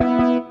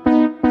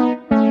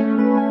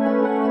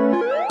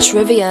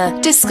trivia,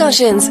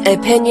 discussions,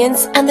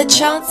 opinions, and the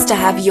chance to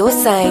have your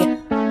say.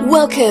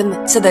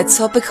 Welcome to the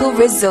Topical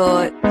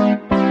Resort.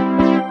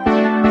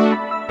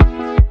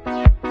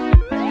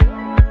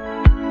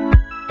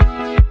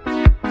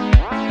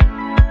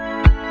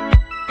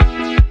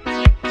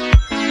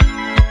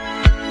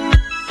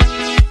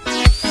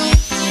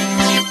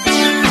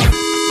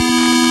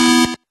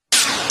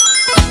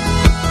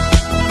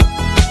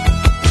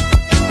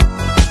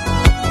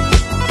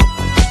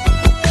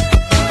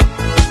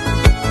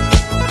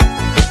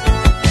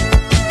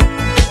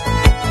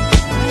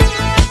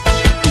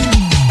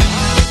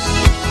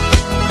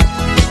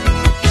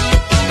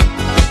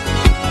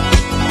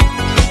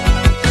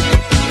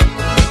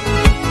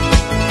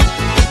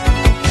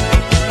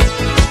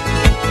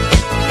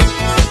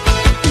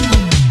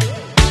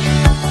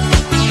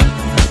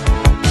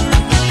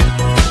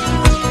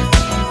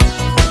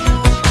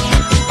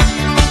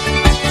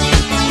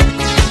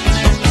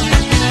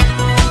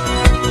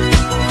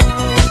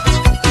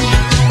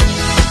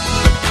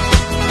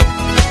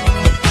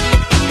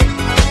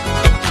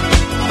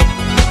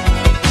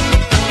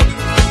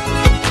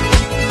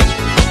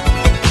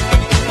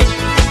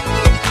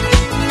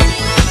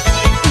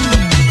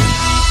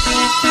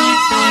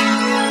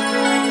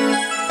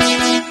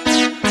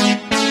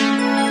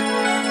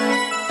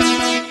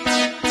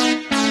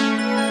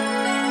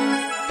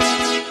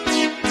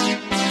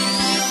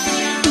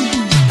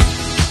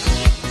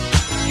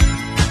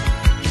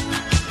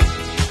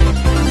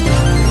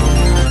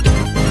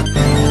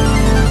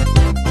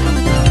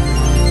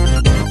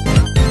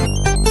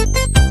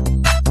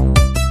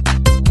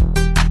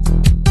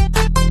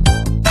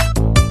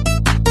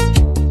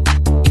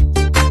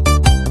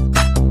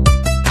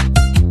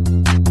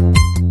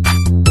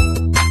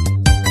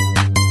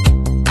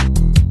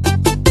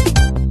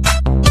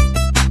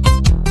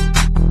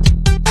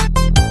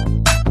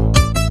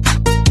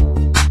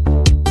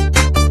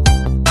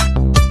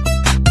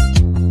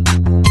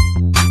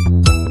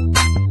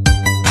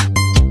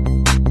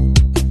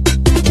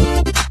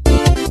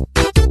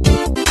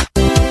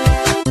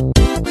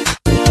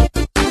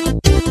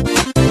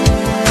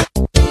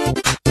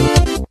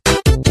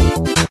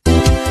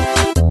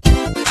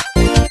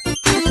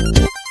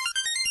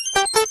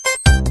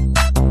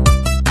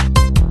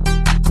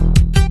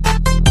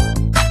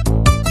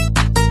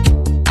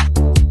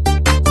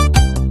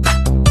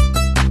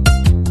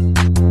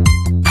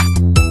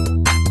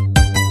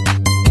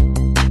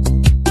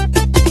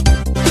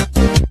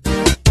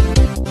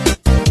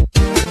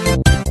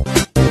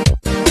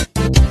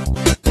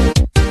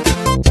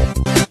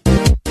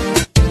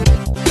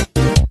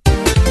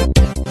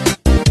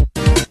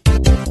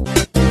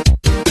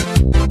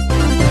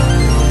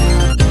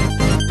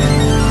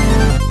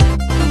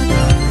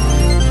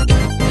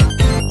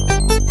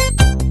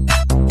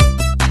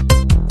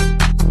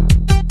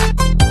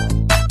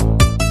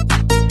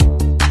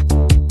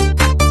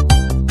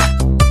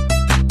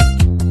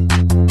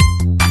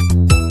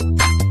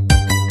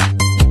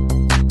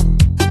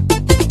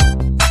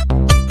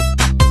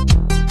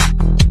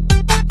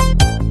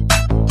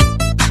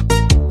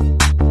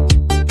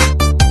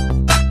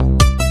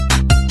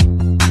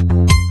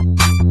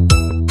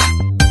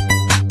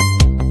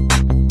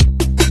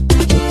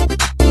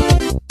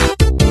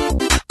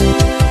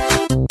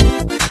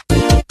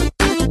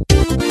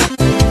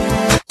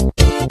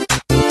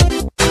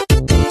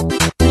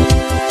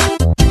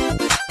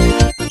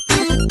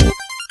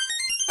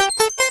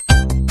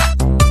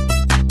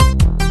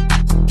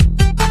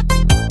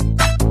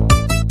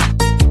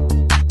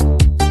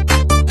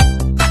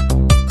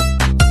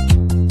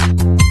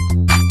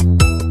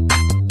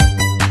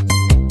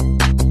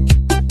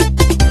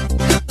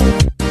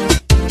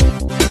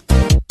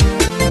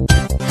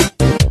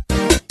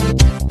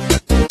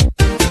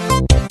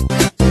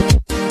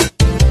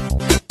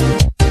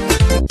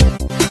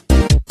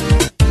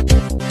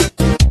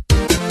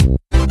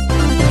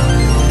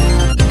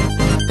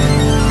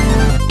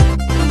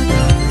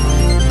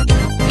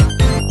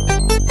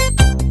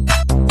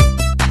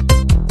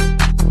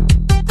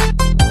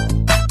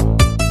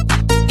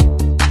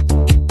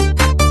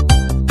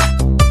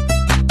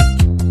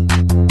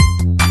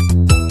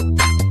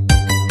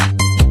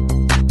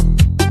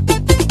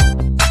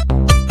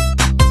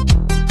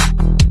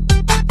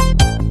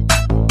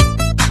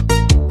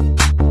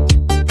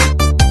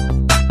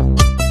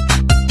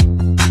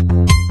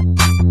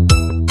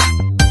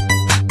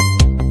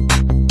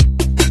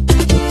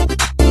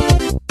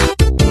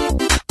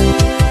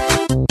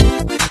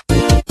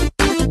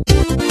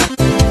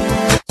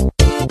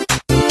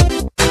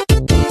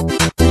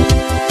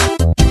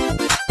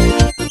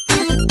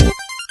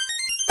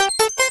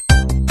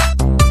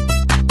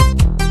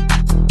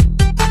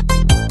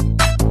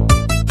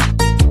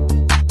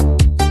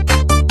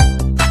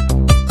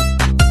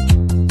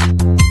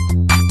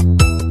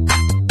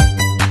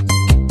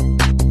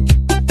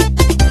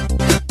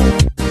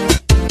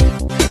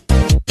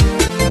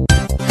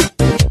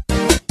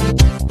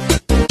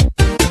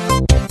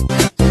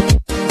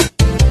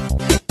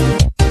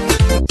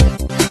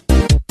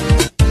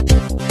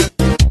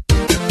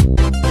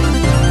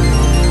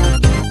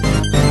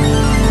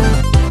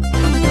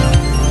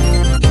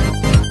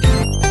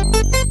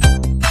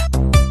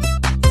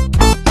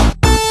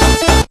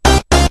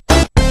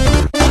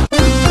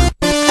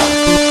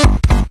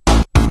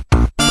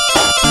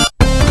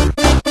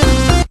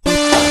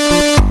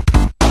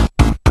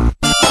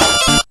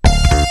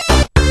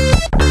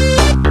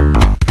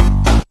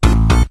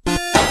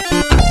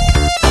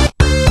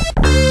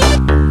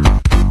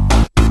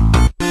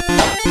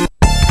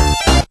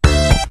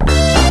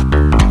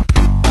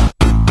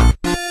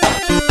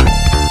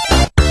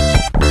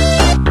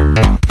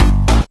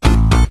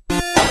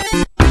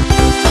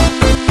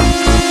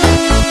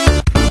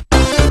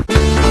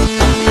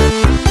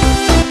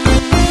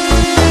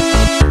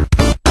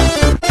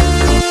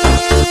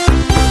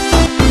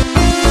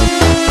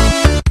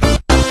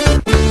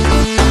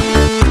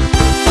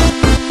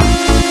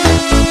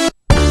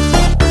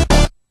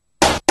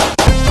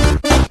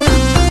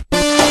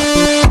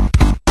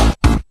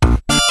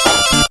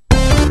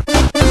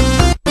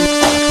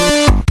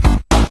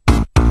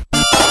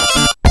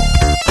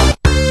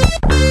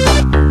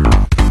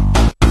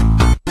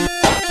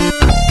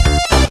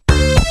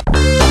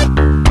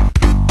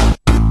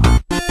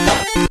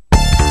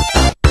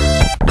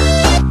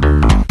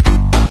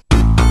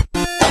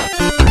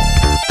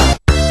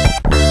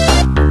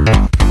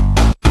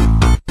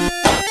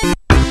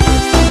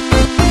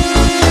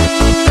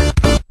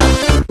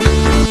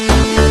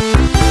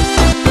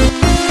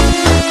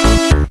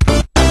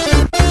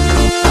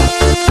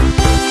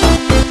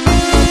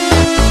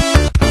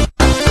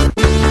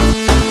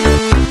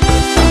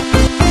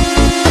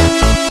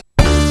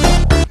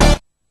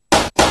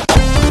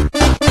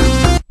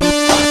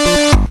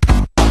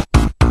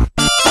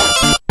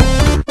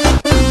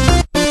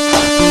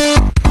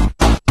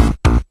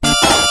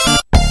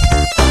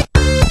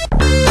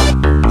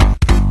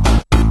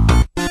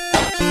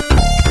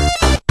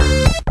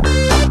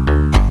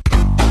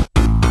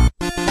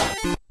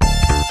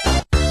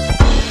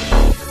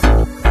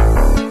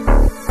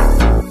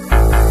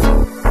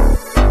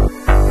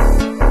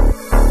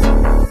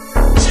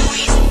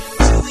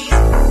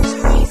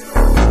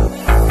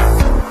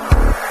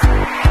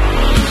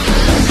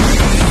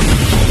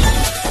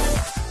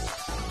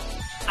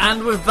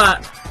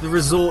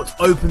 Resort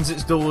opens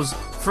its doors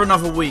for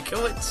another week.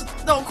 Oh, it's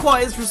not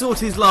quite as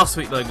resorty as last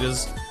week though,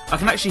 because I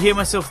can actually hear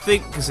myself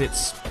think, because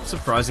it's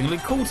surprisingly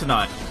cool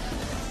tonight.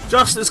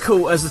 Just as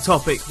cool as the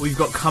topic we've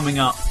got coming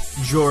up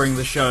during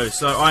the show.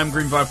 So I'm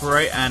Green Viper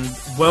 8 and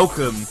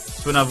welcome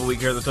to another week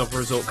here at the Top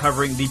Resort,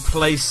 covering the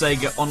Play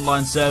Sega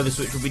online service,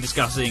 which we'll be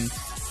discussing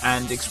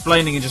and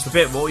explaining in just a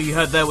bit. What you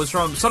heard there was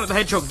from Sonic the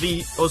Hedgehog,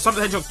 Sonic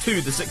the Hedgehog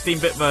 2, the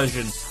 16-bit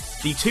version,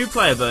 the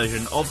two-player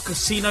version of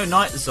Casino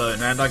Night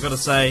Zone. And I gotta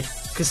say,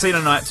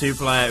 Casino Night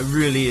 2-player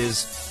really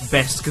is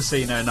best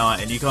Casino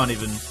Night, and you can't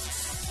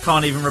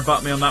even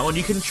rebut me on that one.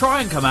 You can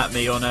try and come at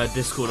me on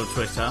Discord or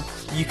Twitter.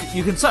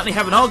 You can certainly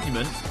have an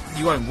argument.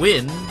 You won't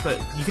win, but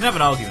you can have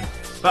an argument.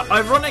 But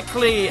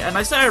ironically, and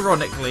I say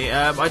ironically,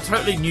 I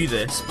totally knew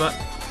this, but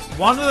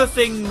one of the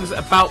things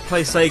about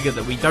Play Sega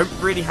that we don't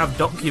really have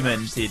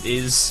documented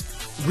is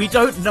we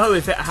don't know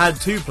if it had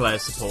two-player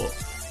support.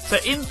 So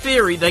in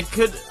theory, they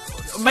could...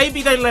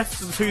 Maybe they left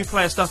the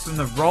two-player stuff in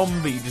the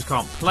ROM, but you just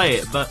can't play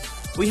it, but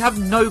we have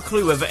no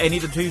clue whether any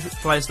of the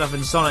two-player stuff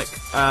in Sonic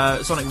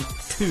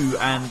 2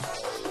 and,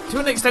 to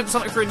an extent,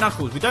 Sonic 3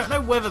 Knuckles, we don't know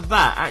whether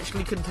that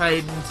actually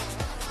contained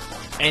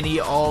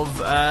any of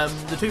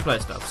the two-player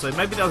stuff. So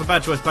maybe that was a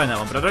bad choice playing that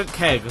one, but I don't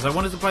care, because I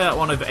wanted to play that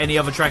one over any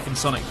other track in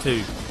Sonic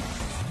 2.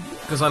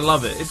 Because I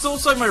love it. It's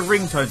also my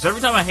ringtone, so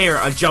every time I hear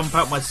it, I jump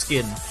out my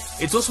skin.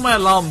 It's also my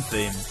alarm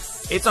theme.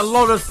 It's a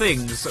lot of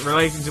things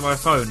relating to my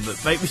phone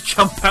that make me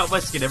jump out my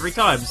skin every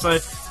time. So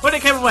when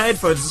it came on my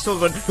headphones, I sort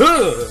of went,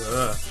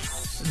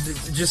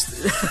 just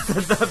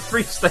that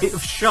brief state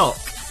of shock.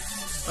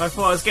 I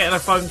thought I was getting a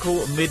phone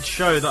call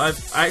mid-show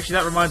actually,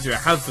 that reminds me, I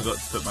have forgot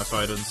to put my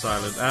phone on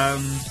silent.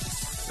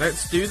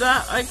 Let's do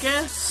that, I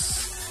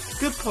guess.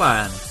 Good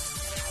plan.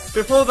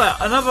 Before that,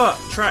 another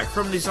track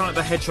from the Sonic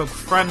the Hedgehog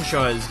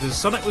franchise, because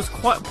Sonic was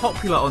quite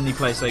popular on the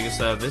Play Sega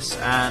service,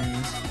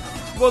 and,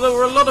 well, there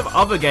were a lot of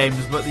other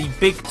games, but the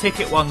big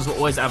ticket ones were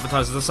always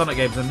advertised as the Sonic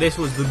games, and this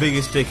was the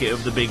biggest ticket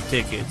of the big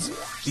tickets.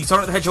 The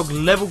Sonic the Hedgehog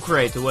level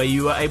creator, where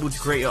you were able to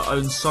create your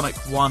own Sonic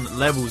 1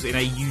 levels in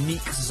a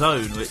unique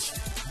zone, which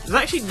is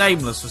actually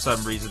nameless for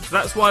some reason. So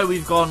that's why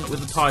we've gone with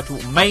the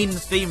title Main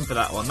Theme for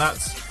that one.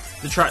 That's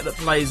the track that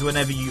plays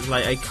whenever you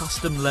play a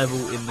custom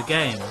level in the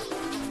game.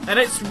 And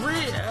it's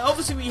really...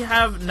 Obviously we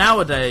have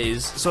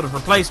nowadays sort of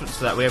replacements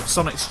for that. We have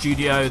Sonic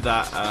Studio,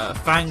 that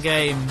fan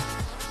game,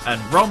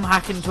 and ROM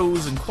hacking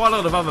tools, and quite a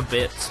lot of other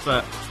bits,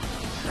 but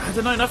I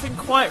don't know, nothing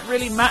quite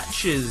really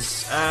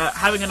matches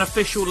having an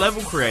official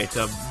level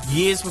creator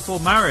years before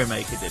Mario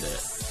Maker did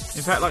it.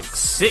 In fact, like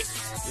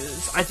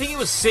I think it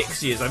was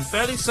 6 years. I'm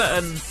fairly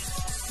certain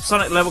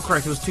Sonic level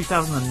creator was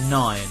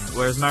 2009,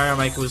 whereas Mario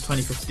Maker was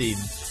 2015.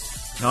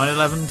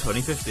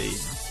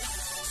 9/11/2015.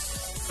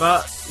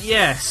 But,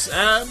 yes,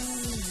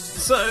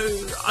 so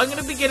I'm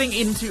going to be getting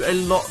into a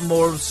lot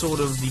more of sort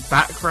of the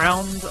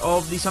background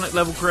of the Sonic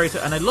level creator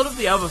and a lot of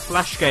the other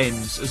Flash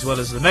games, as well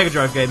as the Mega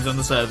Drive games on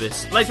the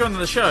service, later on in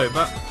the show.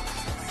 But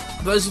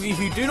for those of you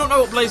who do not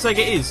know what Play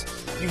Sega is,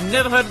 you've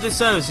never heard of this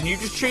service, and you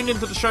just tuned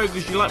into the show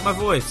because you like my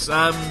voice,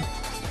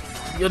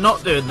 you're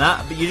not doing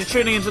that, but you're just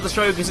tuning into the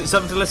show because it's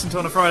something to listen to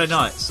on a Friday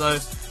night. So,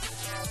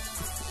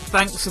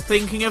 thanks for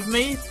thinking of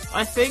me,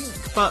 I think,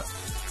 but...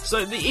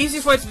 So the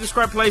easiest way to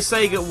describe Play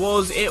Sega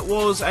was it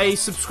was a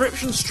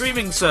subscription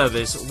streaming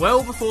service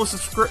well before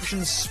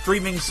subscription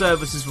streaming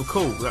services were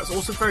cool. That's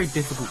also very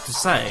difficult to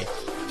say.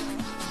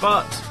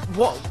 But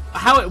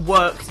how it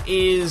worked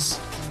is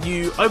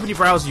you open your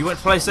browser, you went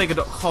to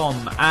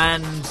PlaySega.com,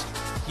 and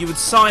you would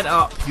sign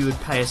up, you would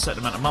pay a certain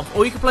amount a month,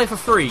 or you could play for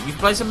free. You could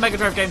play some Mega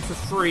Drive games for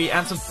free,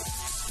 and some...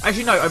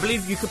 Actually no, I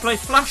believe you could play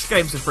Flash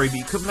games for free, but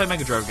you couldn't play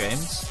Mega Drive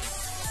games.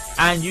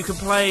 And you could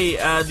play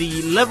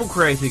the level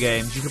creator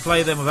games, you could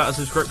play them without a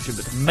subscription,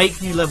 but to make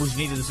new levels you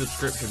needed a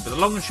subscription. But the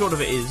long and short of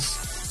it is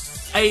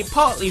a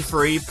partly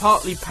free,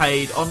 partly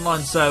paid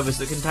online service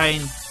that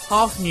contained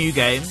half new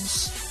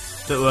games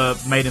that were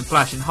made in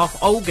Flash and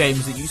half old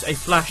games that use a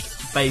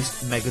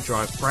Flash-based Mega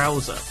Drive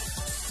browser.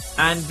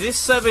 And this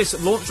service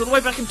launched all the way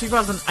back in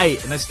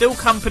 2008, and there's still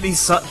companies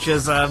such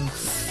as...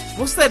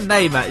 what's their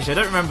name, actually? I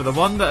don't remember. The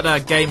one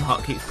that Game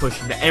Hut keeps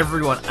pushing that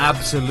everyone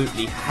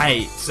absolutely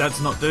hates. That's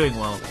not doing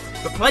well.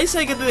 But Play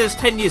Sega did this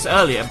 10 years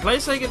earlier, and Play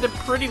Sega did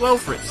pretty well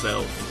for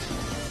itself.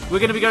 We're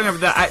going to be going over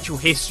the actual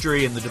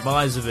history and the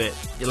demise of it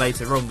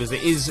later on, because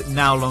it is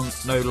now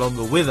no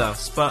longer with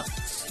us. But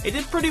it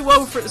did pretty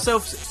well for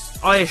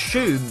itself, I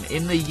assume,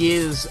 in the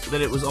years that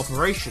it was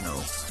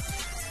operational.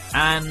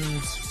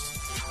 And...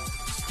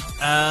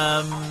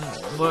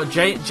 well,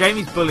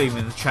 Jamie's bullying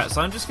me in the chat,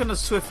 so I'm just going to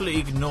swiftly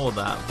ignore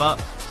that.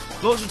 But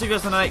launched in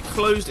 2008,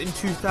 closed in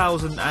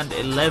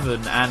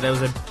 2011, and there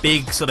was a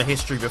big sort of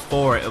history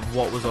before it of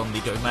what was on the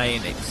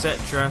domain,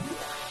 etc.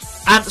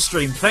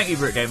 Antstream, thank you,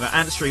 BritGamer.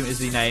 Antstream is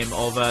the name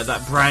of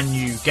that brand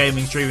new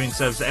gaming streaming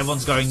service that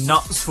everyone's going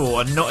nuts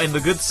for, and not in the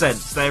good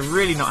sense. They're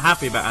really not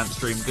happy about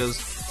Antstream because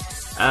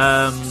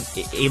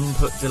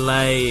input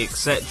delay,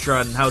 etc.,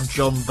 and how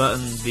John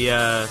Button,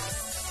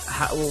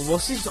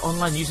 what's his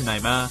online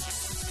username?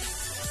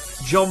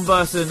 John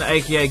Burton,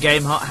 aka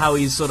Game Hut, how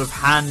he's sort of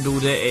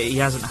handled it. He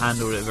hasn't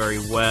handled it very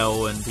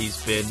well, and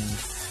he's been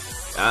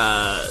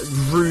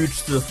rude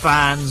to the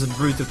fans and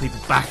rude to the people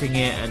backing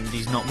it, and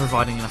he's not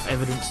providing enough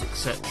evidence,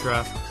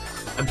 etc.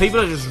 And people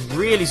are just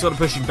really sort of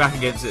pushing back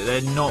against it.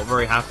 They're not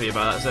very happy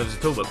about that service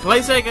at all. But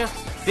PlaySega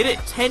did it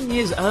 10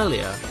 years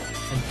earlier,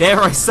 and dare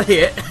I say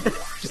it,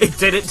 it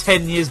did it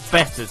 10 years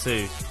better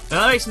too.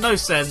 Now that makes no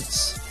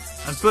sense,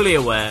 I'm fully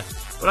aware,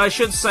 but I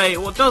should say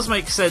what does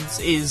make sense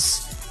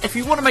is, if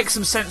you want to make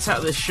some sense out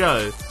of this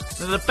show,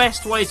 then the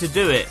best way to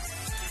do it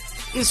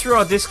is through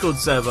our Discord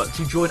server,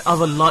 to join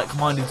other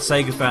like-minded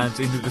Sega fans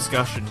in the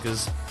discussion,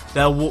 because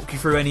they'll walk you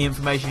through any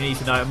information you need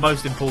to know, and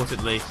most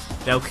importantly,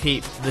 they'll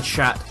keep the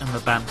chat and the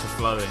banter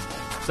flowing.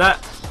 So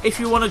if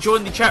you want to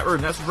join the chat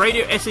room, that's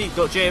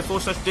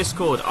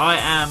radiose.ja/Discord. I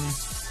am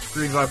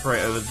Green Viper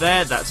over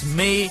there, that's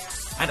me.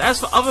 And as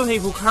for other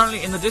people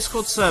currently in the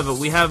Discord server,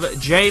 we have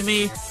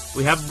Jamie,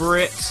 we have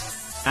Britt,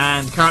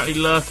 and currently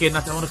lurking,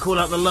 I don't want to call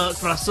out the lurk,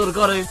 but I sort of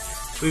got to.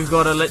 We've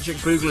got Electric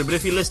Boogaloo, but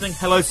if you're listening,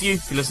 hello to you.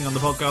 If you're listening on the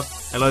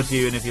podcast, hello to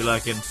you, and if you're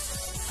lurking,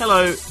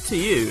 hello to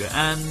you.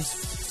 And,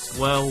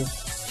 well,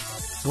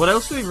 what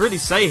else do we really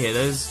say here?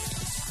 There's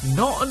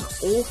not an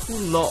awful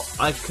lot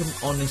I can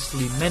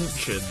honestly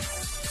mention,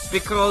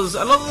 because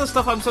a lot of the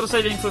stuff I'm sort of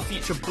saving for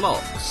future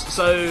blocks,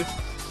 so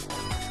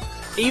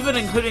even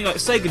including like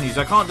Sega news,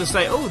 I can't just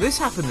say, oh, this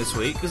happened this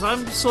week, because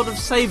I'm sort of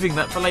saving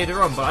that for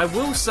later on. But I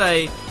will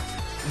say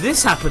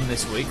this happened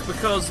this week,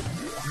 because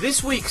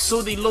this week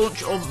saw the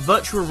launch of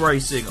Virtua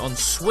Racing on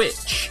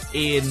Switch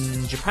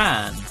in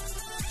Japan,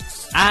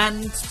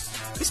 and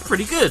it's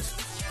pretty good.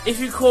 If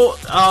you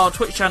caught our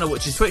Twitch channel,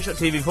 which is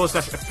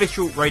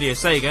twitch.tv/official Radio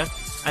Sega,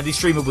 and the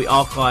stream will be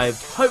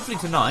archived hopefully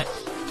tonight,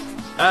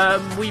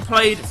 we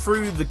played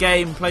through the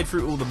game, played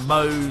through all the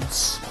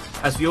modes,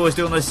 as we always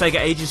do on those Sega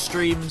Ages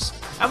streams,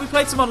 and we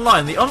played some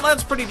online. The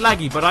online's pretty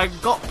laggy, but I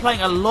got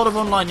playing a lot of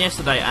online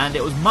yesterday, and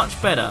it was much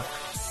better.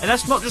 And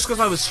that's not just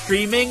because I was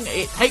streaming,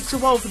 it takes a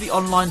while for the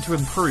online to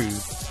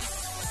improve.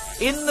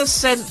 In the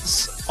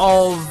sense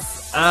of,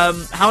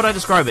 how would I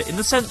describe it? In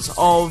the sense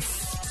of,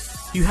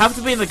 you have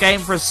to be in the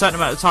game for a certain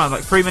amount of time,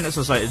 like 3 minutes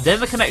or so,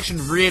 then the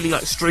connection really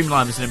like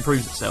streamlines and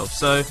improves itself.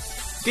 So,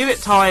 give it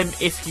time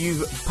if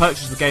you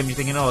purchase the game and you're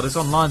thinking, oh, this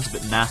online's a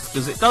bit naff,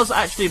 because it does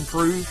actually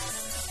improve.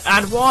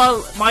 And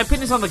while my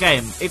opinions on the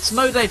game, it's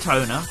no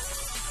Daytona,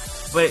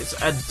 but it's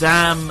a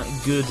damn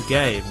good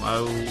game.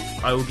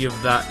 I will give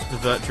that to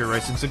Virtua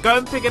Racing. So go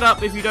and pick it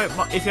up if you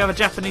have a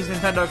Japanese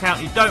Nintendo account.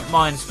 You don't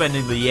mind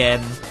spending the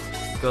yen,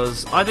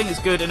 because I think it's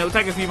good, and it'll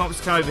take a few months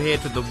to come over here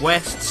to the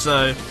West.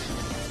 So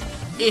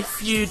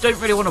if you don't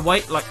really want to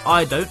wait, like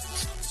I don't,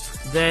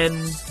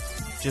 then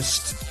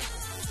just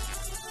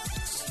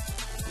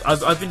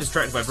I've been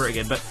distracted by Brit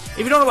again. But if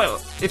you don't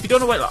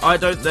want to wait like I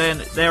don't,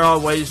 then there are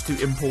ways to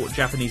import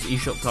Japanese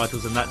eShop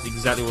titles, and that's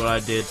exactly what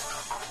I did.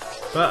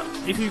 But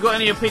if you've got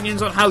any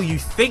opinions on how you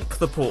think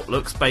the port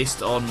looks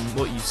based on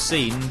what you've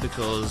seen,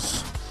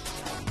 because,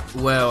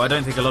 well, I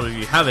don't think a lot of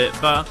you have it,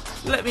 but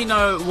let me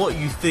know what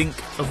you think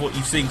of what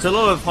you've seen. So a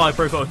lot of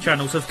high-profile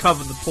channels have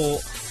covered the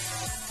port.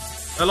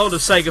 A lot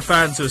of Sega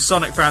fans who are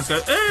Sonic fans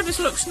go, this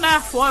looks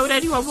naff, why would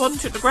anyone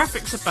want it? The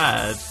graphics are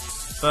bad.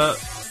 But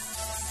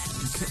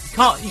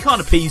you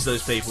can't appease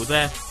those people.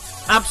 They're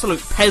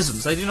absolute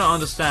peasants. They do not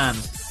understand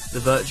the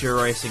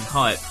Virtua Racing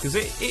hype, because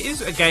it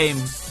is a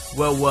game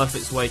well worth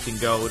its weight in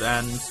gold,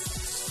 and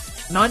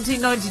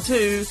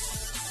 1992,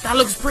 that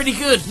looks pretty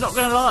good, not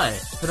gonna lie,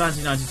 for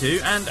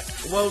 1992. And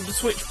well, the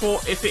Switch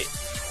port, if it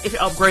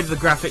upgraded the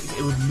graphics,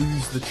 it would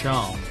lose the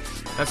charm.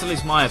 That's at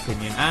least my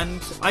opinion.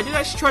 And I did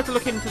actually try to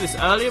look into this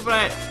earlier,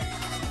 but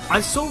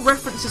I saw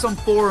references on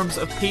forums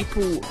of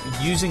people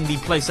using the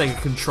PlayStation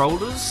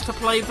controllers to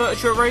play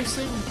Virtua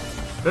Racing.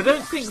 But I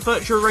don't think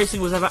Virtua Racing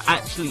was ever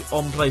actually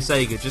on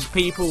PlaySega, just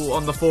people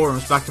on the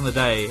forums back in the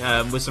day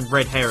with some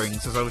red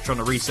herrings as I was trying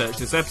to research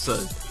this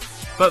episode.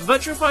 But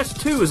Virtua Fighter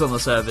 2 was on the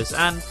service,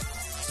 and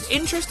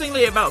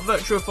interestingly about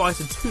Virtua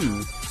Fighter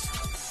 2,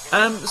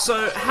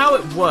 so how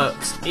it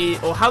works,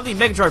 or how the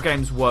Mega Drive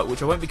games work,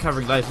 which I won't be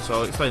covering later, so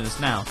I'll explain this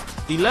now.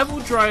 The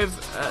level drive,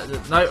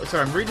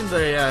 I'm reading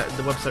the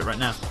website right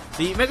now.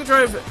 The Mega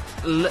Drive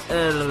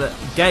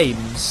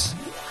games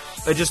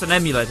are just an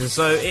emulator,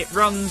 so it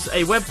runs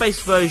a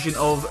web-based version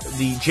of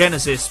the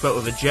Genesis, spelled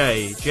with a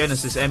J,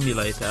 Genesis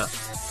emulator,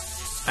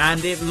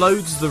 and it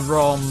loads the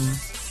ROM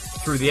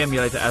through the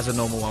emulator as a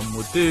normal one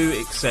would do,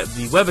 except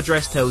the web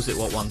address tells it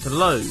what one to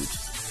load,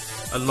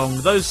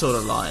 along those sort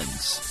of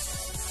lines.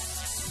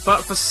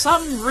 But for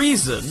some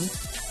reason,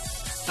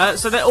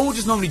 so they're all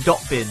just normally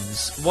dot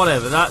bins,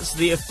 whatever, that's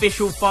the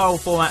official file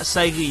format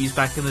Sega used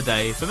back in the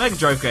day for Mega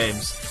Drive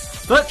games.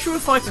 Virtua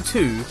Fighter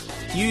 2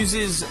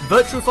 uses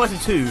Virtua Fighter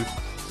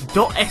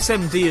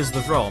 2.smd as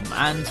the ROM,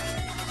 and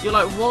you're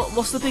like,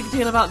 what's the big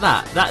deal about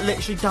that? That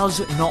literally does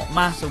not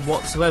matter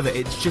whatsoever,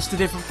 it's just a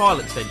different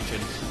file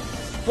extension.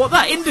 What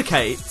that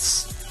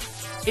indicates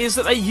is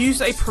that they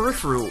used a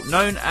peripheral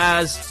known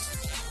as,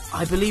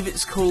 I believe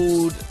it's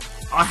called,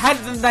 I had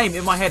the name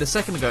in my head a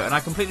second ago and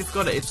I completely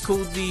forgot it, it's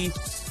called the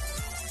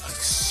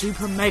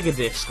Super Mega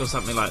Disc or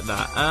something like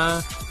that.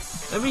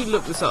 Let me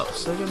look this up.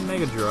 Sega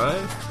Mega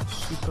Drive,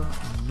 Super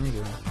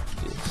Mega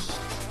Disc.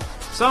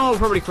 Someone will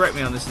probably correct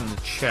me on this in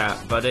the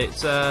chat, but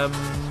it's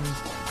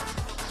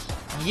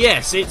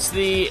yes, it's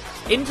the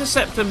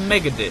Interceptor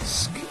Mega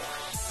Disc,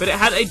 but it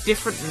had a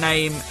different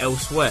name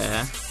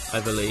elsewhere,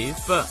 I believe.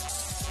 But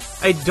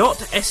a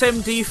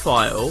 .smd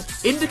file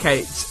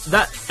indicates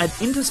that an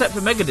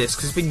Interceptor Mega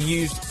Disc has been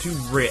used to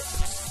rip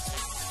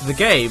the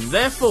game.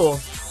 Therefore,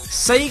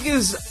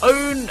 Sega's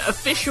own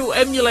official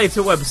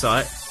emulator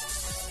website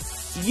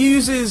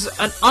uses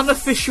an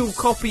unofficial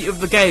copy of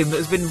the game that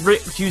has been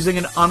ripped using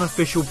an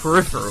unofficial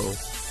peripheral.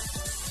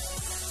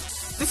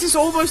 This is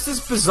almost as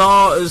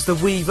bizarre as the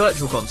Wii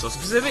Virtual Console,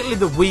 specifically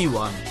the Wii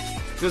one.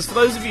 Because for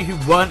those of you who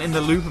weren't in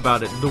the loop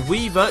about it, the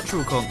Wii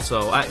Virtual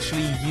Console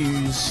actually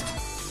used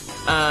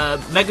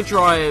Mega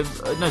Drive...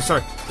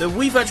 the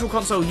Wii Virtual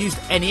Console used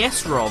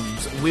NES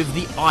ROMs with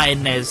the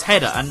iNES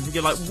header, and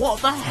you're like, what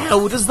the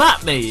hell does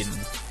that mean?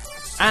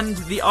 And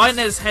the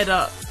iNES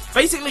header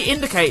basically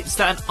indicates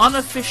that an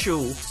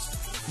unofficial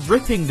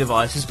ripping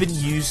device has been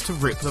used to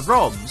rip the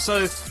ROM.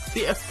 So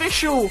the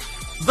official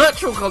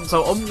Virtual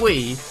Console on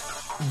Wii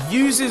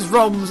uses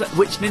ROMs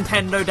which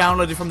Nintendo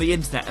downloaded from the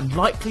internet, and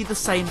likely the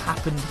same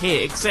happened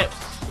here, except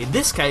in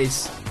this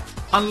case,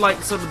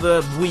 unlike sort of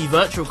the Wii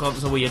Virtual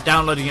Console where you're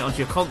downloading it onto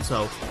your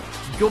console,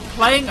 you're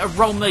playing a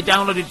ROM they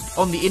downloaded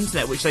on the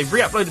internet, which they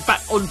re-uploaded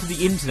back onto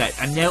the internet,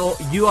 and now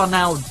you are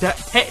now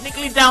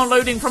technically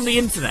downloading from the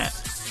internet.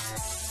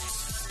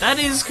 That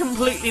is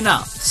completely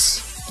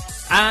nuts.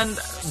 And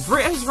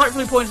Brit has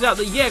rightfully pointed out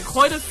that, yeah,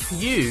 quite a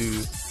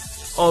few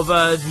of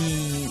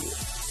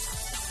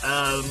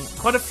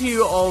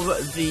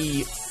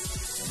the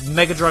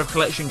Mega Drive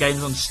Collection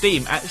games on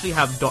Steam actually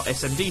have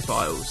 .smd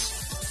files.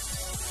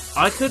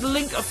 I could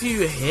link a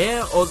few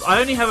here, or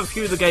I only have a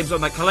few of the games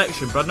on that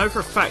collection, but I know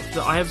for a fact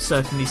that I have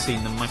certainly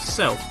seen them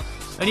myself.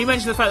 And you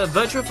mentioned the fact that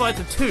Virtua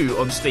Fighter 2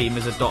 on Steam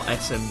is a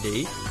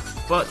 .smd,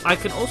 but I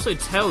can also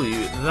tell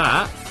you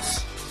that...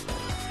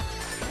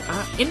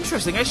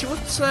 interesting, actually,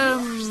 what's...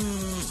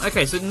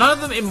 okay, so none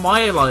of them in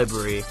my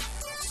library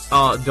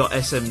are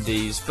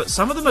 .smds, but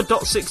some of them are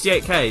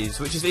 .68ks,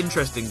 which is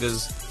interesting,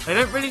 because they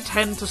don't really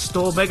tend to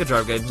store Mega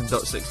Drive games in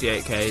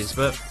 .68ks,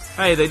 but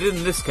hey, they did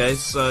in this case,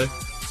 so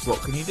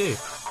what can you do?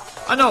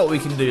 I know what we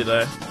can do,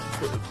 though.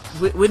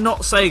 We're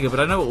not Sega, but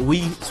I know what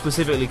we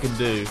specifically can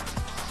do.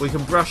 We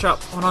can brush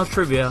up on our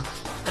trivia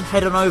and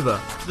head on over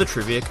to the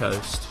Trivia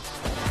Coast.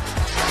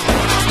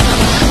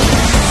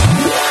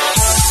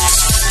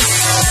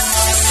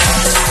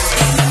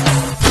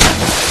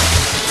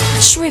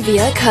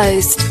 Trivia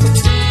Coast.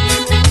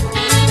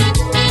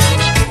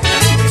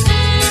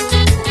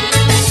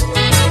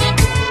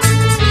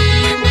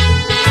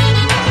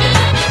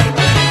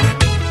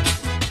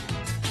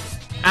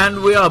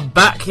 And we are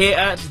back here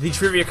at the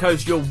Trivia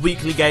Coast, your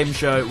weekly game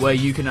show where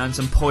you can earn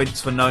some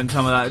points for knowing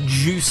some of that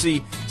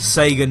juicy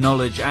Sega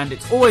knowledge. And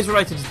it's always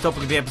related to the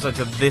topic of the episode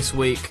of this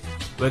week.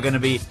 We're going to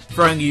be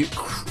throwing you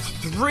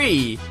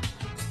 3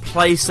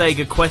 Play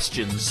Sega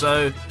questions.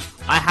 So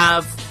I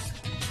have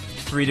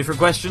 3 different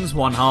questions,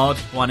 1 hard,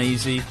 1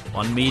 easy,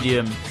 1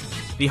 medium.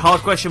 The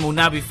hard question will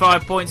now be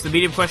 5 points, the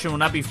medium question will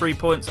now be 3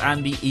 points,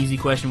 and the easy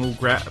question will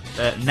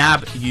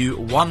nab you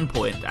 1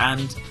 point.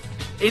 And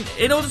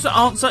in order to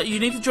answer, you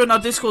need to join our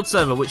Discord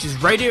server, which is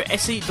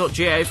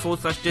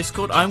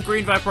radiose.ga/Discord. I'm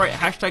Green Viperate,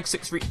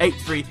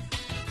 #6383.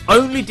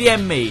 Only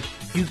DM me.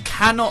 You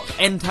cannot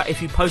enter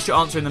if you post your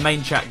answer in the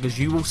main chat, because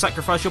you will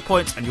sacrifice your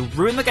points and you'll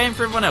ruin the game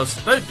for everyone else.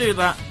 Don't do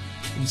that.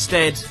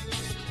 Instead,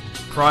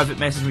 private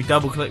message me,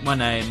 double click my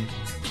name.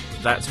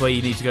 That's where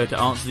you need to go to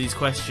answer these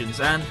questions.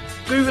 And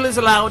Google is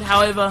allowed,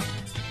 however,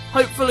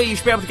 hopefully you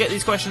should be able to get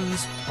these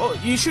questions, or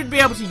you should be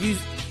able to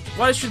use...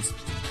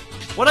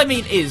 What I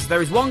mean is,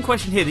 there is one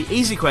question here, the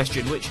easy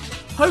question, which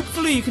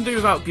hopefully you can do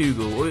without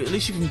Google, or at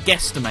least you can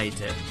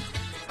guesstimate it.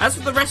 As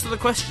for the rest of the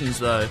questions,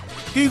 though,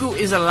 Google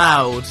is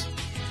allowed,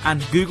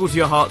 and Google to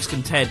your heart's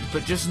content,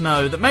 but just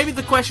know that maybe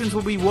the questions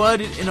will be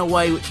worded in a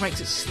way which makes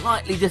it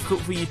slightly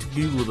difficult for you to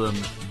Google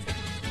them.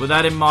 With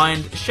that in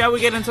mind, shall we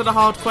get into the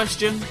hard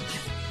question?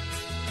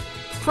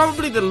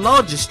 Probably the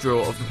largest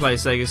draw of the Play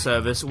Sega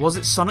service was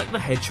its Sonic the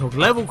Hedgehog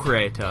level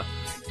creator,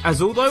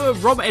 as although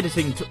ROM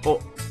editing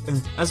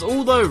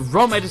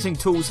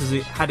tools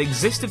had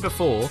existed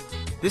before,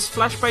 this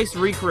flash-based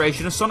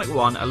recreation of Sonic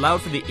 1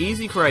 allowed for the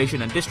easy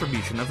creation and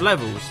distribution of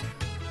levels.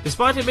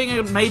 Despite it being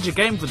a major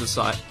game for the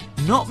site,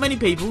 not many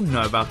people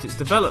know about its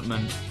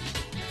development.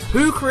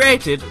 Who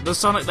created the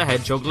Sonic the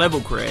Hedgehog level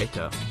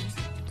creator?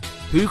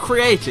 Who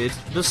created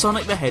the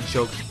Sonic the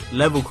Hedgehog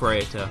level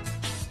creator?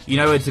 You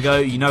know where to go,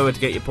 you know where to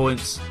get your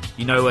points,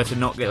 you know where to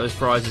not get those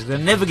prizes. They'll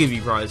never give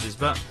you prizes,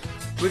 but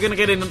we're going to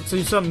get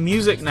into some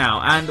music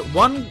now. And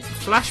one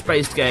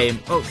Flash-based game,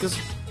 because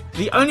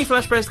the only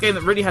Flash-based game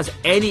that really has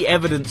any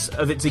evidence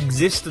of its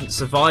existence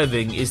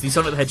surviving is the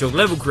Sonic the Hedgehog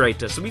level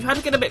creator. So we've had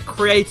to get a bit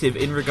creative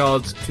in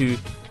regards to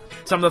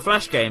some of the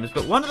Flash games.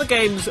 But one of the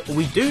games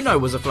we do know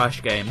was a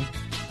Flash game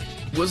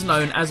was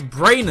known as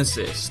Brain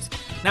Assist.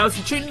 Now, if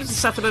you tuned into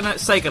Saturday Night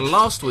Sega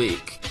last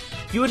week,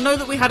 you would know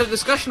that we had a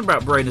discussion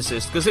about Brain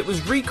Assist because it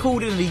was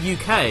recalled in the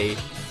UK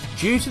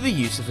due to the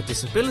use of a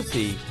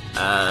disability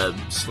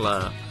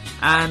slur.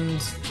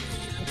 And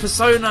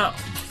Persona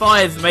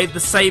 5 made the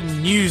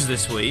same news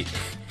this week,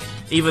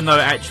 even though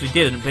it actually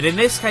didn't. But in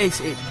this case,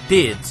 it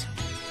did.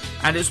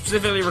 And it's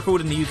specifically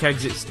recorded in the UK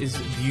because it's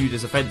viewed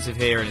as offensive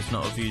here and it's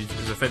not viewed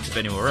as offensive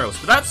anywhere else.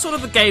 But that's sort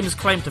of the game's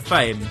claim to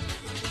fame.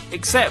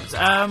 Except,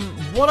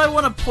 what I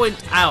want to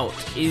point out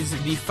is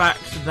the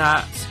fact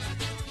that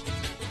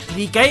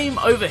the game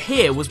over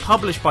here was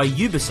published by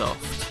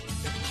Ubisoft.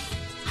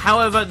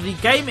 However, the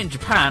game in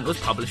Japan was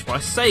published by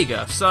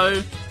Sega.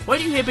 So,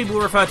 when you hear people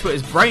refer to it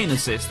as Brain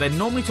Assist, they're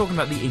normally talking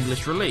about the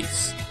English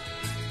release.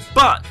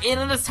 But, in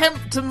an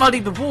attempt to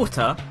muddy the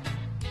water,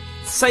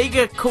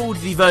 Sega called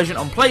the version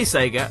on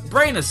PlaySega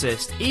Brain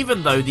Assist,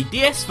 even though the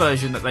DS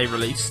version that they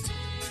released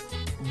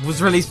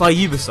was released by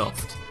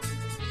Ubisoft.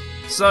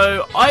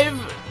 So,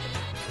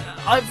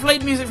 I've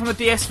played music from the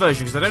DS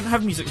version because I don't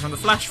have music from the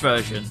Flash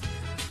version.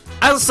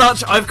 As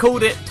such, I've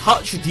called it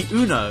Touch di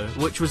Uno,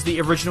 which was the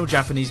original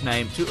Japanese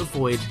name, to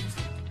avoid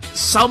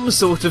some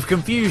sort of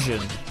confusion.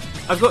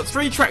 I've got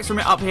 3 tracks from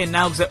it up here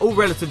now because they're all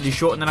relatively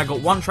short, and then I got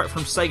 1 track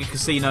from Sega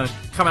Casino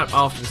coming up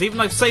afterwards. Even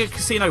though Sega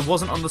Casino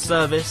wasn't on the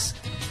service,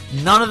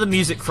 none of the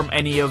music from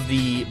any of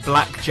the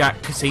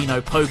blackjack,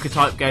 casino, poker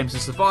type games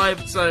has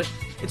survived, so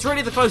it's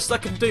really the closest I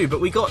can do.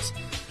 But we got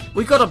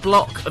a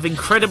block of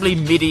incredibly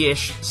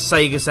MIDI-ish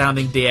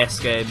Sega-sounding DS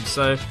games,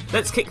 so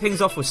let's kick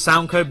things off with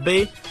Soundcode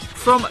B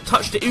from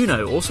Touch di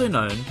Uno, also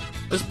known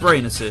as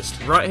Brain Assist,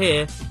 right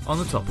here on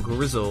the Topical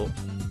Resort.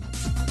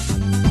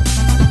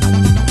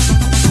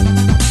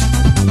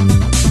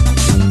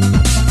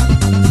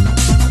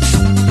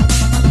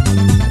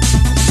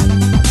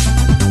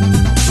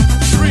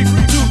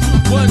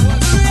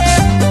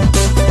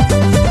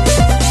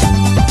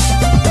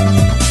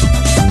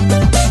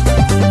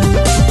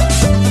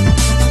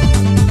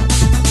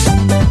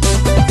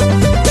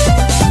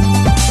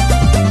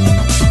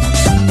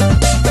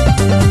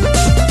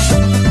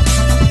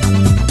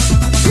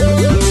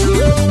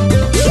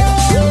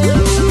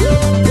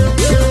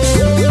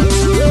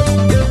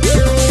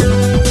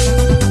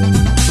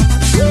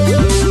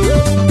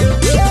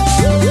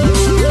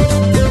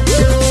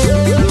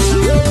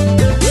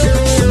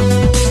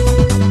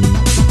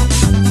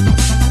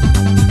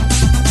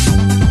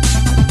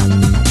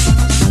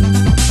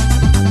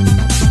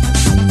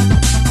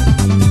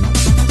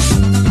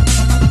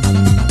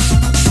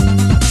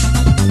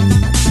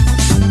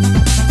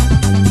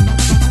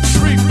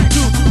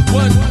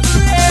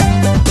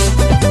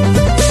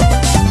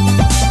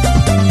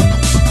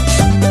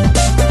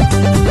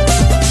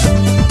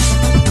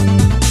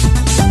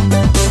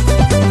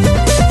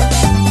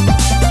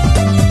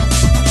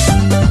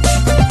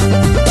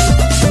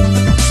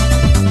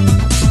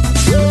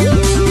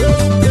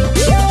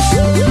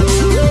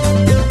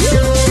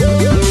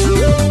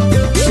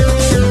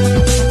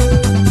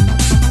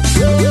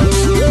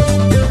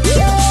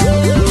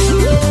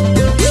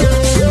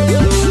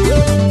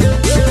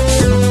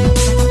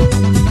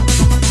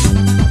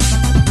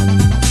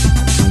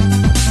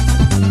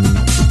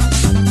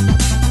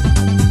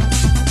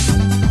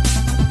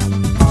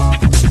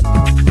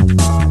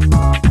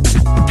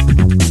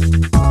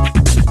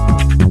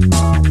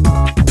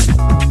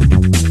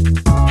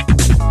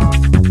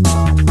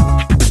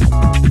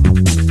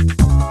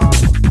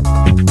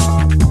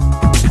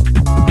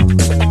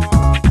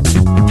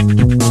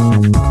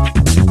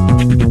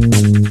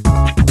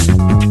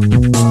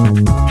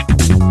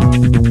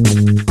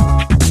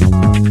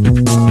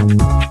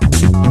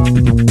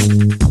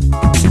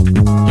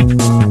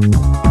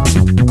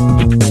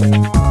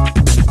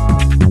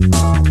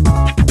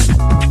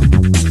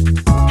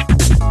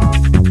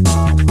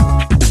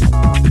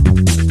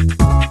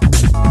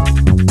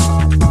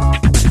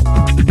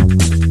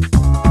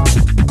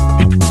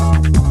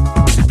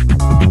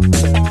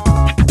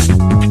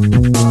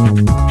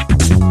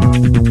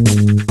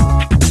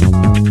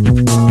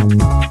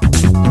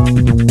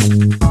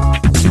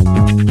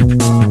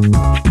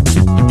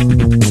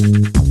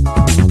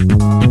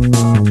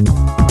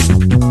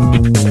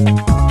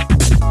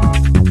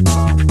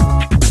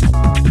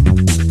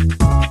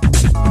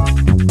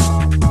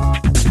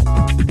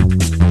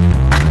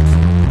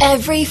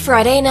 Every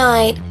Friday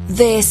night,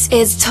 this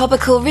is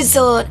Topical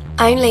Resort,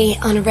 only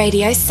on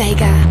Radio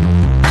Sega.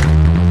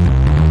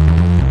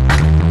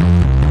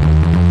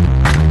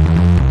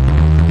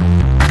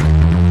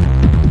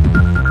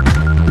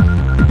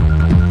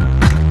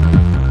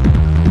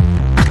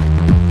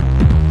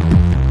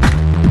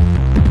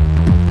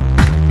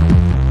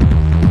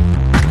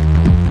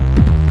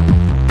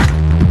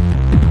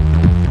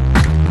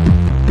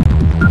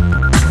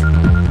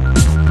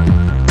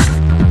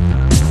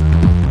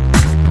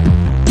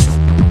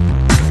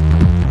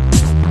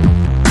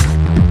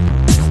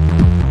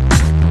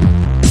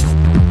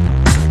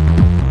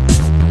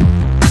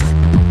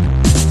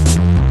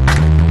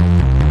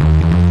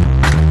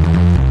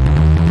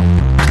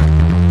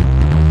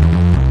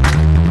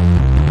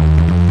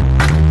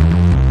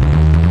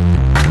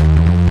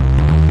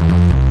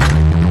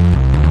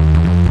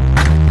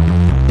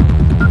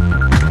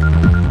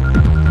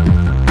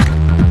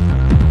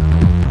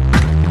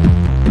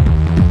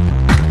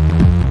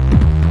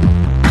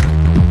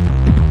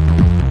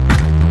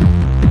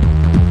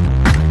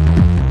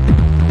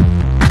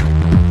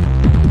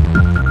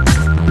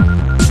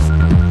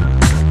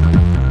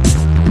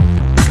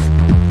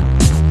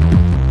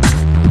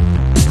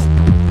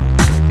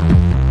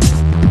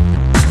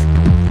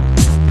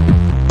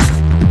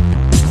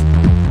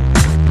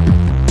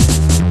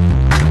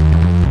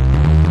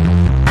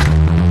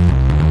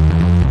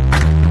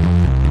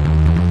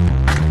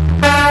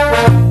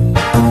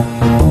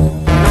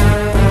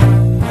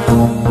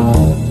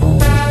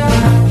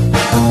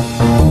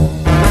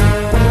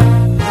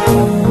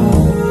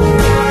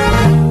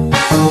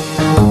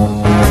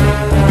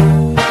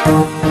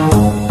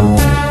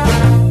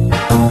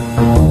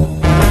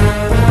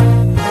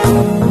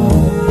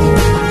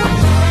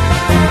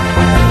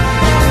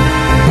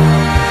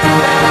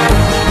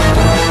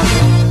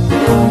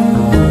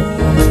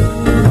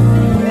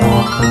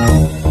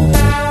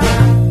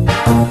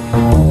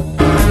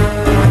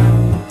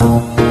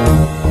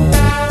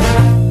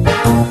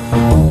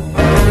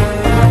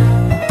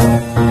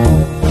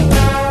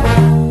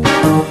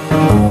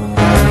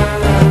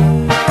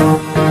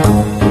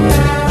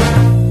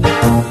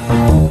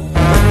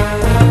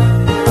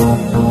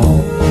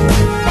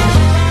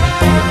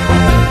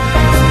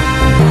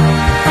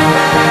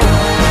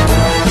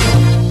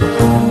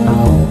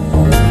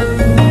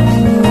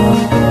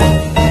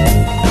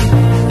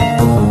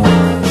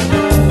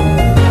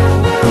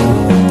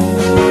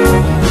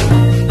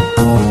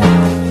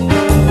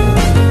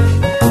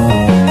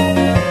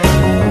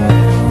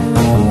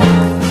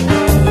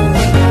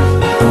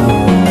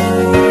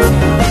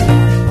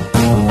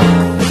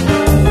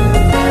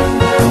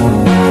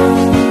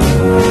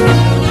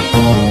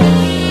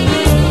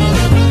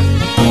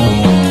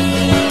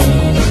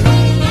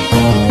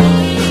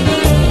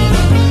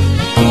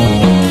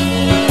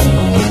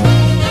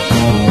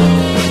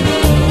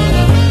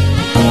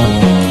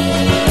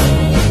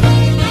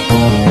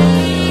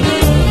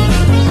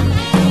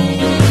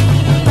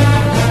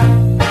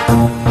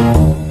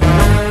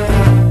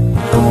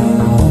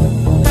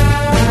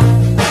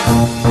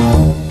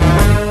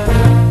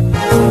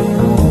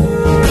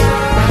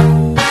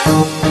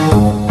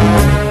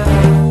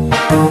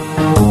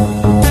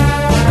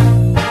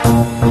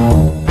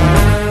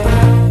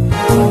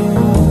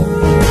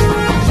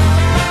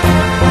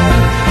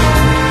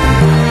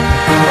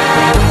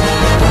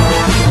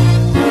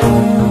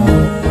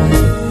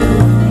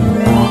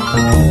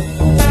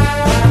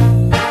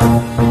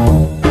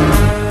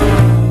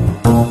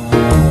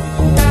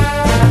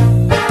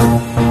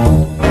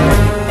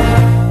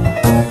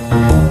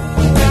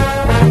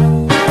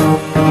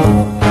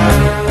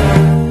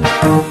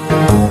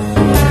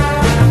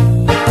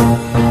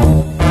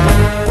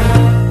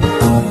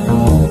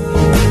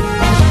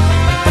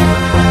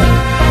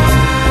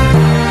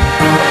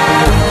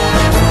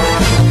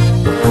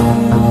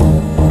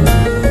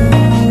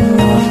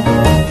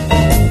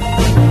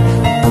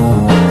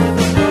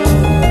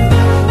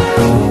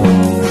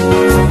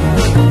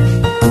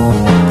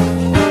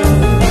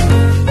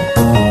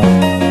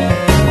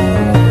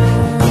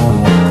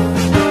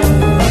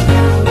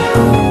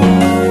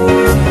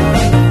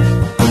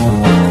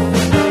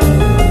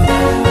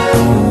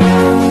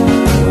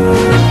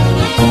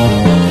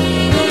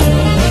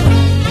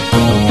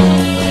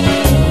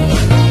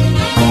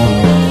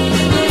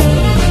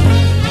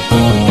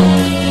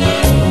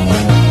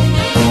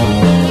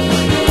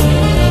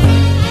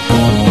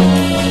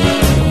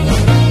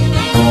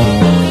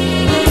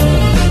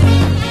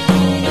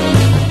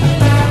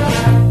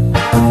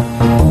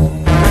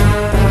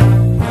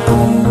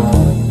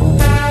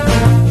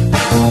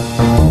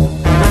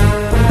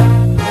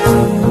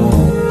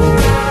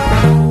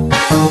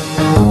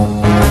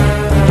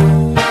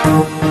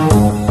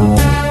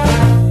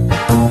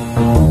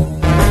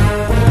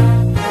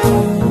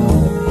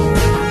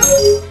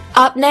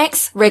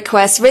 Next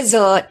Request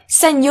Resort.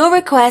 Send your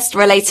request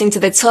relating to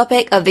the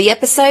topic of the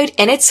episode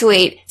in a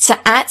tweet to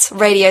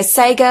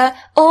 @RadioSega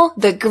or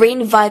the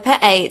Green Viper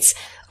 8.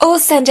 Or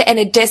send it in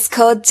a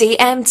Discord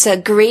DM to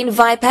Green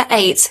Viper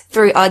 8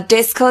 through our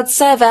Discord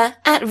server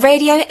at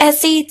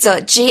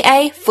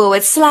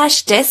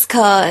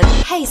radiose.ga/Discord.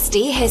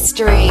 Hasty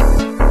History.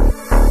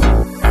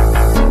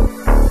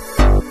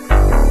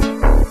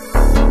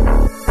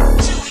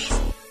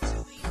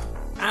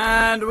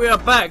 And we are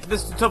back.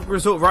 This is the Topic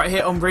Resort right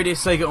here on Radio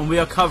Sega, and we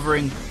are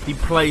covering the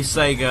Play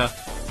Sega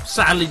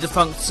sadly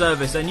defunct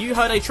service. And you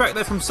heard a track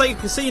there from Sega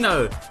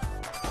Casino,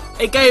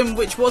 a game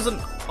which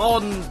wasn't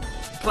on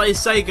Play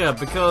Sega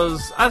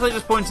because, as I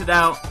just pointed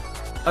out,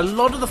 a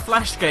lot of the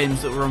Flash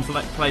games that were on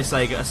Play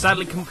Sega are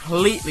sadly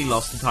completely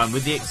lost to time,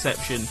 with the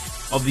exception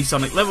of the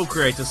Sonic Level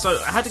Creator. So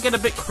I had to get a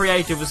bit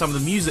creative with some of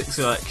the music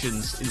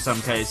selections in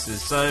some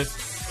cases. So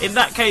in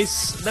that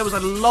case, there was a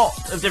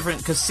lot of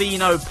different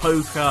casino,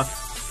 poker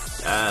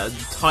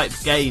type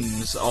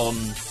games on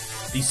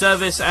the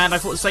service, and I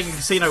thought Sega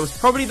Casino was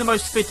probably the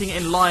most fitting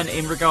in line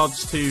in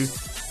regards to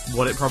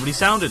what it probably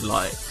sounded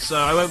like. So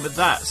I went with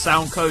that,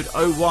 Soundcode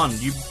 01.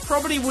 You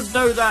probably would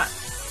know that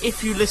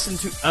if you listen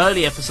to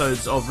early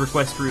episodes of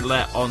Request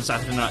Roulette on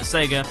Saturday Night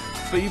Sega,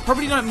 but you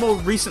probably know it more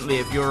recently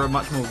if you're a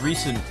much more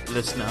recent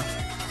listener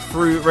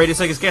through Radio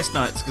Sega's Guest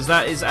Nights, because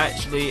that is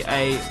actually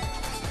a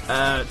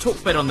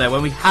talk bed on there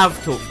when we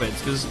have talk beds,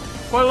 because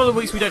quite a lot of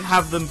weeks we don't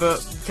have them,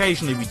 but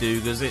occasionally we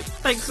do, because it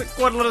takes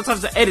quite a lot of time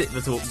to edit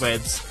the talk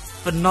beds,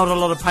 but not a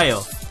lot of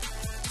payoff.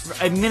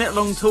 A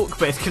minute-long talk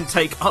bed can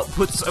take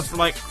upwards of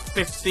like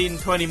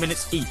 15-20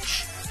 minutes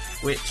each,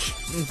 which,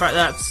 in fact,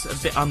 that's a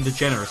bit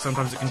under-generous.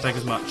 Sometimes it can take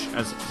as much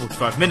as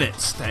 45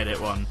 minutes to edit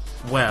one.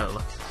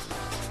 Well,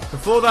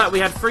 before that we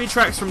had 3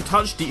 tracks from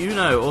Touch the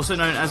Uno, also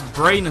known as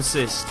Brain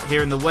Assist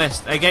here in the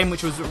West, a game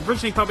which was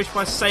originally published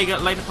by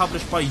Sega, later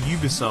published by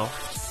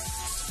Ubisoft.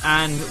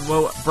 And,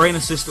 well, Brain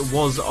Assist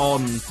was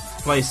on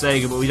Play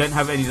Sega, but we don't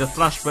have any of the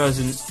Flash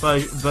versions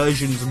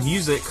of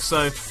music,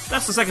 so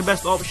that's the second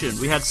best option.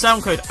 We had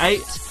Soundcode 8,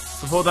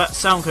 before that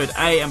Soundcode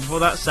A, and before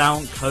that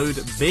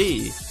Soundcode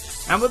B.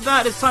 And with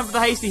that, it's time for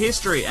the Hasty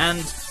History,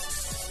 and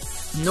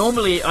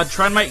normally I'd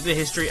try and make the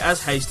history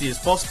as hasty as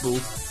possible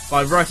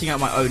by writing out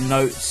my own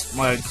notes,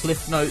 my own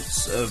cliff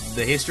notes of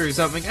the history or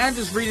something, and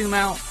just reading them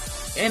out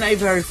in a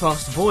very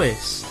fast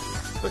voice.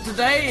 But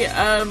today,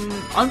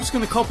 I'm just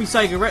going to copy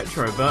Sega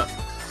Retro, but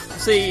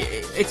see,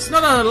 it's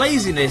not out of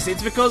laziness,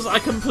 it's because I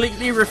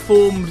completely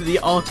reformed the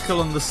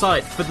article on the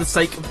site for the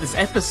sake of this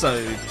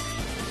episode.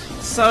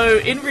 So,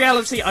 in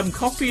reality, I'm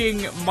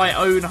copying my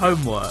own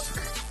homework.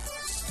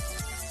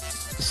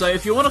 So,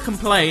 if you want to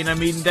complain, I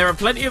mean, there are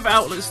plenty of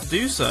outlets to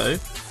do so,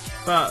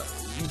 but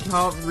you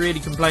can't really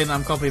complain that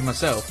I'm copying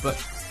myself. But,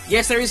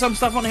 yes, there is some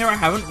stuff on here I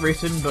haven't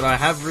written, but I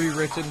have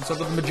rewritten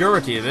some of the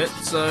majority of it,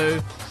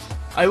 so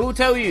I will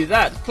tell you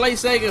that Play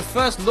Sega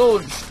first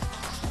launched,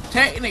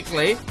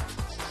 technically,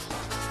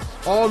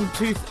 on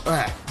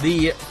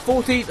the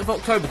 14th of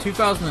October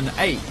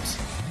 2008,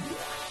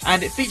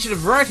 and it featured a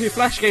variety of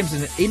Flash games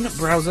in an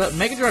in-browser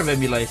Mega Drive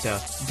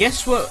emulator.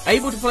 Guests were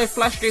able to play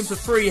Flash games for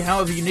free,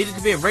 however you needed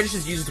to be a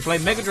registered user to play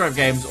Mega Drive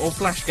games or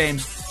Flash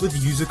games with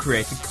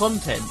user-created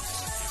content.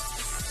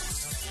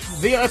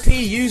 VIP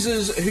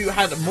users who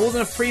had more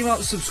than a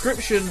 3-month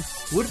subscription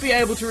would be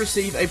able to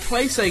receive a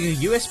Play Sega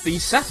USB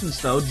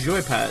Saturn-style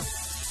joypad.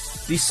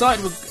 The site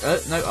would...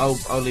 no,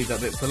 I'll leave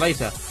that bit for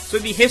later. So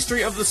the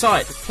history of the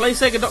site.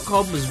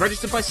 PlaySega.com was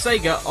registered by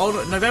Sega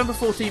on November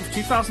 14th,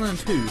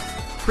 2002,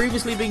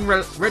 previously being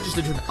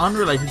registered to an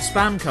unrelated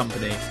spam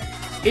company.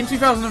 In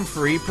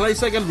 2003, Play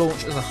Sega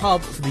launched as a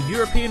hub for the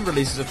European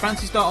releases of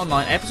Phantasy Star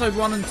Online Episode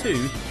 1 and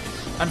 2,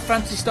 and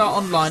Phantasy Star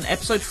Online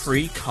Episode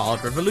 3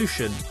 Card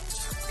Revolution.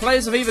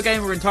 Players of either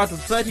game were entitled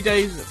to 30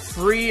 days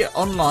free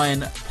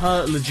online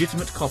per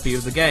legitimate copy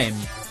of the game.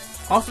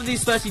 After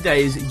these 30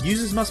 days,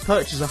 users must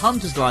purchase a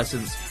Hunter's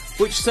license,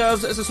 which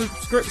serves as a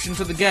subscription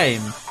to the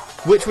game,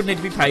 which would need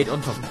to be paid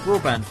on top of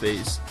broadband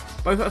fees.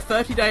 Both a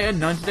 30-day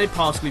and 90-day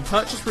pass could be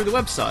purchased through the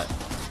website.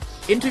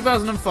 In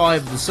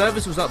 2005, the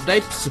service was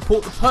updated to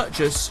support the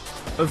purchase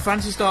of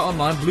Phantasy Star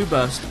Online Blue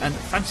Burst and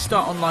Phantasy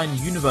Star Online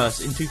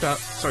Universe in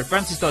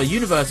Phantasy Star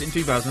Universe in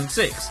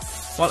 2006,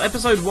 while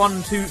Episode 1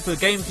 and 2 for the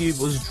GameCube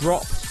was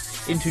dropped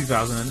in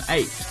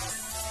 2008.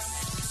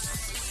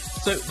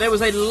 So there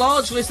was a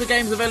large list of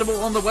games available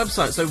on the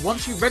website, so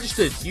once you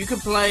registered, you could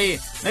play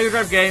Mega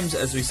Drive games,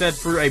 as we said,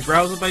 through a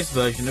browser-based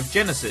version of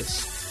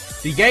Genesis.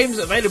 The games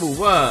available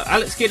were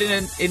Alex Kidd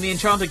in the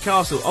Enchanted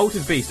Castle,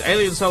 Altered Beast,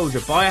 Alien Soldier,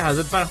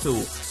 Biohazard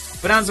Battle,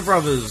 Bonanza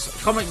Brothers,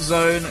 Comic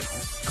Zone,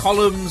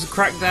 Columns,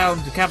 Crackdown,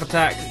 Decap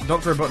Attack,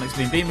 Dr. Robotnik's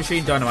Beam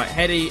Machine, Dynamite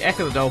Headdy,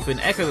 Echo the Dolphin,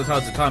 Echo the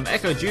Tides of Time,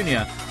 Echo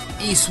Jr.,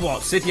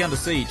 E-SWAT, City Under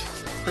Siege,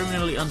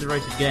 criminally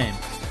underrated game,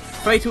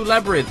 Fatal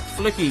Labyrinth,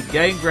 Flicky,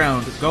 Game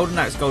Ground, Golden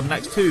Axe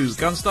 2,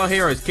 Gunstar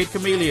Heroes, Kid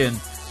Chameleon,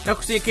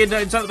 Knuckles the Echidna,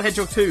 Inside the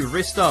Hedgehog 2,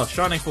 Ristar,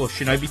 Shining Force,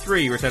 Shinobi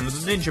 3, Return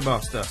of the Ninja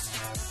Master.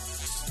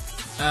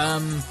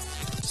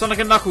 Sonic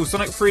and Knuckles,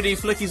 Sonic 3D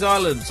Flicky's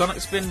Island, Sonic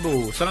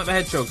Spinball, Sonic the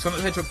Hedgehog, Sonic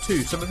the Hedgehog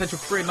 2, Sonic the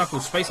Hedgehog 3 and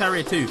Knuckles, Space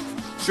Harrier 2,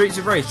 Streets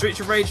of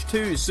Rage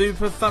 2,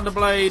 Super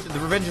Thunderblade, The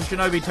Revenge of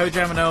Shinobi, Toe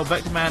Jam and Earl,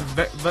 Vector Man,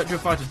 Virtua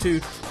Fighter 2,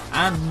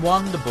 and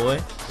Wonder Boy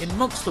in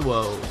Monster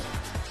World.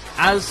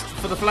 As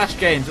for the Flash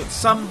games, at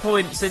some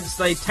point, since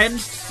they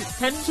tend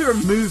to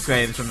remove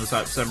games from the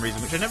site for some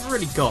reason, which I never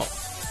really got,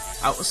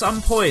 at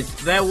some point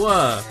there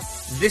were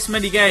this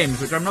many games,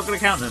 which I'm not going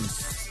to count them.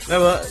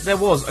 There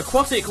was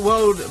Aquatic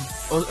Word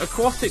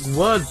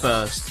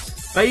Burst,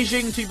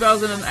 Beijing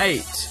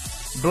 2008,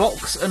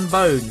 Blocks and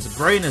Bones,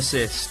 Brain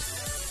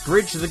Assist,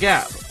 Bridge the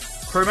Gap,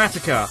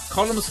 Chromatica,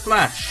 Columns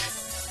Flash,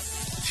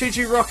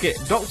 Choo-Choo Rocket,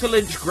 Dr.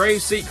 Lynch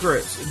Grave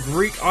Secrets,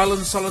 Greek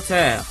Island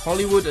Solitaire,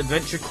 Hollywood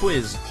Adventure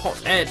Quiz,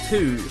 Hot Air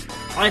 2,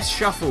 Ice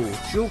Shuffle,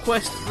 Jewel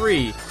Quest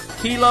 3,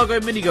 Key Largo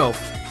Minigolf,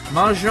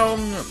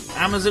 Mahjong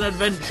Amazon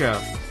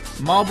Adventure,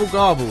 Marble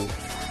Garble,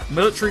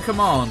 Military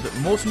Command,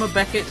 Mortimer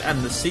Beckett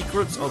and the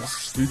Secrets of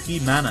Spooky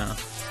Manor.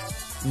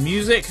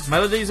 Music,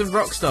 Melodies and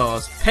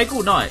Rockstars,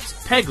 Peggle Knight,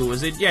 Peggle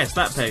as in, yes,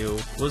 that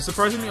Peggle, was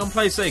surprisingly on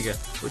Play Sega,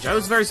 which I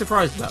was very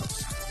surprised about.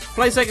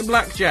 Play Sega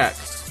Blackjack,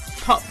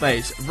 Pup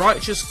Bass,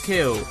 Righteous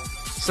Kill,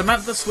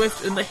 Samantha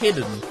Swift and the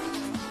Hidden.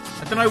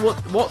 I don't know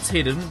what's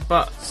hidden,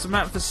 but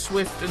Samantha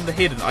Swift and the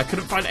Hidden. I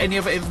couldn't find any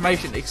other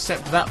information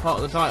except that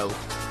part of the title.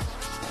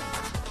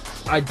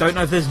 I don't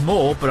know if there's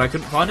more, but I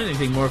couldn't find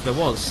anything more if there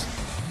was.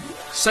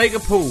 Sega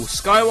Pool,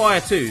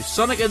 Skywire 2,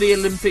 Sonic and the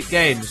Olympic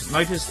Games.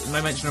 Notice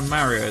no mention of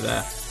Mario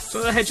there.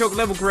 Sonic the Hedgehog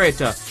Level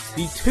Creator.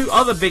 The two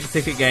other big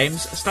ticket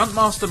games,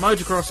 Stuntmaster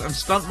Motocross and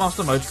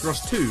Stuntmaster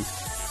Motocross 2.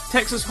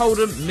 Texas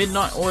Hold'em,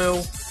 Midnight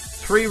Oil,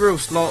 3 Real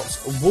Slots,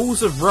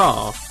 Walls of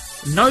Ra.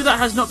 No, that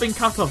has not been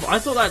cut off. I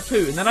thought that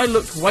too, and then I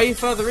looked way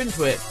further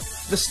into it.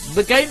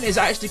 The game is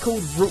actually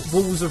called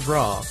Walls of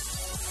Ra.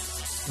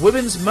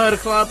 Women's Murder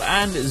Club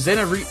and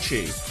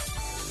Zenarichi.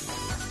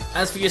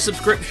 As for your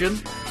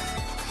subscription,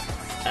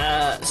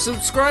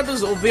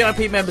 subscribers or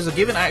VIP members are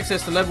given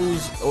access to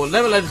levels or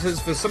level editors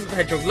for Sonic the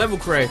Hedgehog Level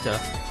Creator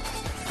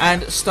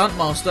and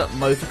Stuntmaster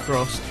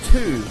Motocross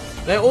 2.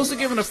 They are also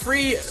given a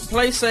free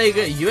Play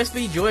Sega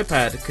USB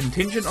joypad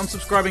contingent on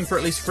subscribing for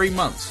at least 3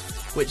 months,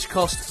 which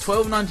costs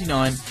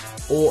 $12.99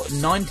 or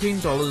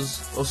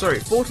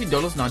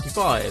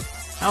 $14.95.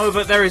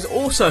 However, there is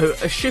also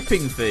a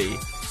shipping fee.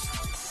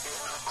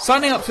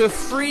 Signing up to a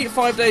free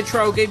 5-day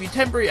trial gave you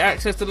temporary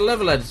access to the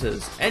level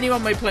editors.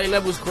 Anyone may play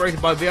levels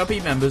created by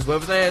VIP members,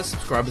 whether they are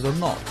subscribers or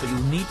not, but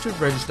you'll need to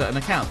register an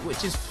account,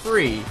 which is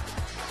free.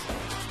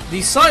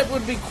 The site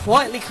would be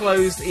quietly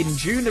closed in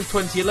June of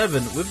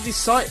 2011, with the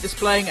site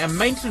displaying a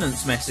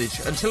maintenance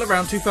message until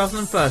around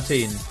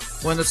 2013,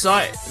 when the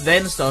site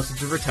then started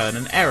to return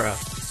an error.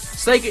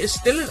 Sega is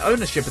still in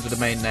ownership of the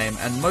domain name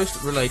and most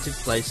related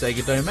Play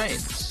Sega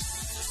domains.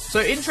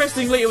 So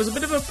interestingly, it was a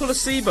bit of a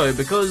placebo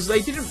because they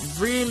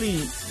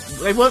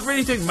weren't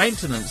really doing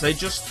maintenance, they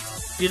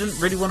just didn't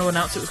really want to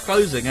announce it was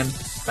closing, and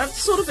that's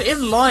sort of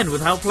in line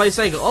with how Play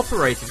Sega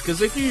operated,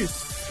 because if you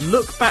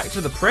look back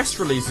to the press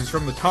releases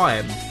from the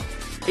time,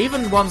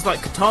 even ones like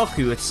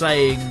Kotaku are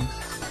saying,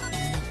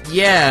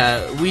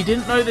 yeah, we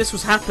didn't know this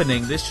was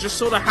happening, this just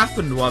sort of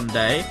happened one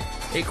day,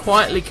 it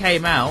quietly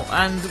came out,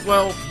 and,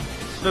 well,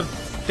 the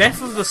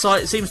death of the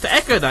site seems to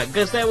echo that,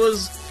 because there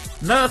was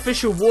no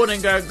official warning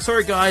going,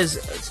 sorry guys,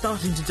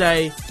 starting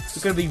today,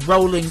 we're going to be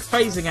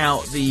phasing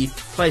out the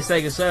Play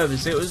Sega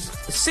service. It was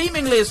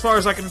seemingly, as far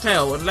as I can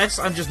tell, unless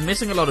I'm just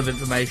missing a lot of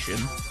information,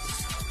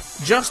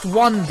 just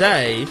one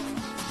day,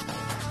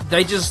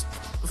 they just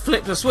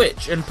flipped a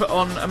switch and put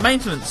on a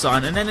maintenance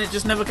sign, and then it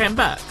just never came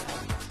back.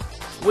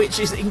 Which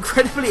is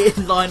incredibly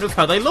in line with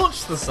how they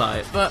launched the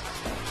site, but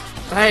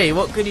hey,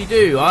 what can you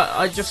do?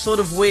 I just sort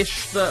of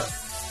wish that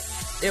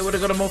it would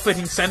have got a more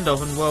fitting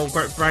send-off and, well,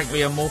 quite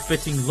frankly, a more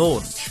fitting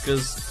launch,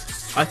 because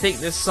I think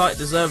this site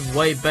deserved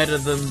way better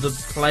than the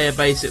player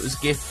base it was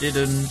gifted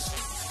and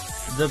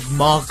the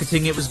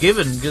marketing it was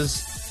given,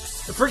 because,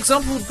 for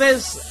example,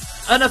 there's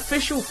an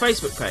official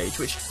Facebook page,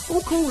 which,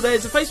 oh cool,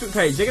 there's a Facebook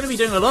page, they're going to be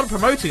doing a lot of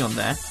promoting on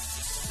there.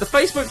 The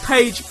Facebook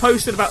page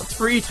posted about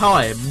 3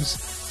 times,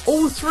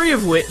 all 3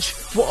 of which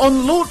were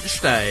on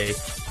launch day.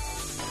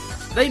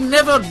 They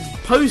never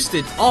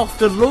posted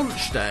after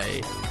launch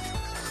day.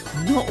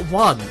 Not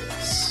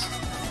once.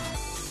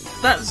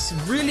 That's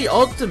really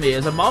odd to me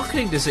as a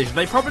marketing decision.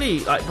 They probably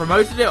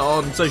promoted it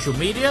on social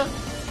media,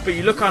 but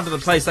you look under the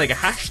Play Sega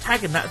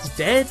hashtag and that's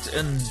dead,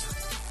 and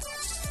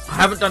I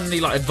haven't done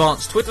any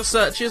advanced Twitter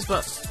searches,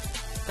 but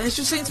there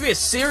just seems to be a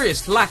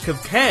serious lack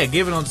of care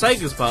given on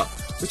Sega's part,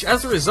 which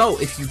as a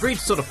result, if you read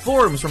sort of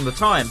forums from the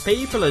time,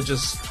 people are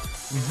just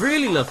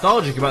really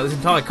lethargic about this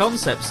entire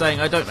concept, saying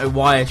I don't know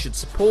why I should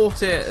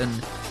support it,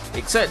 and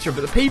etc.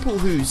 But the people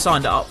who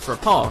signed up for a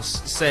pass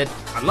said,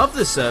 I love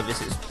this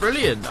service, it's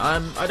brilliant,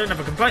 I don't have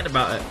a complaint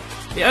about it.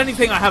 The only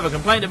thing I have a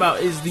complaint about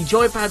is the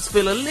joypads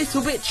feel a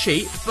little bit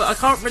cheap, but I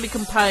can't really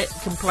complain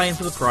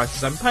for the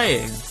prices I'm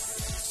paying.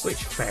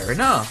 Which, fair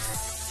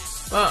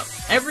enough. But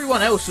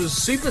everyone else was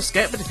super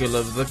skeptical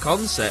of the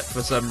concept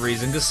for some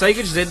reason, because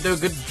Sega just didn't do a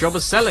good job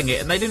of selling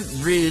it, and they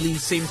didn't really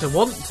seem to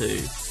want to.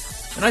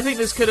 And I think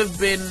this could have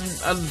been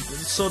a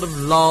sort of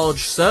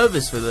large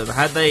service for them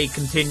had they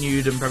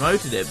continued and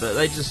promoted it, but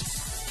they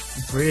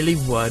just really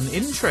weren't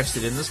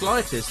interested in the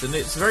slightest, and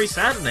it's very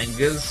saddening,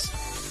 because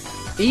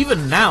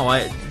even now,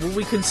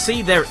 we can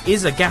see there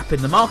is a gap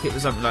in the market for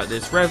something like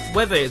this.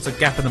 Whether it's a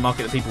gap in the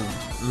market that people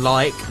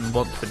like and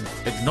want to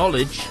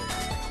acknowledge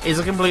is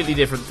a completely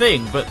different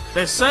thing, but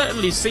there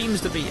certainly seems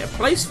to be a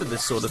place for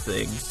this sort of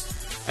thing.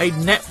 A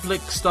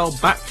Netflix-style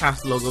back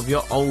catalogue of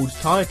your old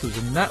titles,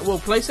 and that, well,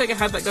 PlaySega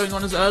had that going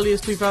on as early as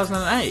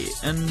 2008,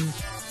 and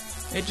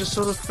it just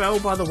sort of fell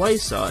by the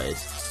wayside.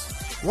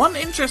 One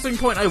interesting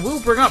point I will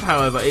bring up,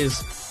 however, is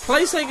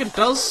PlaySega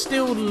does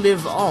still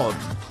live on.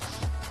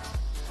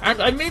 And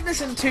I mean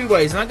this in two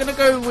ways, and I'm going to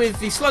go with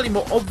the slightly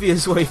more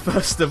obvious way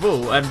first of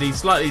all, and the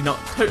slightly not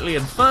totally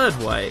third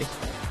way.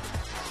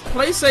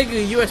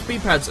 PlaySega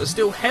USB pads are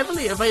still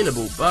heavily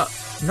available, but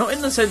not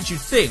in the sense you'd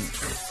think.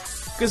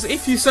 Because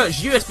if you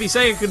search USB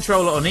Sega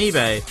controller on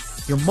eBay,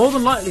 you're more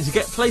than likely to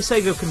get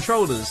PlaySega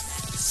controllers.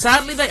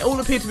 Sadly, they all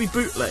appear to be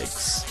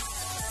bootlegs.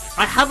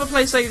 I have a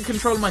PlaySega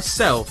controller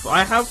myself.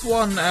 I have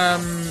one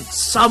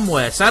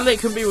somewhere. Sadly, it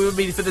couldn't be with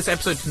me for this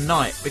episode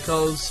tonight,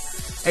 because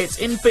it's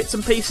in bits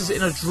and pieces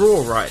in a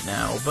drawer right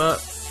now, but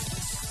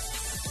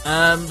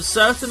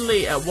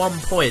certainly at one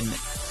point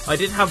I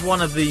did have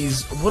one of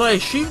these, what I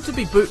assume to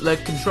be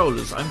bootleg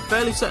controllers. I'm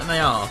fairly certain they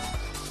are.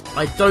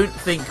 I don't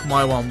think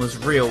my one was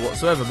real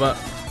whatsoever, but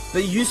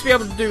they used to be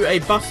able to do a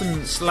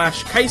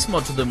button/case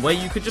mod to them where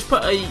you could just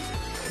put a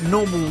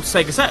normal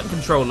Sega Saturn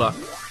controller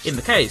in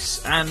the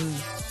case and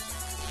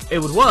it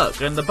would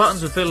work and the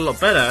buttons would feel a lot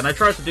better, and I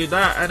tried to do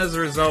that, and as a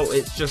result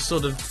it's just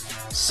sort of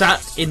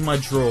sat in my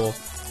drawer.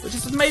 Which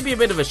is maybe a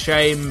bit of a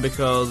shame,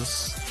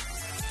 because,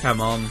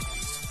 come on,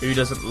 who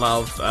doesn't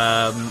love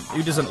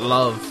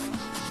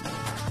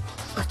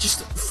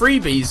just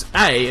freebies,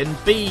 A, and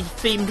B,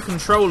 themed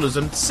controllers,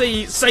 and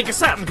C, Sega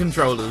Saturn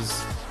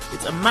controllers?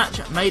 It's a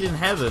match made in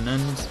heaven,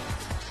 and,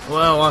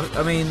 well,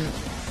 I mean,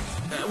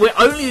 we're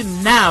only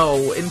now,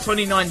 in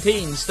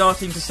 2019,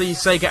 starting to see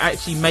Sega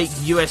actually make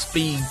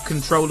USB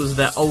controllers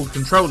their old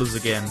controllers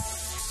again.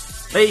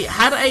 They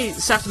had a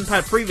Saturn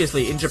pad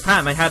previously. In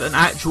Japan, they had an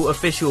actual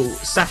official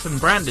Saturn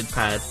branded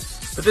pad,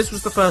 but this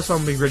was the first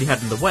one we really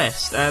had in the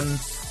West, and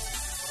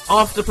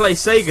after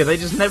PlaySega, they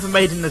just never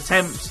made an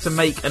attempt to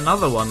make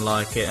another one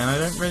like it, and I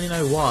don't really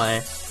know why.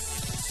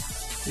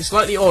 It's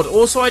slightly odd.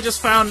 Also, I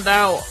just found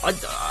out,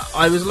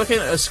 I was looking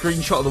at a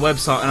screenshot of the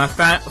website, and I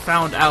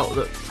found out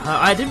that,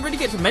 I didn't really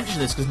get to mention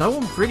this, because no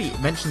one really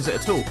mentions it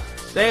at all.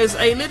 There's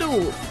a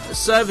little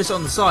service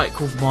on the site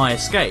called My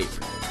Escape.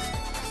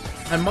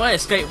 And My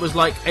Escape was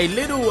like a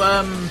little,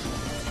 I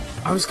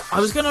was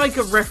going to make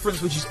a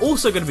reference which is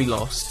also going to be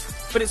lost,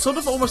 but it's sort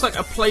of almost like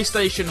a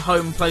PlayStation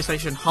Home,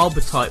 PlayStation Hub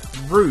type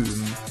room,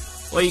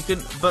 where you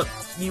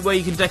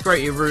can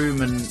decorate your room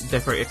and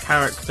decorate your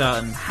character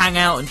and hang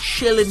out and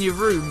chill in your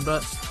room,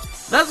 but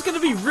that's going to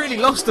be really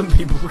lost on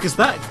people, because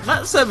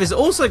that service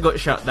also got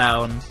shut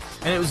down,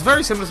 and it was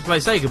very similar to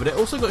PlaySega, but it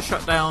also got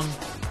shut down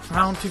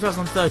around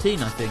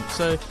 2013, I think,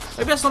 so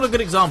maybe that's not a good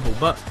example,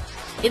 but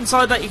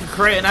inside that you could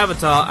create an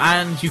avatar,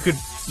 and you could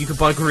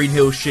buy Green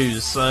Hill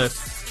shoes. So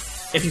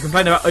if you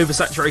complain about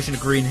oversaturation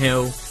of Green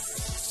Hill,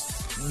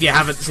 you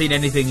haven't seen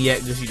anything yet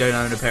because you don't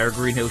own a pair of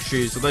Green Hill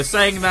shoes. Although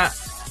saying that,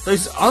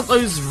 aren't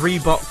those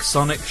Reebok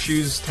Sonic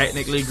shoes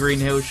technically Green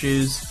Hill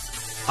shoes?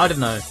 I don't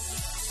know.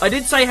 I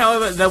did say,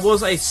 however, there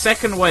was a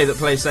second way that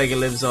PlaySega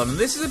lives on, and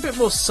this is a bit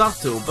more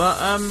subtle,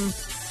 but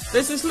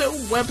there's this little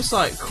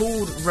website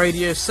called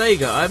Radio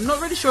Sega. I'm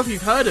not really sure if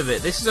you've heard of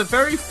it. This is a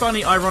very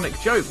funny, ironic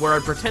joke where I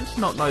pretend to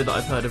not know that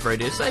I've heard of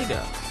Radio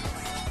Sega.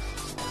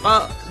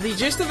 But the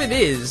gist of it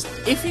is,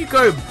 if you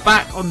go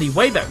back on the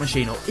Wayback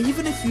Machine, or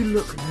even if you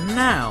look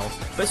now,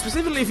 but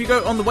specifically if you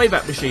go on the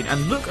Wayback Machine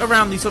and look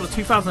around the sort of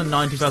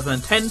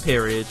 2009-2010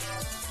 period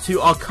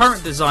to our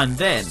current design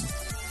then,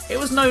 it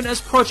was known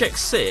as Project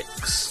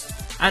 6.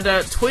 And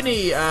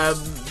Twinny,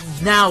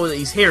 now that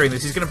he's hearing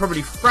this, he's going to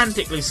probably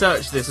frantically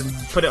search this and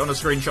put it on a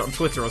screenshot on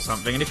Twitter or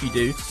something, and if you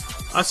do,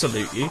 I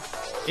salute you.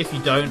 If you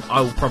don't,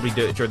 I will probably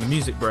do it during the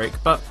music break.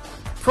 But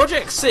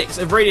Project 6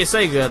 of Radio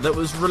Sega, that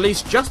was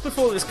released just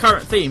before this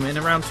current theme in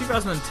around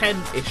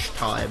 2010-ish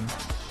time,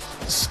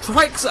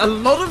 strikes a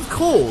lot of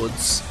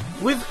chords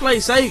with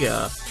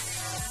PlaySega.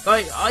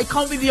 I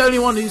can't be the only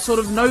one who sort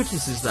of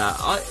notices that.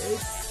 It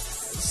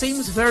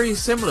seems very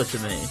similar to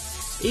me.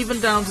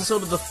 Even down to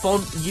sort of the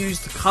font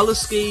used, the colour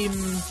scheme,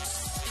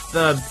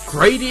 the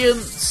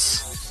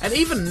gradients, and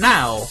even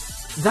now,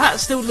 that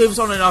still lives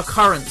on in our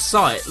current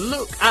site.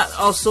 Look at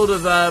our sort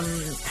of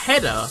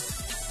header,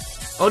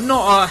 or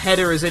not our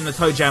header as in the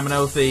Toe Jam and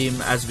L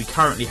theme as we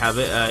currently have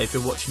it. If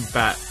you're watching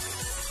back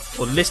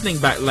or listening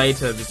back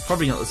later, it's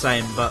probably not the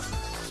same, but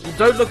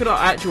don't look at our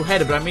actual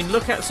header, but I mean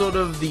look at sort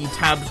of the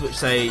tabs which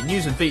say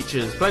news and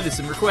features, playlist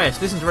and request,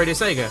 listen to Radio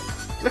Sega.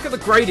 Look at the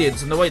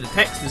gradients and the way the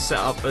text is set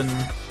up and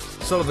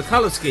sort of the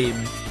colour scheme.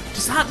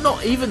 does that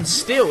not even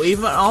still,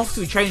 even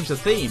after we change the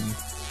theme,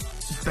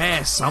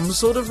 bear some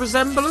sort of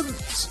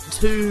resemblance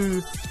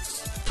to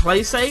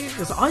PlaySega?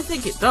 Because I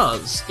think it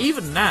does,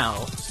 even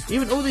now,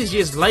 even all these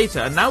years later,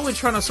 and now we're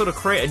trying to sort of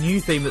create a new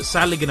theme that's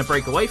sadly going to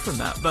break away from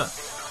that, but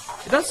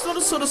that's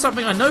not sort of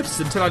something I noticed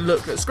until I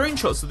looked at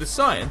screenshots of this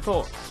site and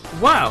thought,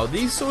 wow,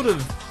 these sort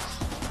of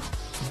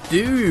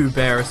do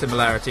bear a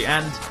similarity,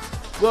 and,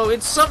 well,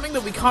 it's something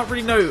that we can't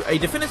really know a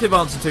definitive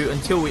answer to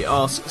until we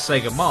ask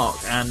Sega Mark,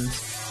 and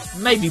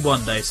maybe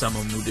one day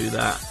someone will do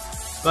that.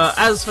 But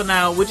as for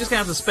now, we're just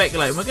going to have to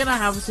speculate, and we're going to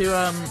have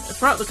to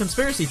throw out the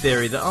conspiracy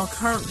theory that our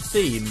current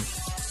theme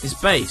is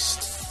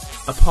based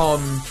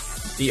upon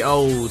the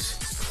old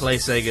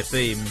PlaySega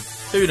theme.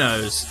 Who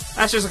knows?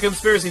 That's just a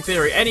conspiracy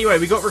theory. Anyway,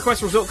 we got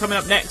Request Result coming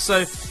up next,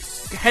 so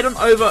head on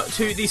over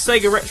to the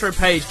Sega Retro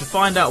page to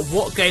find out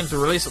what games were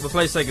released on the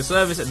PlaySega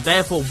service, and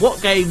therefore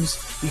what games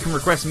you can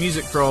request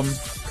music from.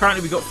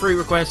 Currently we've got 3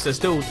 requests, there's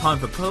still time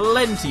for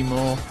plenty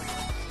more.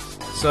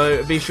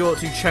 So be sure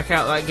to check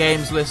out that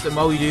games list, and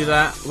while you do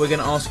that, we're going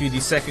to ask you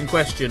the second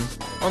question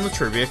on the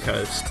Trivia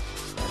Coast.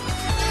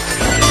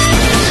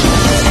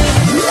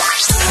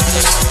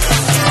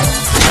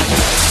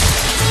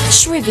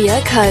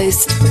 Trivia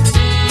Coast.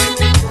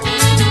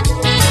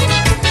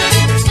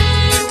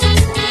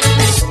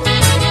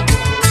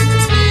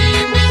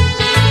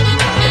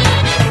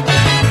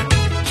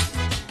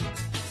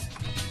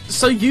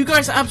 So you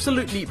guys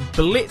absolutely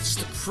blitzed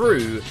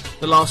through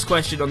the last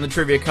question on the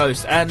Trivia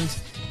Coast, and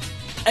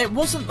it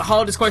wasn't the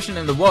hardest question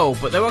in the world,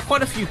 but there were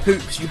quite a few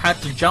hoops you had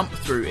to jump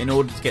through in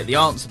order to get the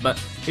answer. But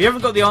if you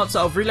haven't got the answer,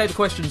 I'll relay the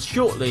questions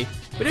shortly.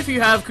 But if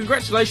you have,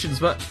 congratulations.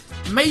 But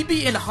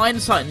maybe in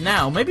hindsight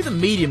now, maybe the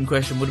medium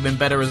question would have been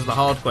better as the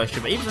hard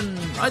question. But even,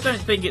 I don't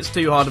think it's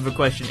too hard of a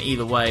question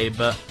either way.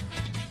 But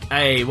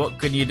hey, what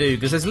can you do?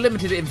 Because there's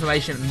limited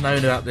information known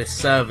about this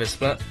service.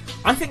 But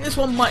I think this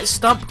one might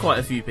stump quite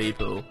a few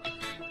people.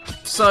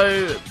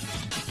 So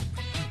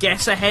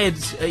guess ahead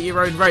at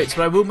your own rates.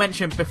 But I will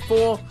mention,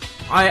 before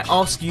I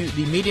ask you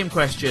the medium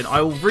question,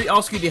 I will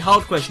re-ask you the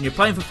hard question. You're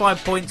playing for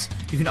 5 points.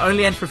 You can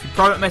only enter if you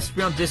private message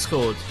me on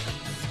Discord.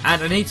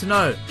 And I need to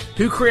know,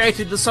 who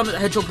created the Sonic the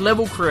Hedgehog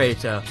level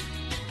creator?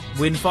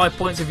 Win 5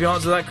 points if you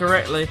answer that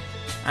correctly.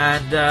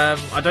 And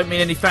I don't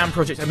mean any fan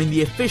project, I mean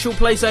the official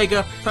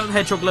PlaySega Sonic the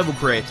Hedgehog level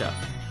creator.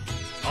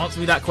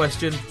 Answer me that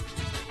question.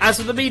 As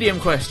for the medium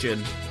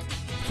question,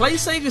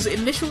 PlaySega's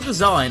initial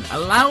design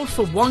allowed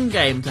for one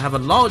game to have a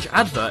large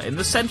advert in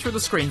the centre of the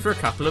screen for a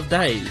couple of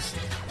days.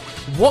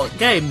 What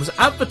game was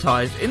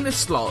advertised in this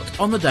slot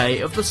on the day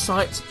of the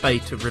site's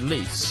beta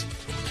release?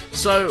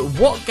 So,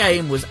 what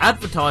game was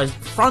advertised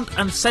front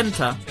and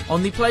centre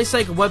on the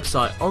PlaySega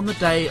website on the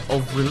day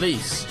of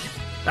release?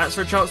 That's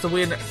for a chance to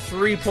win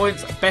 3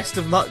 points. Best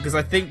of luck, because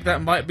I think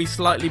that might be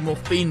slightly more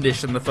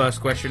fiendish than the first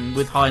question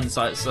with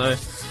hindsight. So,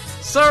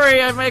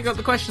 sorry, I may have got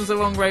the questions the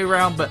wrong way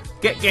around, but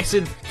get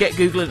guessing, get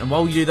googling, and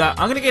while you do that,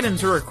 I'm going to get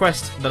into a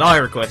request that I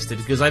requested,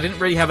 because I didn't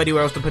really have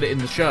anywhere else to put it in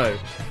the show.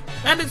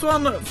 And it's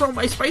one from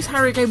a Space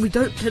Harrier game we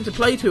don't tend to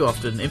play too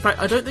often. In fact,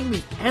 I don't think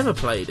we've ever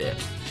played it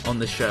on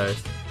this show.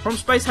 From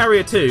Space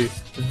Harrier 2,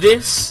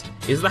 this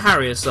is the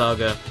Harrier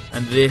Saga,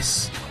 and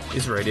this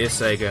is Radio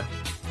Sega.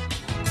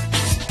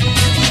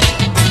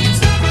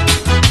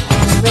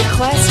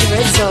 Request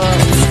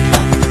Resort.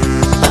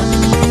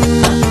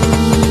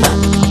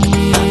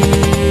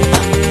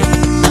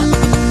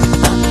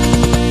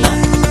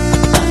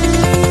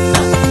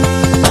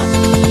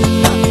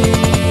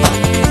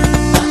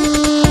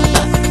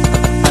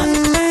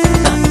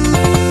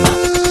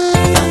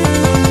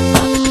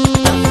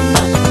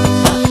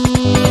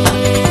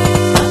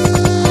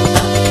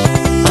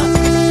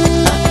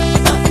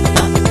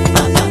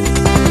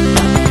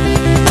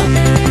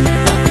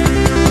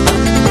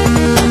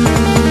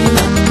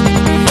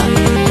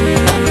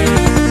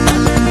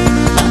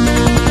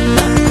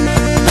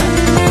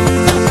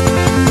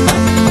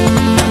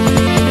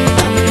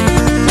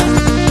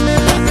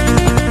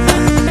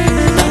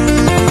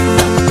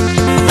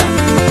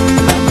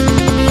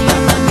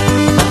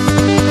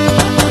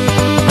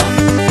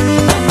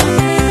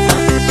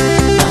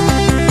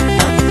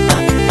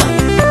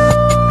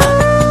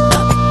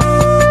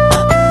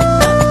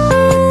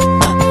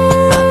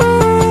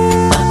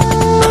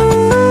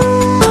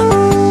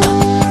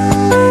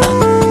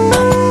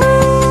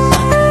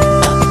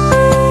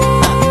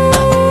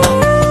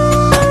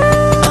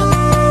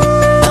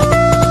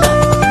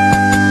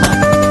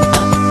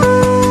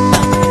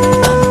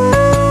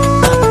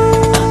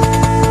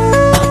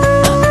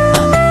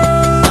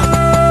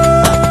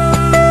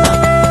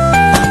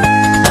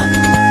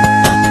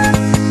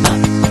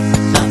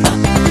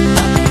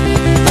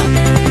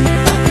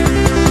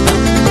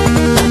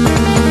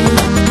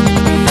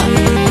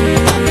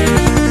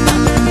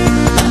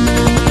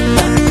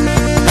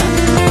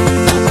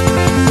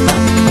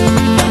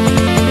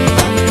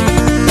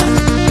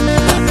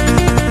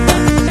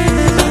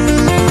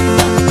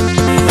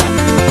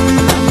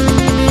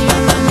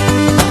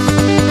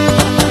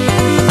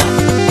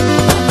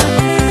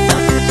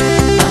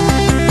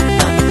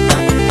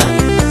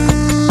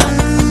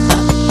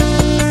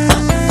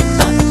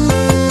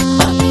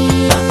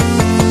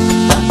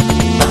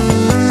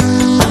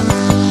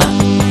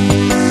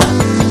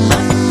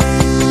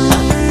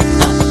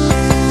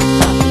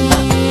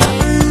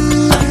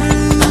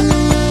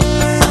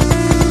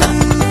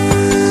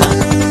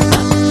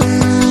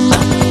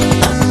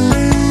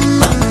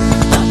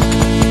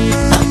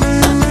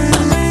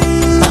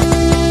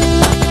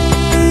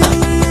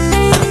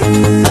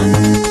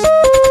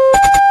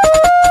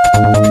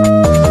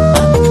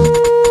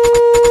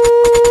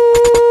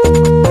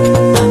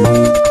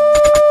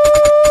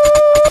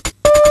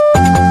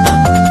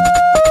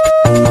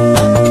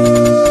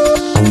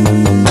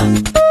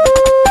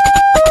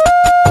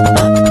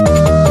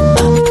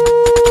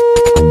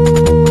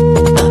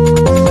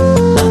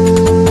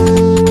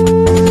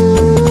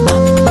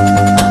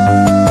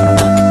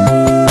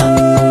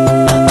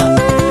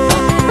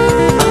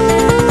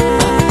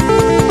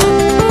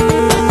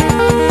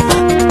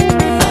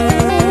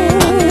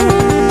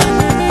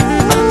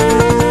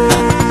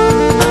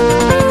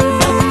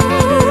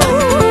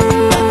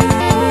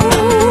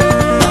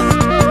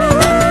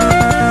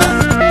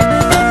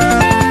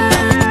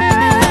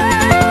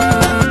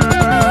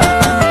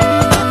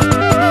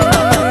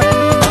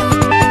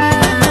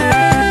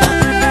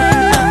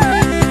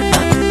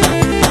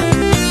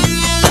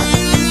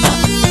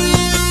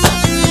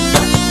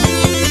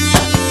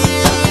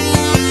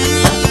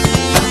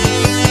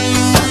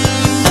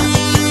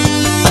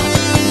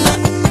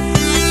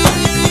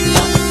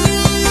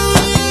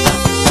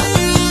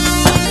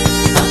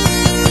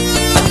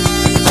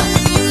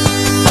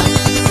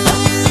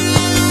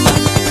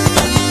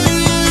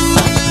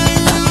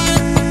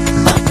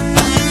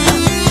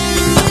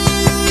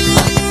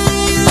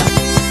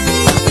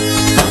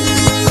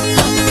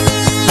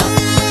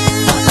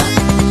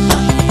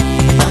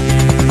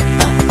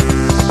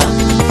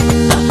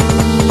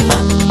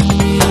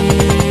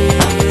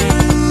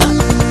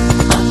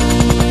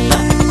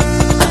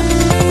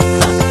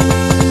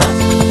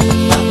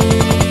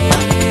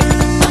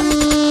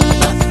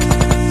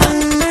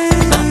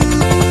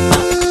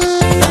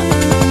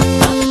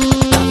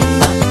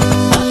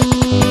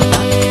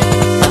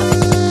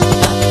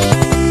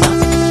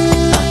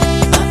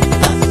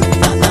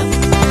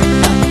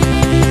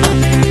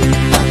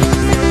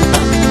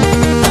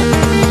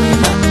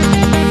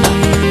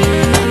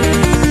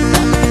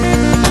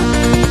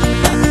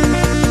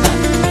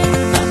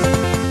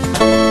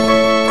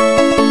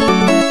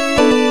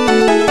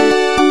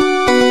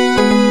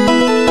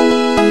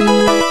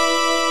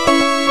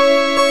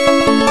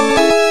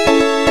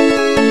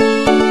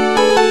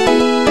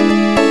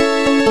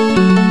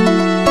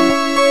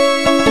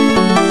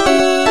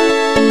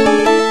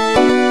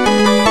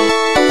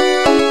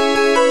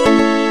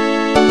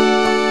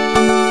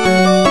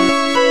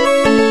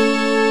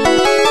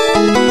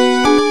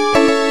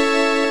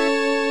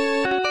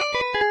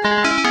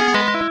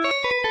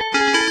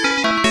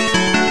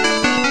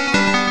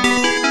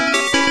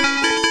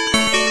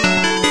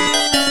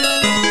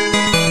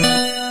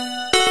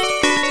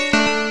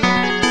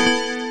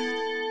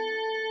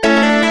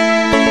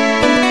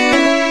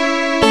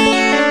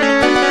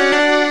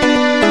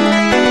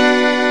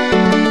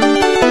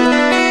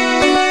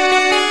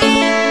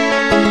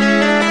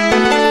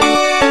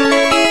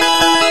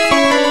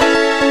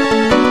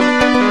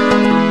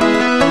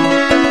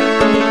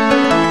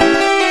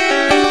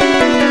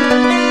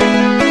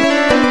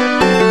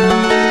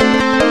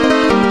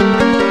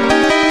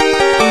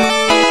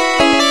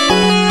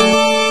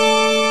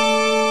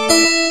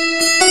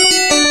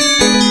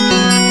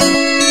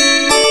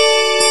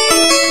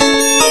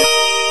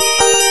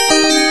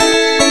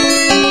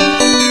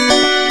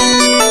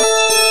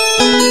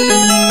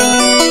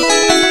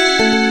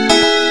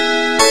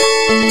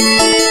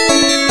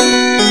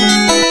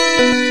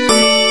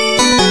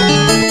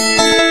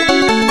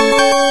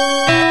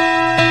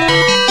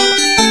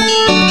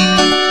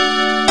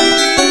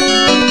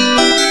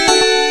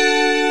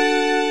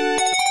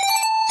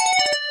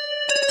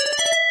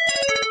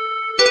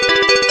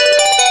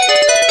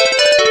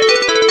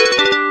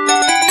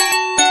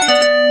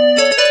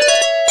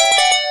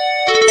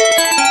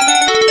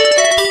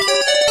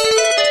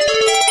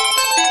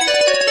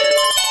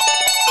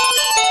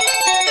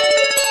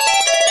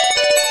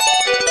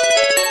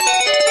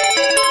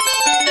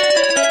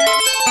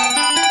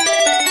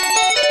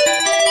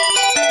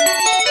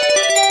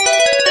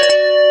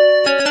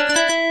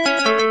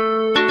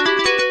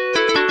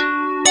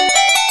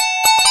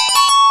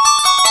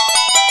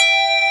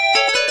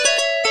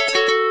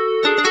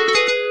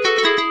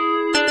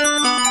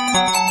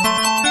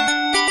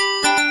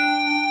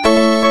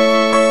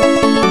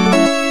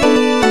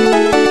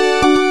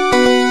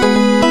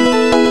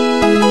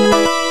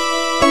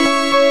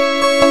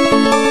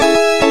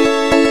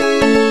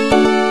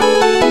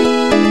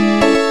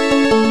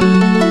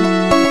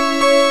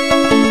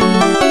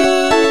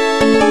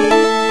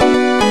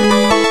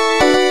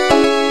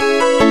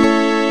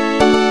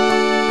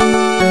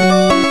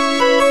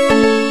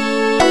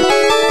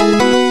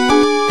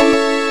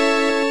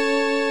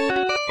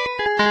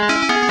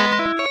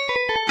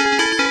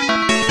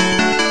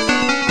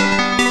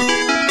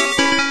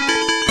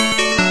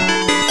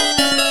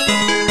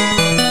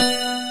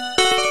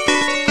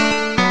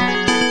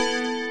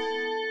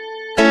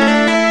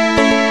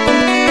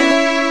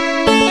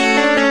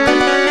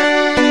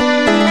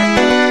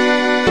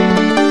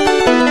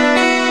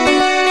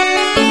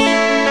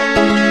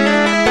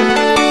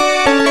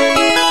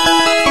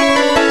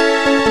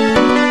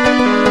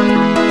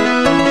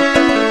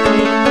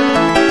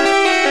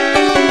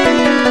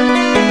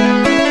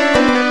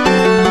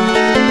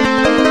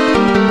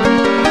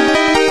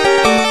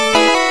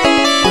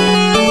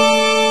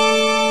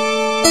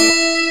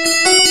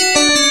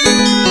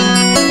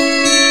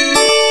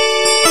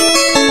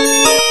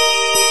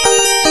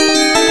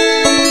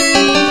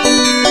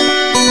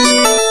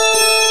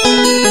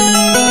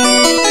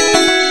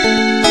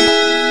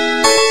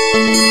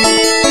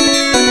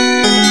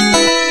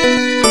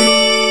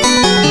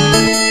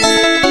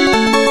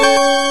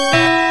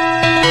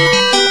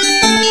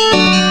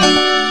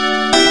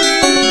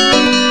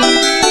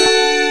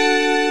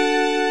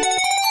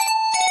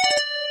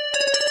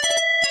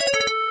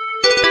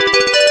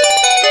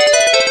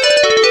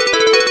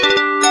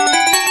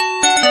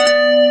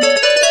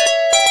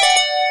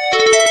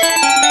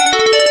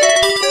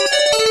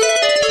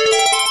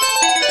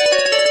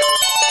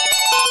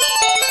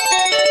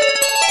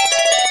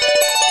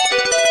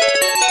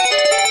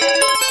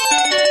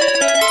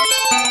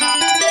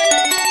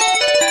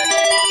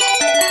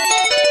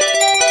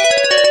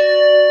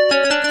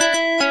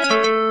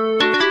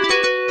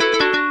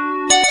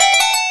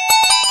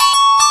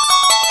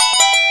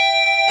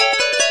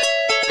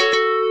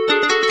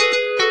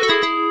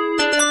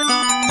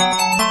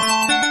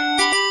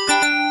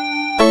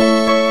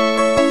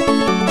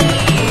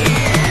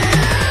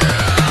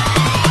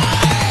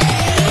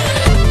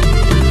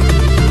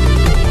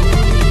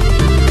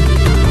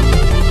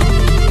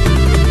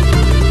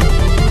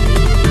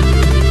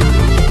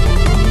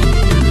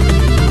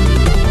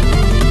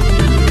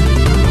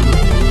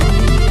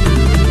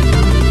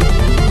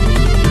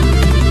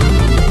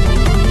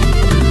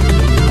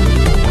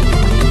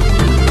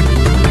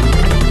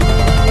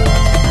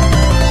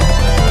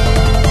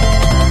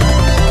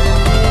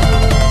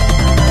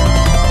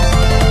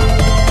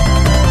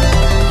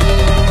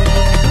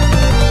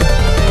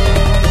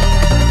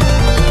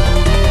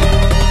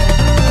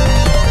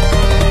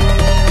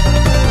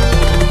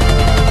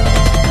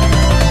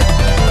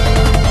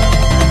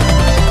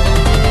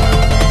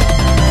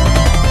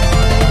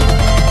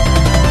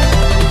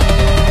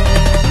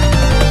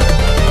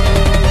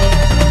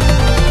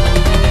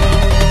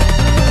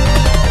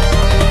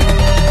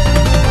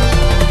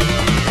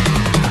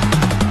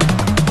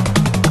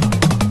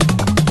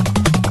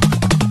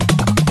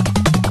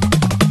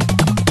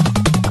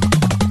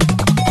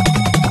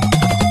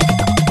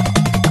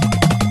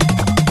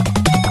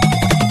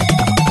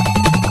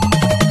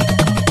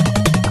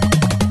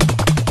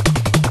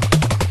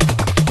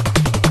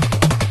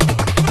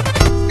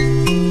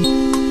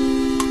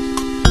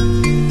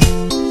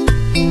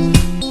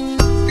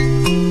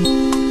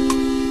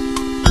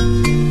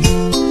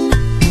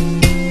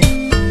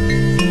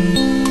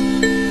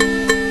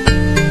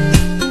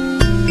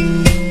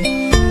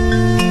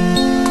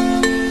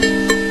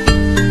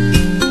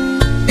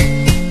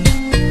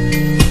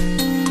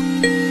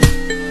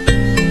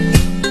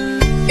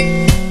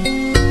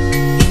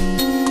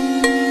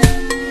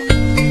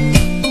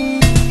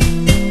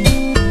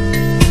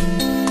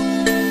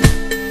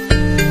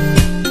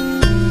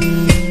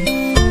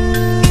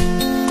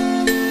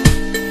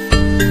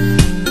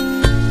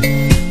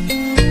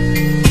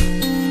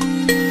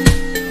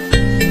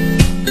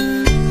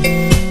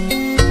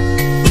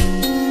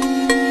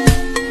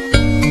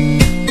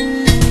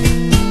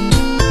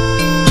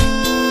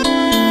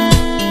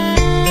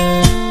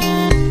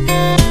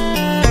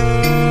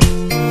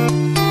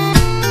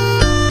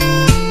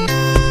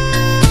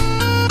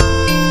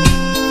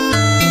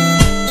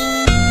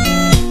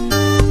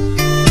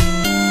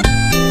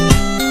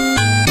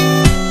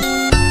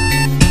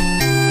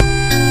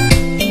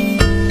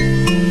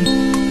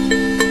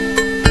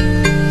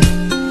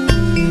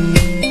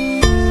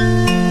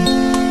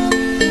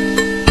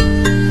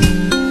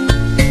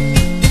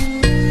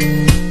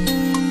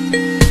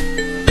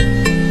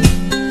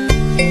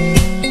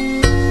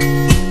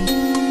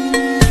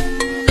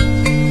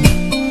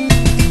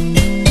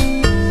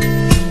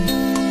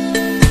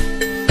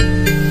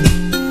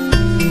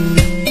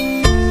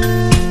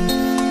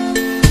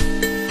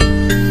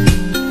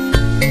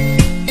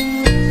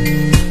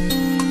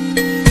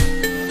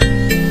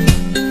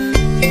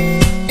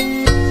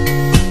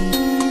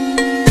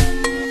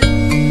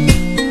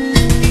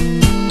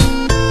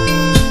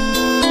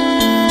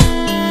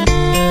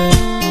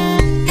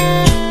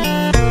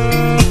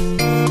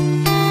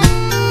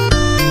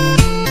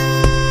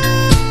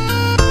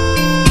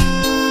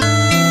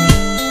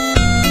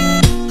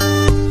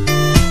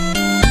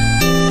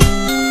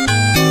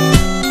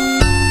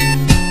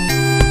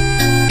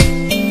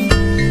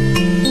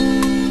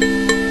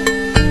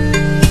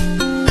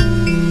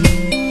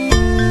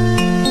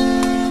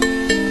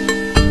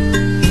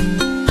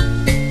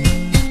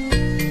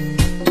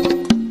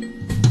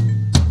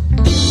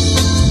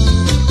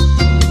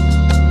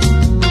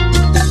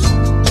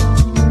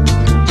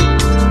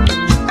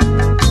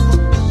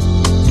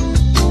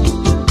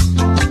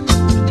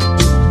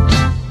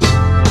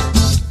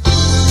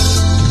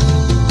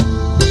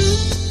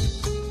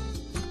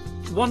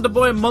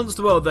 Boy and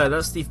Monster World there.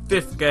 That's the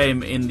 5th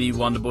game in the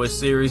Wonder Boy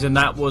series, and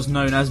that was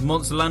known as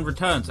Monsterland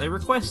Returns, a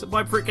request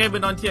by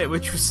BrickGamer98,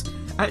 which was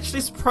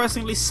actually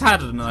surprisingly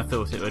sadder than I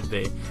thought it would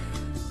be.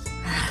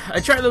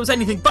 A track that was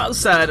anything but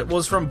sad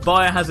was from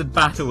Biohazard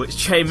Battle, which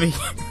Jamie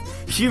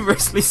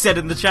humorously said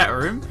in the chat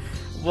room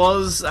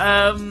was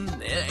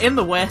in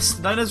the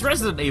West known as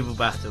Resident Evil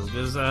Battle.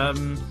 Because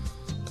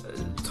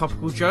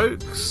topical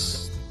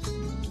jokes,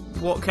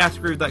 what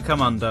category would that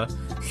come under?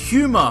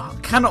 Humour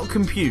cannot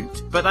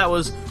compute, but that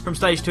was from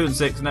stage 2 and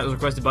 6, and that was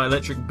requested by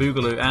Electric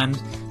Boogaloo, and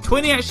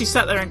Twinny actually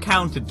sat there and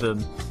counted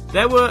them.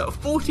 There were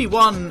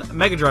 41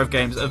 Mega Drive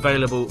games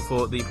available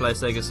for the Play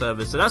Sega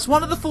service, so that's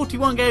one of the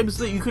 41 games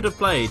that you could have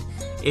played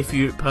if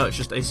you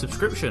purchased a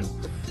subscription.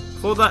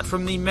 For that,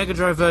 from the Mega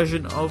Drive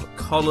version of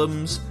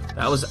Columns,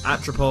 that was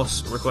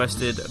Atropos,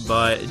 requested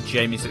by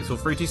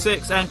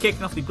Jamie64326, and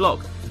kicking off the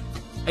block,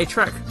 a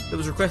track that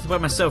was requested by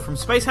myself from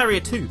Space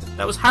Harrier 2.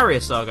 That was Harrier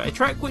Saga, a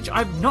track which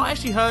I've not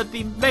actually heard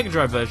the Mega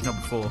Drive version of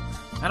before,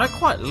 and I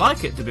quite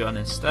like it, to be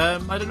honest. I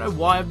don't know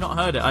why I've not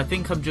heard it. I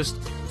think I'm just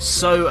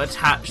so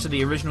attached to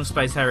the original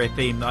Space Harrier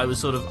theme that I was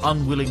sort of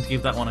unwilling to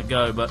give that one a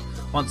go, but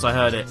once I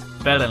heard it,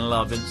 fell in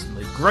love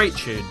instantly. Great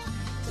tune.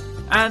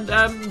 And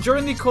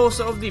during the course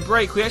of the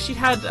break, we actually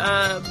had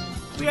a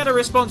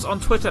response on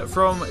Twitter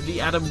from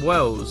the Adam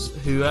Wells,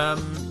 who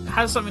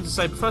has something to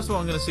say. But first of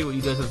all, I'm going to see what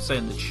you guys have to say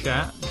in the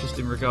chat, just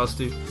in regards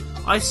to.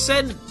 I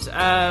sent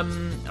a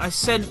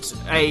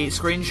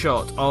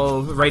screenshot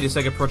of Radio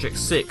Sega Project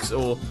 6,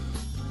 or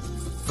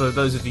for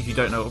those of you who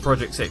don't know what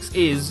Project 6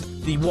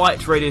 is, the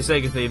white Radio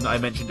Sega theme that I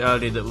mentioned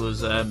earlier that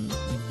was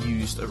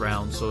used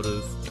around sort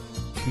of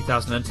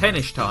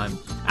 2010-ish time,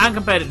 and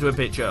compared it to a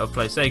picture of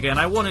Play Sega, and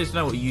I wanted to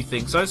know what you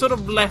think, so I sort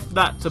of left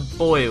that to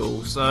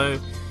boil. So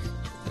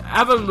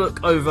have a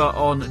look over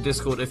on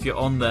Discord if you're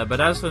on there, but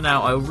as for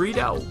now, I'll read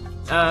out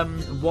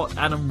what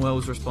Adam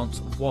Wells' response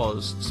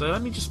was. So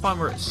let me just find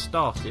where it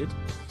started.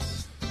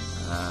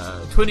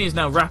 Twinny is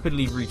now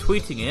rapidly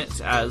retweeting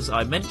it as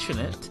I mention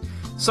it.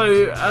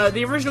 So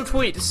the original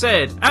tweet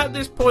said, at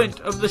this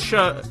point of the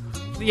show,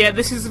 yeah,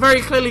 this is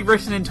very clearly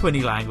written in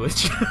Twinny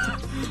language.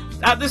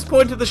 At this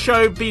point of the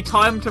show, be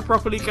time to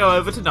properly go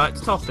over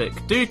tonight's topic.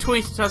 Do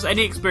tweet at us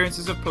any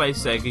experiences of Play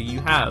Sega you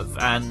have,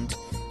 and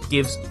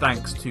gives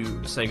thanks to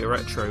Sega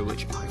Retro,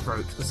 which I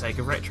wrote the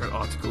Sega Retro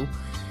article.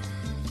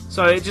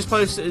 So it just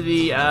posted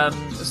the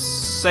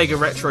Sega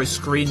Retro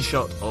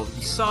screenshot of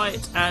the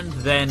site, and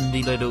then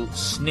the little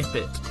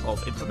snippet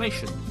of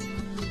information.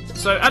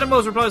 So Adam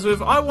Wells replies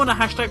with, I want a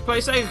hashtag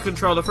Play Sega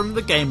controller from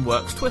the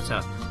GameWorks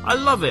Twitter. I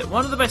love it,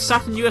 one of the best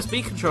Saturn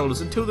USB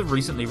controllers until the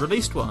recently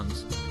released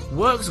ones.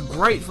 Works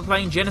great for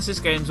playing Genesis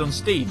games on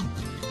Steam.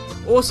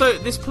 Also,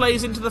 this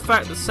plays into the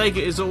fact that Sega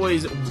is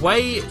always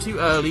way too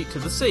early to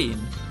the scene.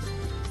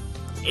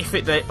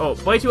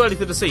 Way too early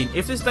to the scene.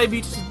 If this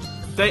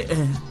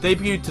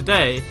debuted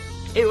today,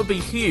 it would be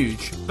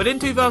huge. But in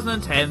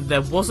 2010,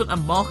 there wasn't a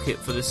market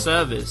for this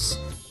service.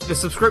 The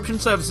subscription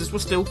services were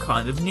still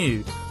kind of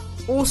new.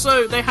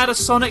 Also, they had a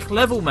Sonic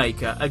level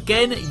maker,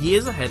 again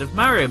years ahead of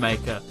Mario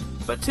Maker,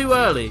 but too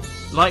early,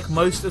 like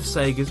most of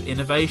Sega's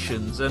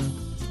innovations, and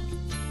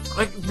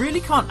I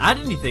really can't add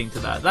anything to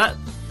that. That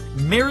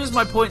mirrors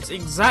my points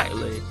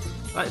exactly.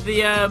 Like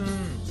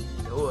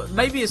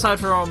maybe aside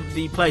from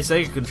the Play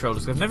Sega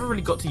controllers, I've never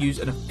really got to use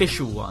an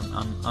official one,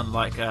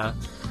 unlike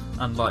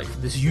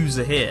this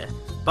user here.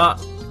 But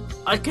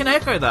I can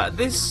echo that.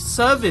 This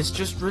service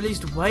just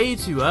released way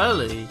too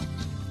early.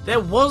 There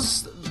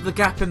was the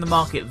gap in the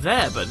market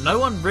there, but no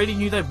one really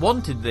knew they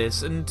wanted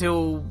this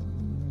until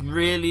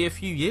really a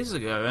few years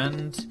ago,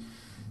 and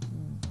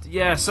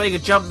yeah,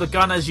 Sega jumped the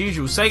gun as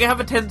usual. Sega have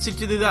a tendency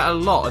to do that a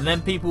lot, and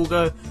then people will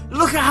go,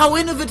 look at how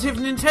innovative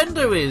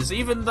Nintendo is,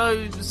 even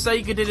though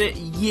Sega did it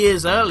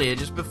years earlier,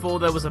 just before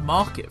there was a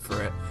market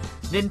for it.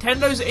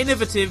 Nintendo's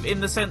innovative in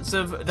the sense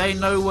of they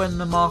know when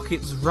the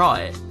market's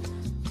right.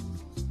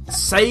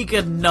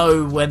 Sega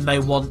know when they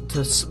want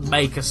to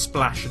make a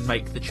splash and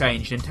make the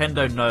change.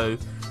 Nintendo know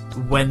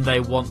when they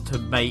want to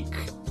make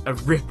a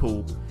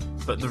ripple,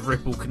 but the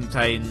ripple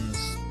contains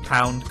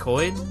pound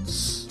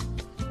coins,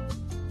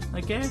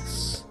 I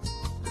guess.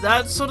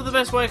 That's sort of the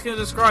best way I can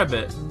describe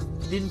it.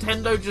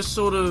 Nintendo just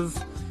sort of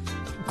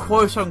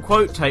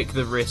quote-unquote take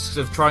the risks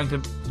of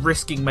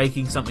risking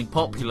making something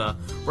popular,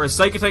 whereas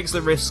Sega takes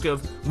the risk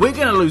of, we're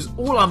going to lose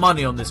all our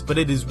money on this, but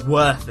it is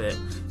worth it,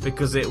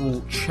 because it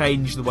will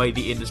change the way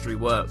the industry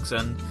works,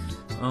 and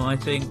I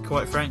think,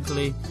 quite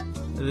frankly,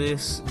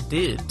 this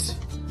did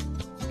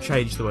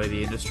change the way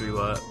the industry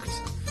worked.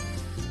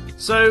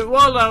 So,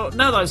 now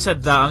that I've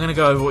said that, I'm going to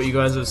go over what you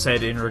guys have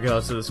said in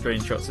regards to the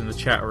screenshots in the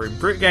chat room.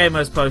 BrickGamer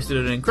has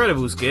posted an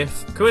Incredibles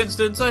GIF.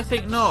 Coincidence? I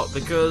think not,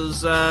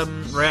 because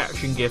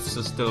reaction GIFs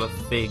are still a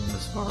thing,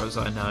 as far as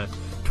I know.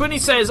 Twinny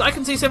says, I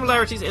can see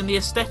similarities in the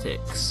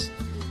aesthetics.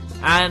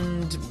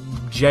 And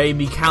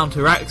Jamie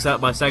counteracts that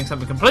by saying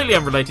something completely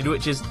unrelated,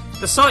 which is,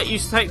 the site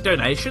used to take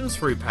donations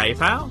through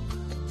PayPal?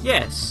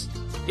 Yes,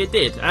 it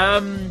did.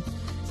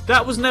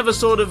 That was never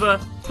sort of a,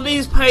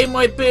 please pay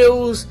my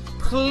bills,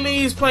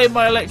 please pay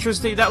my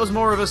electricity. That was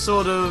more of a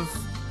sort of,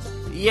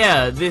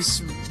 yeah,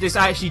 this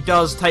actually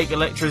does take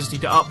electricity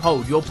to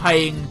uphold. You're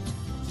paying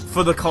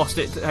for the cost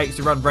it takes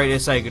to run Radio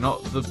Sega,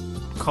 not the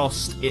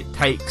cost it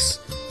takes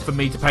for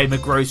me to pay my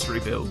grocery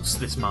bills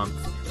this month.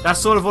 That's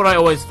sort of what I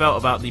always felt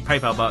about the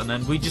PayPal button,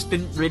 and we just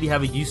didn't really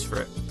have a use for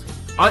it.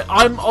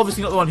 I'm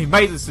obviously not the one who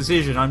made this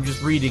decision, I'm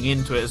just reading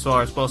into it as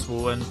far as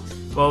possible, and,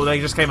 well, there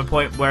just came a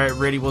point where it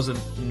really wasn't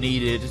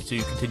needed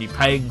to continue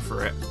paying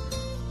for it.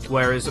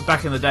 Whereas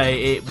back in the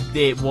day,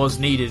 it was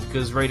needed,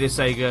 because Radio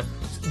Sega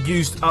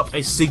used up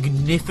a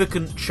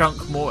significant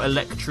chunk more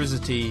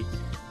electricity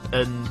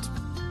and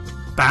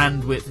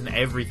bandwidth and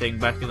everything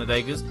back in the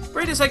day, because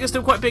Radio Sega is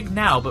still quite big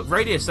now, but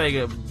Radio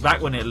Sega,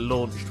 back when it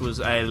launched,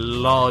 was a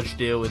large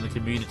deal in the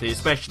community,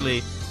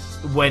 especially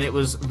when it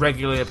was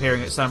regularly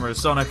appearing at Summer of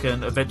Sonic,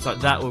 and events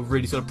like that were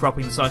really sort of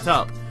propping the site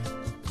up.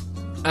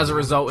 As a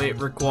result, it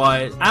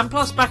required... And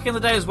plus, back in the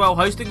day as well,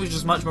 hosting was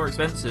just much more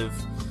expensive.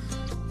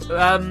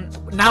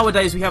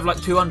 Nowadays, we have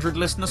like 200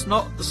 listener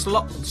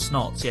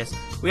slots, yes.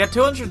 We had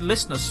 200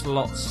 listener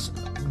slots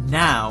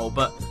now,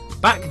 but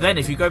back then,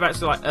 if you go back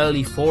to like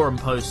early forum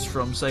posts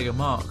from Sega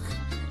Mark,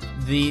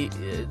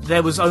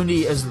 there was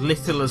only as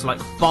little as like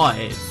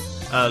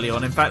 5 early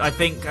on. In fact, I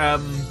think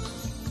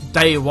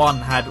day one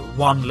had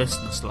 1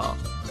 listener slot.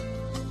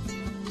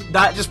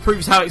 That just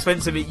proves how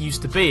expensive it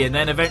used to be, and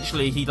then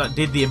eventually he like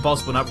did the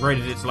impossible and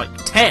upgraded it to like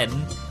 10,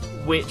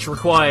 which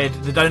required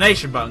the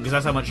donation button, because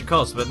that's how much it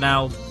costs. But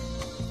now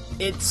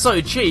it's so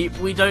cheap,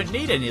 we don't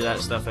need any of that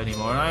stuff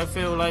anymore, and I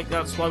feel like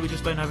that's why we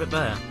just don't have it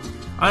there.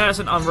 I know it's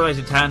an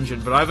unrelated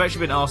tangent, but I've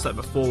actually been asked that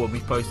before when we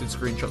posted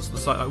screenshots of the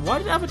site. Like, why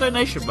did it have a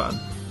donation button?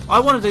 I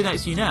want to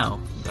donate to you now.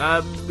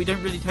 We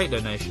don't really take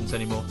donations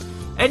anymore.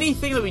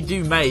 Anything that we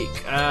do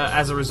make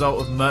as a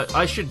result of merch...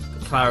 I should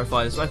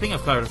clarify this. I think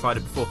I've clarified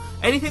it before.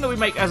 Anything that we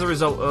make as a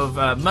result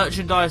of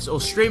merchandise or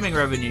streaming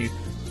revenue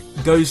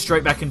goes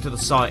straight back into the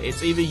site.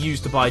 It's either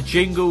used to buy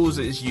jingles,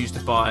 it's used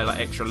to buy like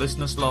extra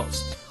listener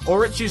slots,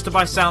 or it's used to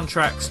buy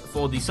soundtracks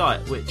for the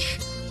site, which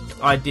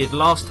I did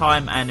last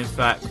time, and in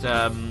fact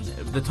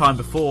the time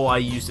before I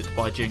used it to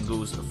buy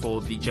jingles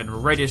for the general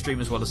radio stream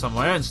as well as some of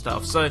my own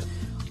stuff. So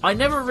I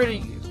never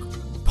really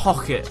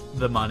pocket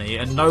the money,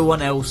 and no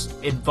one else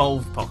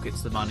involved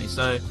pockets the money.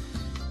 So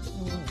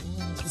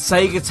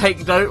Sega,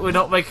 take note, we're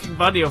not making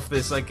money off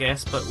this, I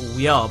guess, but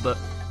we are. But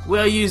we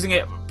are using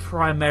it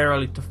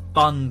primarily to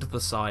fund the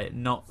site,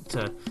 not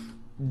to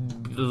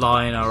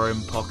line our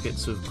own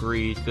pockets with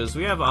greed, because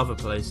we have other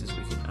places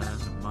we can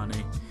earn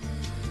money.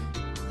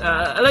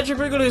 Electric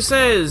Boogaloo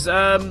says,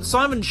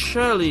 Simon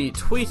Shirley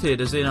tweeted,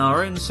 as in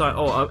our own site,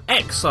 or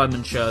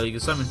ex-Simon Shirley,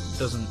 because Simon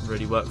doesn't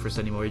really work for us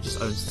anymore, he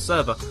just owns the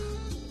server.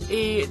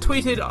 He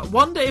tweeted,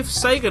 wonder if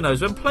Sega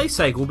knows when Play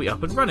Sega will be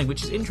up and running,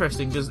 which is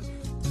interesting, because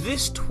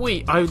this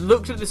tweet, I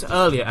looked at this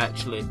earlier,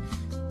 actually.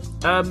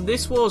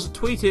 This was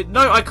tweeted...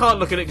 No, I can't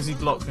look at it because he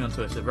blocked me on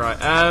Twitter, right.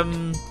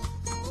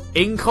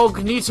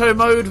 Incognito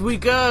mode we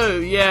go!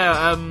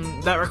 Yeah,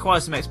 that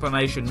requires some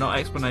explanation. Not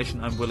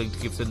explanation I'm willing to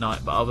give tonight,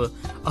 but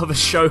other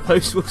show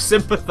hosts will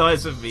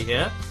sympathise with me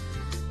here.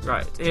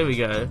 Right, here we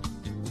go.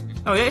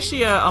 Oh, he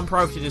actually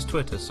unprivated his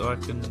Twitter, so I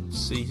can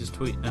see his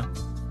tweet now.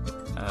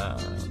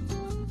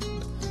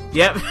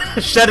 Yep,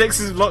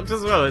 Shadix is blocked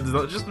as well, it's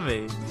not just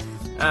me.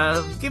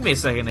 Give me a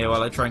second here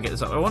while I try and get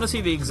this up. I want to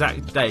see the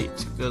exact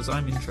date, because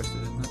I'm interested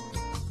in that.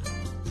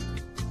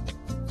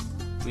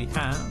 We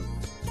have...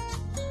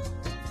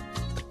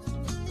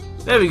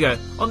 There we go.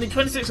 On the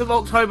 26th of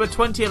October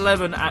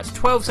 2011 at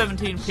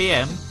 12:17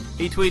 PM,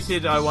 he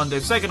tweeted, I wonder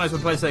if Sega knows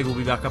when Play Sega will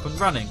be back up and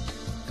running.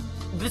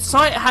 The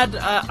site had...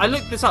 I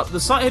looked this up. The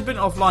site had been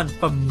offline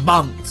for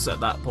months at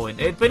that point.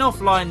 It had been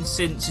offline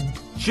since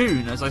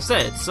June, as I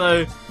said.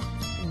 So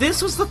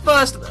this was the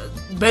first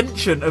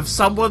mention of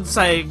someone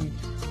saying,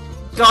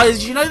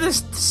 guys, you know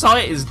this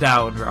site is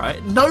down,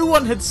 right? No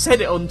one had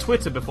said it on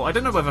Twitter before. I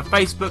don't know whether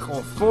Facebook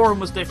or forum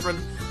was different.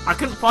 I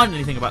couldn't find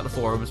anything about the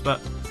forums, but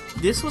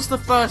this was the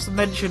first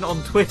mention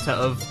on Twitter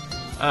of,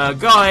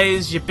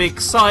 guys, your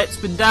big site's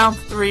been down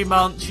for 3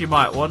 months, you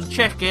might want to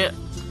check it.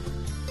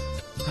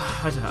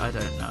 I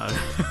don't know.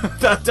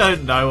 I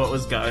don't know what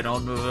was going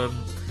on with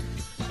them.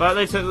 But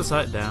they took the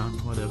site down,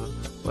 whatever.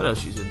 What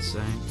else you been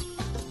saying?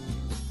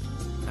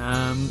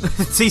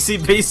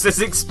 TCB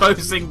says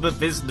exposing the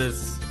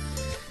business.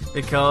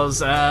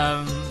 Because,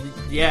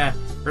 yeah,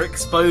 we're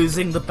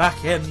exposing the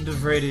back end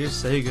of Radio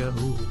Sega.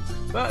 Ooh.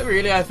 But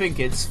really, I think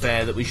it's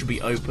fair that we should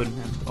be open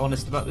and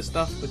honest about this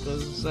stuff,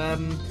 because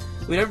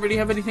we don't really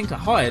have anything to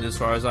hide as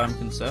far as I'm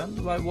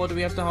concerned. Like, what do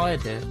we have to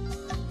hide here?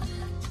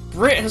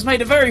 Brit has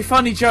made a very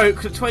funny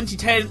joke that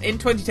in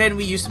 2010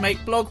 we used to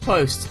make blog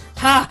posts.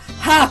 Ha!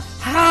 Ha!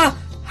 Ha!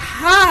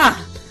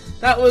 Ha!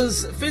 That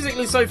was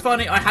physically so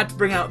funny, I had to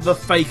bring out the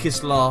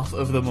fakest laugh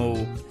of them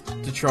all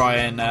to try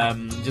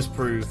and just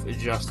prove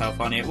just how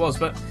funny it was.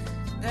 But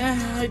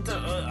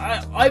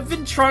I've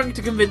been trying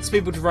to convince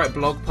people to write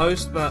blog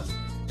posts, but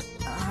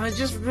I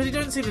just really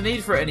don't see the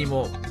need for it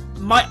anymore.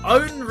 My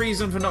own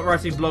reason for not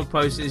writing blog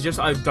posts is just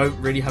I don't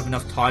really have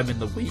enough time in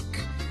the week.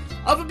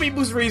 Other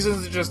people's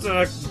reasons are just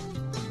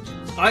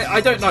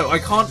I don't know. I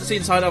can't see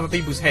inside other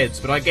people's heads,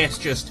 but I guess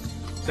just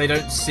they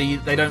don't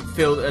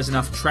feel that there's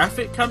enough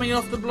traffic coming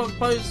off the blog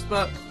posts.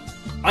 But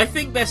I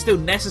think they're still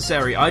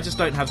necessary. I just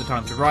don't have the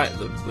time to write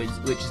them,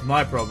 which is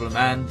my problem.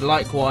 And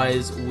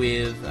likewise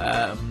with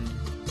the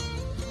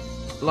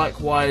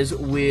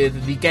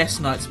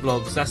guest nights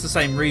blogs. That's the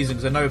same reason,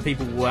 because I know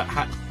people were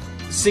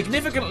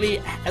significantly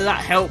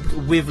that helped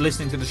with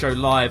listening to the show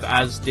live,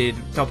 as did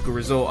Topical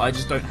Resort. I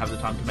just don't have the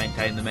time to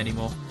maintain them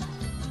anymore.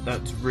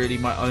 That's really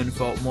my own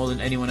fault more than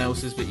anyone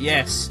else's. But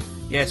yes,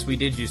 we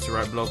did used to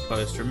write blog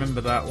posts.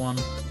 Remember that one?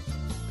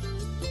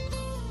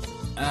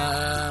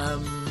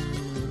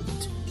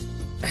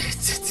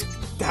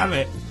 Damn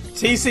it.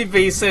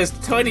 TCB says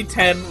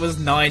 2010 was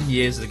 9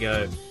 years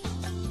ago.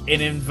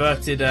 In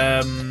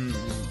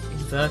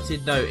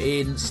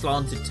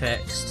slanted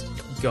text.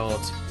 God.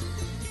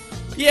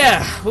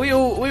 Yeah, we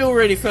all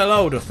really fell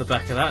old off the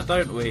back of that,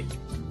 don't we?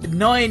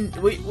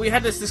 We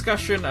had this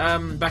discussion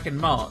back in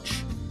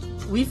March.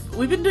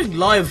 We've been doing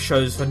live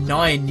shows for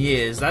 9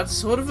 years. That's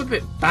sort of a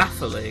bit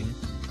baffling.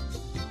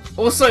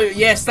 Also,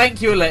 yes,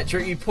 thank you,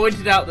 Electric. You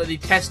pointed out that the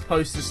test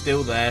post is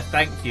still there.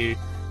 Thank you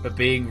for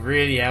being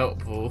really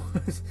helpful.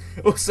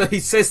 Also,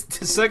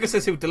 Serga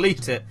says he'll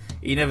delete it.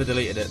 He never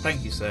deleted it.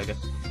 Thank you, Serga.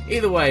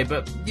 Either way,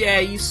 but yeah,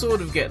 you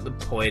sort of get the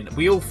point.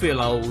 We all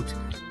feel old.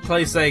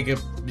 Play Sega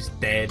is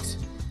dead.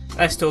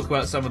 Let's talk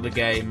about some of the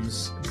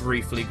games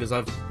briefly, because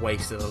I've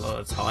wasted a lot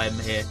of time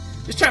here.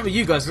 Just chatting with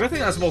you guys, because I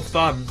think that's more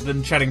fun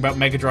than chatting about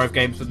Mega Drive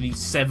games for the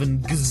 7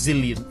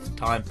 gazillionth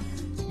time.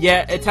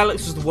 Yeah,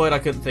 italics was the word I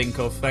couldn't think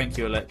of. Thank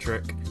you,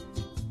 Electric.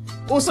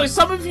 Also,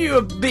 some of you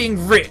are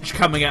being rich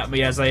coming at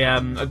me as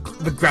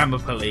the grammar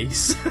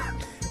police.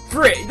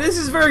 Brit, this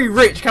is very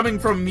rich coming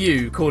from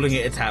you, calling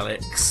it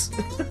italics.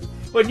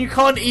 When you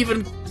can't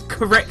even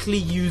correctly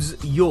use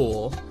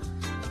your.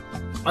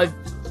 I've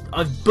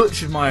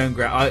butchered my own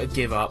grammar. I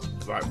give up.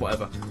 Right,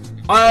 whatever.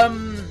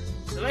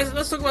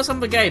 Let's talk about some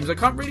of the games. I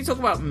can't really talk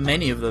about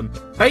many of them.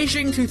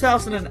 Beijing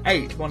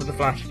 2008, one of the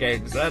Flash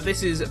games.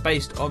 This is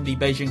based on the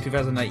Beijing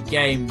 2008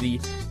 game,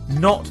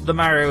 not the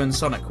Mario and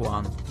Sonic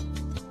one.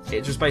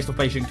 It's just based off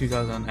Beijing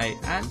 2008,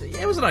 and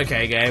it was an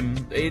okay game.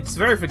 It's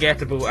very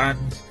forgettable, and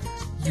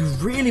you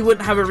really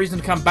wouldn't have a reason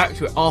to come back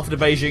to it after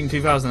Beijing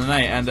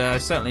 2008,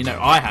 and certainly no,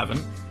 I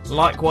haven't.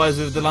 Likewise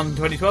with the London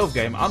 2012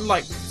 game.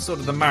 Unlike sort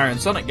of the Mario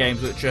and Sonic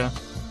games, which are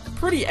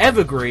pretty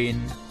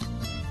evergreen,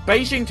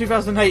 Beijing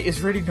 2008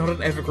 is really not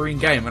an evergreen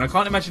game, and I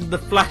can't imagine the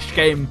Flash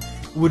game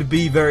would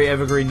be very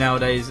evergreen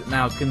nowadays,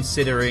 now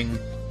considering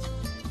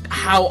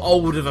how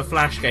old of a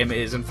Flash game it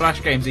is, and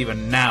Flash games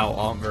even now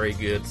aren't very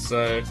good,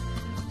 so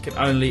can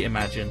only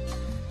imagine.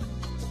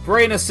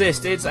 Brain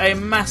Assist, it's a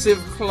massive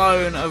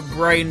clone of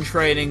Brain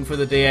Training for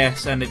the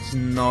DS, and it's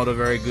not a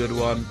very good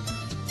one.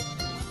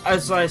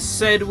 As I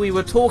said, we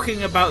were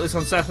talking about this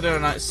on Saturday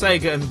Night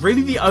Sega, and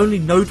really the only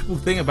notable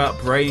thing about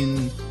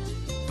Brain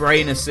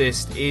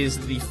Assist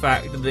is the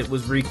fact that it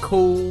was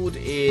recalled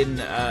in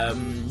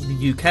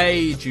the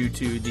UK due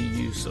to the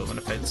use of an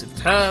offensive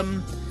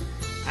term,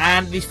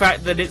 and the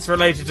fact that it's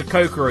related to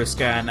Kokoro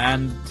Scan.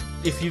 And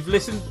if you've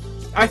listened,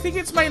 I think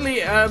it's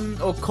mainly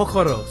or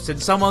Kokoro,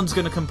 since someone's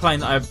going to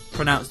complain that I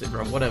pronounced it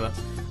wrong, whatever.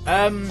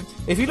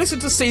 If you listen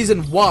to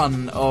Season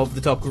 1 of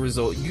the Topical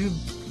Resort, you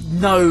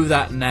know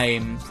that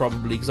name,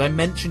 probably, because I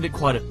mentioned it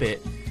quite a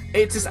bit.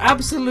 It's this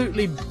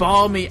absolutely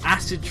balmy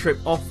acid trip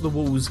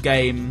off-the-walls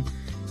game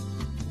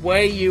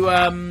where you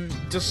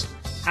just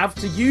have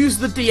to use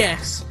the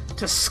DS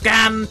to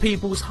scan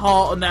people's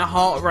heart and their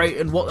heart rate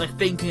and what they're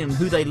thinking and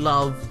who they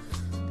love.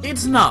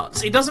 It's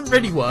nuts. It doesn't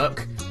really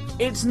work.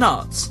 It's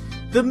nuts.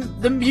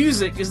 The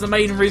music is the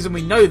main reason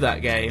we know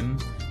that game,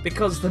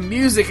 because the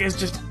music is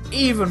just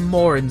even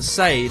more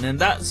insane, and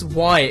that's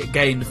why it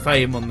gained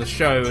fame on the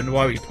show and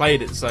why we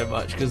played it so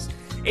much, because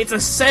it's a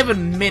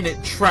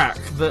 7-minute track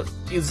that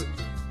is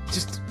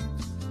just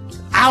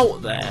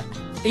out there.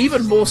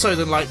 Even more so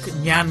than like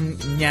Nyan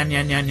Nyan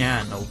Nyan Nyan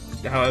Nyan,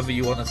 or however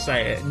you want to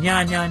say it.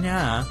 Nyan Nyan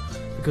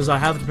Nyan, because I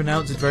have to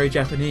pronounce it very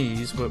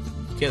Japanese, but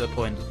you get the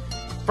point.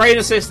 Brain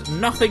Assist,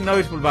 nothing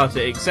notable about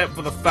it except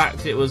for the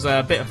fact it was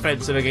a bit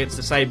offensive against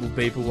disabled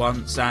people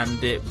once,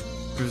 and it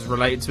was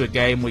related to a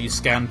game where you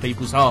scan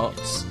people's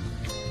hearts.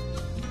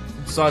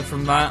 Aside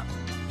from that,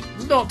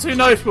 not too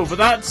notable, but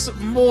that's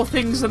more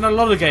things than a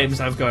lot of games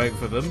have going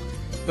for them.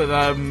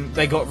 But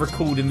they got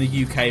recalled in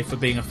the UK for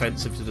being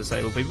offensive to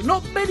disabled people.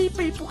 Not many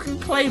people can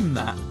claim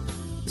that.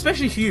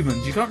 Especially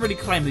humans. You can't really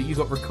claim that you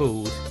got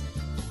recalled.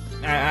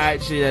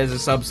 Actually, there's a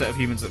subset of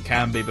humans that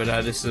can be, but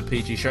this is a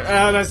PG show.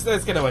 Let's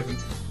get away from it.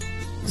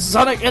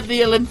 Sonic at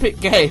the Olympic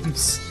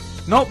Games.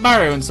 Not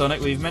Mario and Sonic,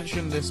 we've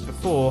mentioned this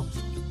before.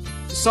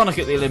 Sonic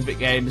at the Olympic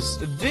Games.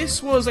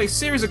 This was a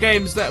series of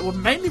games that were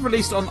mainly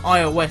released on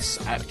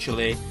iOS,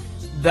 actually,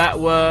 that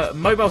were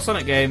mobile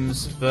Sonic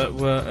games that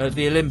were at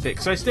the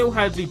Olympics. So they still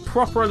had the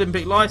proper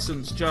Olympic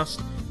license, just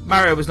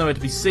Mario was nowhere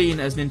to be seen,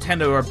 as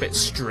Nintendo are a bit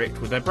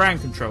strict with their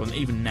brand control, and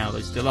even now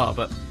they still are.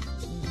 But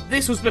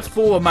this was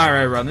before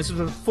Mario Run, this was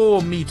before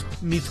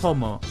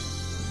Miitomo,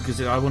 because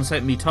I want to say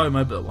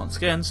Miitomo, but once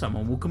again,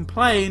 someone will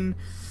complain.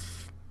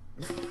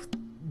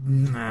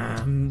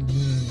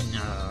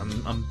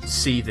 I'm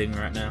seething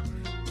right now.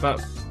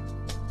 But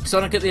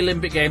Sonic at the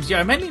Olympic Games. Yeah,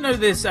 I mainly know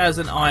this as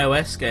an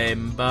iOS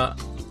game,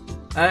 but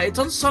it's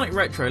on Sonic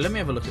Retro. Let me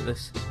have a look at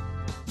this.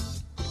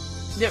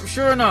 Yep,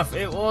 sure enough,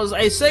 it was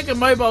a Sega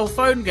mobile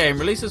phone game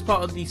released as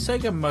part of the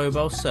Sega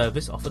Mobile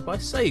service offered by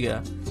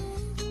Sega.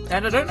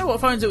 And I don't know what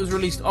phones it was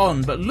released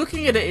on, but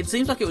looking at it, it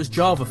seems like it was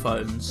Java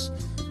phones.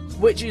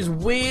 Which is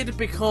weird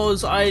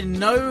because I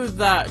know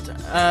that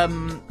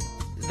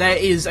there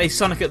is a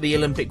Sonic at the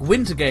Olympic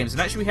Winter Games,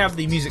 and actually we have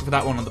the music for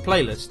that one on the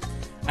playlist.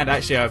 And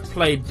actually I've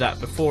played that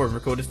before and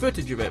recorded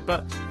footage of it,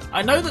 but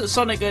I know that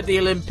Sonic at the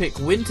Olympic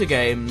Winter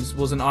Games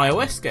was an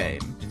iOS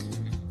game.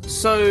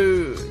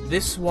 So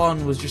this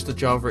one was just a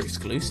Java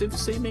exclusive,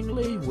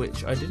 seemingly,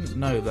 which I didn't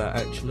know that,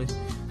 actually.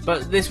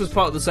 But this was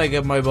part of the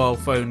Sega mobile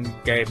phone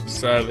game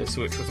service,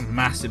 which was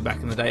massive back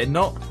in the day. And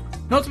not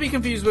to be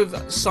confused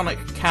with Sonic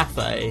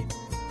Cafe,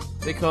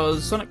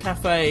 because Sonic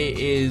Cafe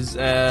is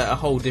a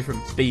whole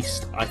different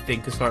beast, I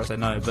think, as far as I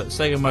know. But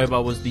Sega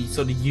Mobile was the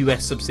sort of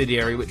US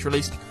subsidiary which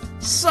released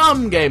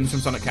some games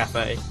from Sonic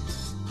Cafe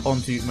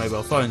onto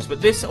mobile phones.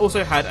 But this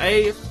also had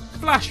a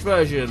Flash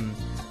version,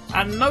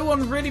 and no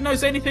one really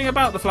knows anything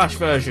about the Flash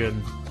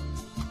version.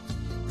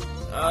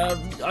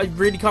 I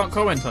really can't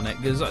comment on it,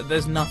 because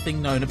there's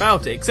nothing known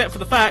about it, except for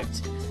the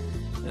fact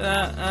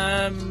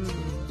that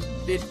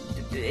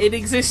it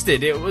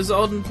existed. It was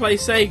on Play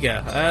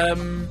Sega.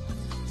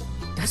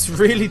 That's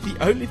really the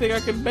only thing I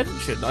can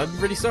mention. I'm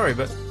really sorry,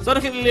 but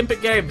Sonic at the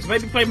Olympic Games,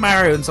 maybe play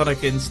Mario and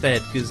Sonic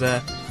instead, because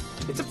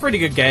it's a pretty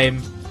good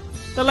game.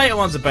 The later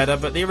ones are better,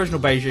 but the original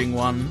Beijing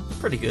one,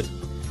 pretty good.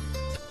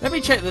 Let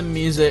me check the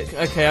music.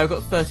 Okay, I've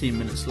got 13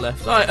 minutes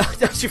left.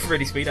 That should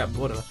really speed up,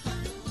 whatever.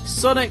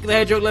 Sonic the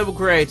Hedgehog level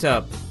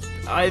creator.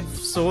 I've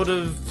sort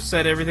of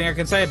said everything I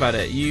can say about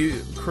it.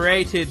 You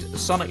created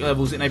Sonic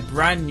levels in a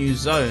brand new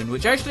zone,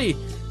 which actually,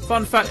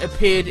 fun fact,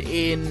 appeared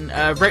in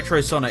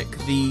Retro Sonic,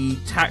 the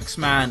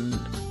Taxman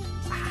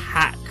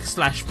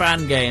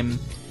hack/fan game,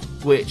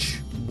 which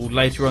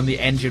later on the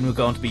engine will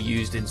go on to be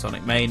used in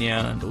Sonic Mania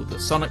and all the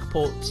Sonic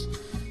ports.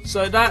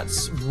 So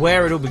that's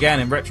where it all began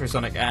in Retro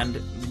Sonic,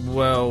 and,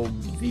 well,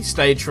 the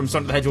stage from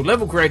Sonic the Hedgehog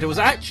level creator was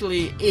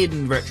actually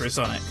in Retro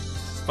Sonic.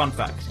 Fun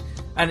fact.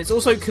 And it's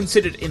also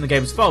considered in the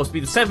game's files to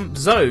be the 7th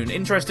zone.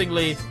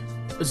 Interestingly,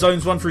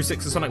 zones 1 through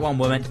 6 of Sonic 1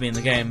 were meant to be in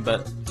the game,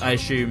 but I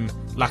assume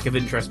lack of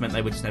interest meant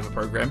they were just never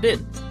programmed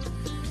in.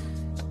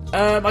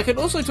 I can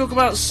also talk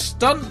about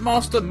Stunt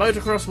Master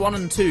Motocross 1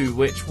 and 2,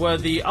 which were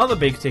the other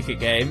big ticket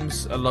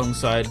games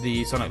alongside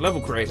the Sonic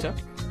level creator.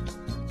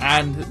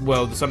 And,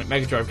 well, the Sonic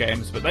Mega Drive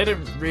games, but they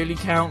don't really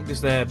count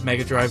because they're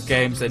Mega Drive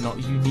games, they're not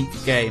unique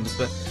games.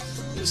 But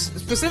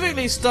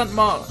specifically, Stunt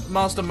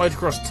Master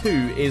Motocross 2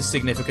 is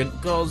significant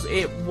because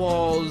it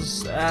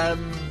was... what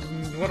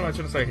am I trying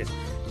to say here?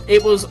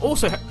 It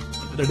also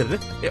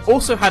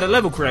had a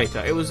level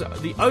creator. It was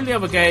the only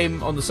other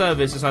game on the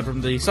service, aside from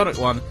the Sonic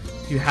one,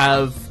 to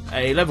have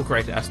a level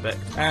creator aspect.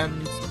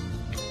 And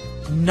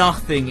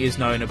nothing is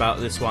known about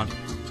this one.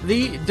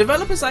 The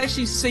developers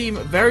actually seem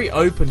very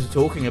open to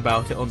talking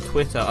about it on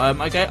Twitter.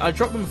 I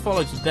dropped them a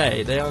follow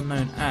today. They are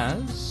known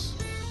as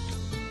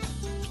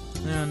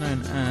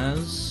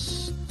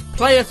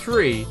Player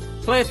 3.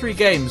 Player 3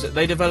 Games.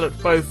 They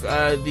developed both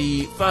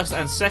the first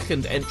and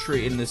second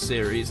entry in this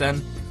series,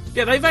 and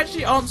yeah, they've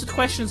actually answered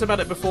questions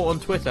about it before on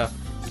Twitter.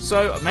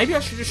 So maybe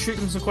I should just shoot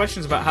them some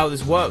questions about how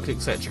this works,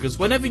 etc. Because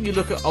whenever you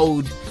look at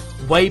old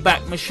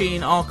Wayback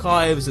Machine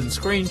archives and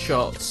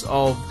screenshots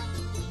of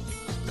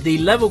the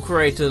level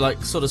creator,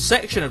 like, sort of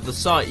section of the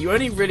site, you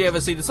only really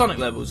ever see the Sonic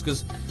levels,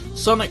 because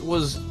Sonic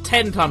was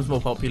 10 times more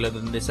popular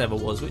than this ever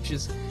was, which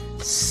is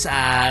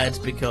sad,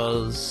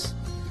 because,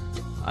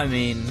 I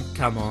mean,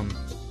 come on.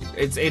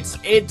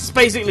 It's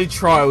basically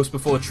Trials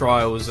before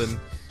Trials, and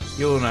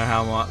you all know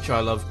how much I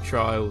love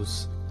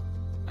Trials.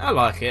 I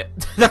like it.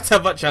 That's how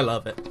much I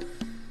love it.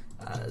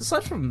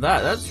 Aside from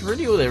that, that's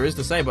really all there is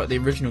to say about the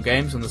original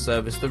games on the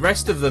service. The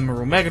rest of them are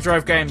all Mega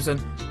Drive games, and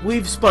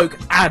we've spoke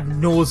ad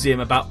nauseum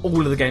about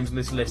all of the games on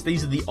this list.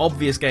 These are the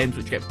obvious games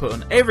which get put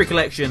on every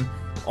collection,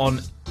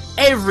 on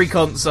every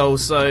console,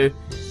 so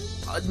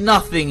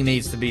nothing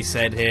needs to be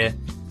said here.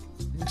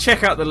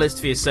 Check out the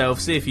list for yourself,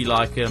 see if you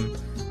like them,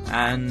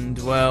 and,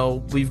 well,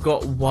 we've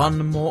got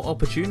one more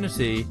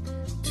opportunity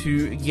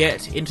to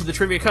get into the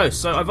Trivia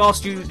Coast. So I've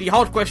asked you the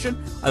hard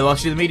question, I've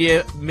asked you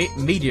the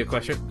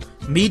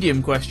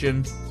medium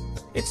question.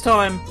 It's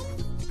time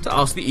to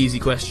ask the easy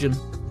question.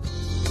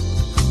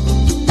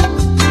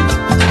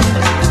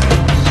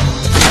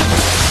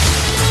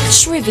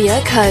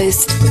 Trivia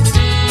Coast.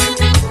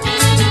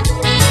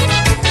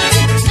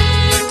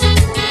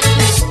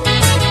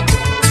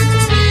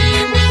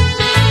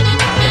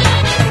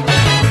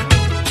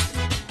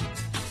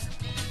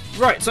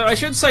 Right, so I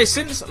should say,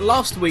 since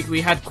last week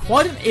we had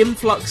quite an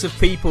influx of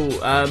people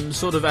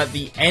sort of at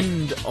the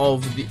end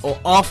of the, or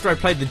after I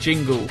played the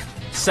jingle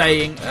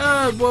saying,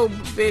 well,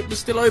 it was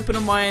still open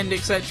on my end,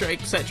 etc.,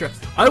 etc.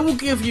 I will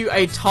give you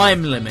a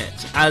time limit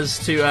as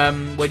to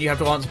when you have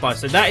to answer by.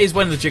 So that is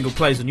when the jingle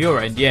plays on your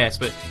end, yes,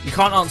 but you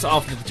can't answer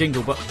after the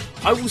jingle. But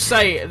I will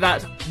say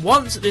that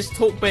once this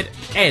talk bed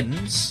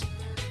ends,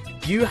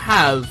 you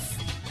have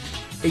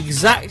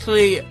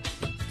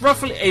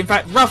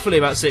roughly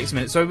about 6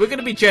 minutes. So we're going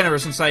to be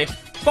generous and say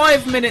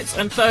 5 minutes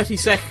and 30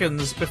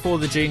 seconds before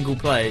the jingle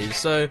plays.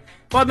 So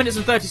 5 minutes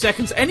and 30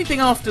 seconds.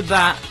 Anything after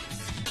that,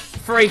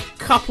 for a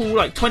couple,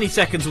 like 20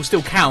 seconds will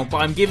still count, but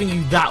I'm giving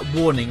you that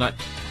warning. Like,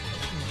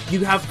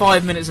 you have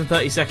 5 minutes and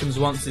 30 seconds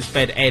once this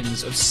bed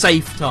ends of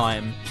safe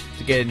time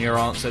to get in your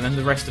answer, and then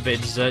the rest of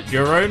it is at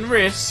your own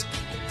risk.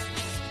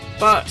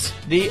 But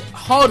the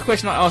hard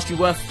question I asked you,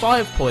 worth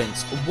 5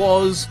 points,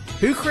 was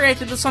who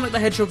created the Sonic the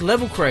Hedgehog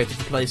level creator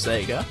for Play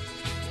Sega?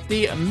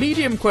 The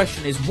medium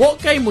question is what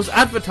game was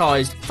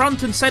advertised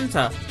front and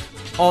centre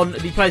on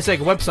the Play Sega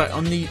website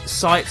on the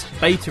site's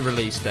beta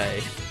release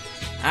day?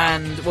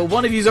 And, well,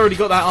 one of you's already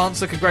got that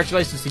answer.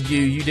 Congratulations to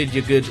you. You did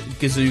your good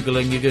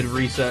gazoogling, your good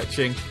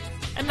researching.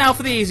 And now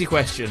for the easy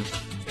question.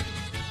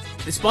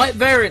 Despite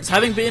variants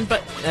having been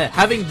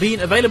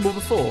available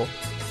before,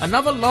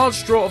 another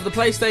large draw of the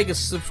PlayStation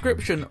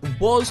subscription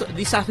was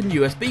the Saturn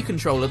USB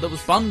controller that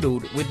was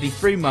bundled with the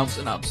 3 months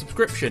and up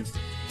subscription.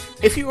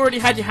 If you already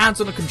had your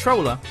hands on a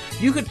controller,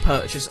 you could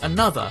purchase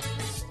another.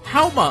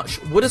 How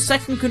much would a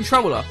second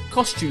controller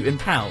cost you in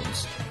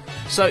pounds?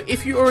 So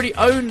if you already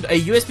owned a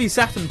USB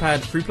Saturn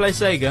pad through Play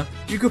Sega,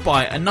 you could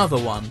buy another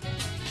one.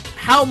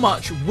 How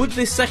much would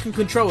this second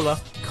controller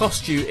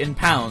cost you in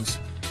pounds?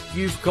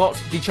 You've got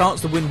the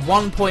chance to win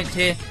 1 point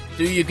here.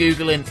 Do your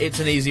Googling, it's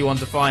an easy one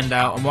to find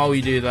out, and while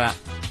we do that,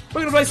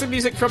 we're going to play some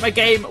music from a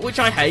game which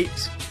I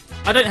hate.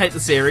 I don't hate the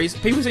series,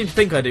 people seem to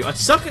think I do. I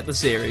suck at the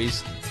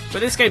series,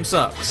 but this game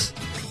sucks.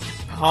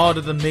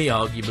 Harder than me,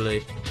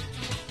 arguably.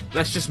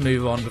 Let's just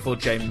move on before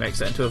Jamie makes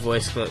that into a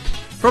voice clip.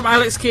 From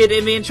Alex Kidd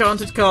in the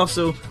Enchanted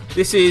Castle,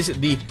 this is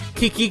the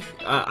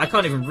I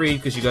can't even read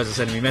because you guys are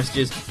sending me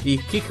messages. The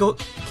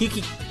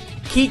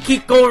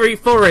Kikikori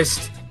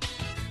Forest.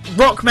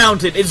 Rock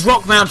Mountain. It's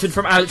Rock Mountain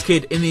from Alex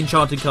Kidd in the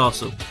Enchanted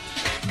Castle.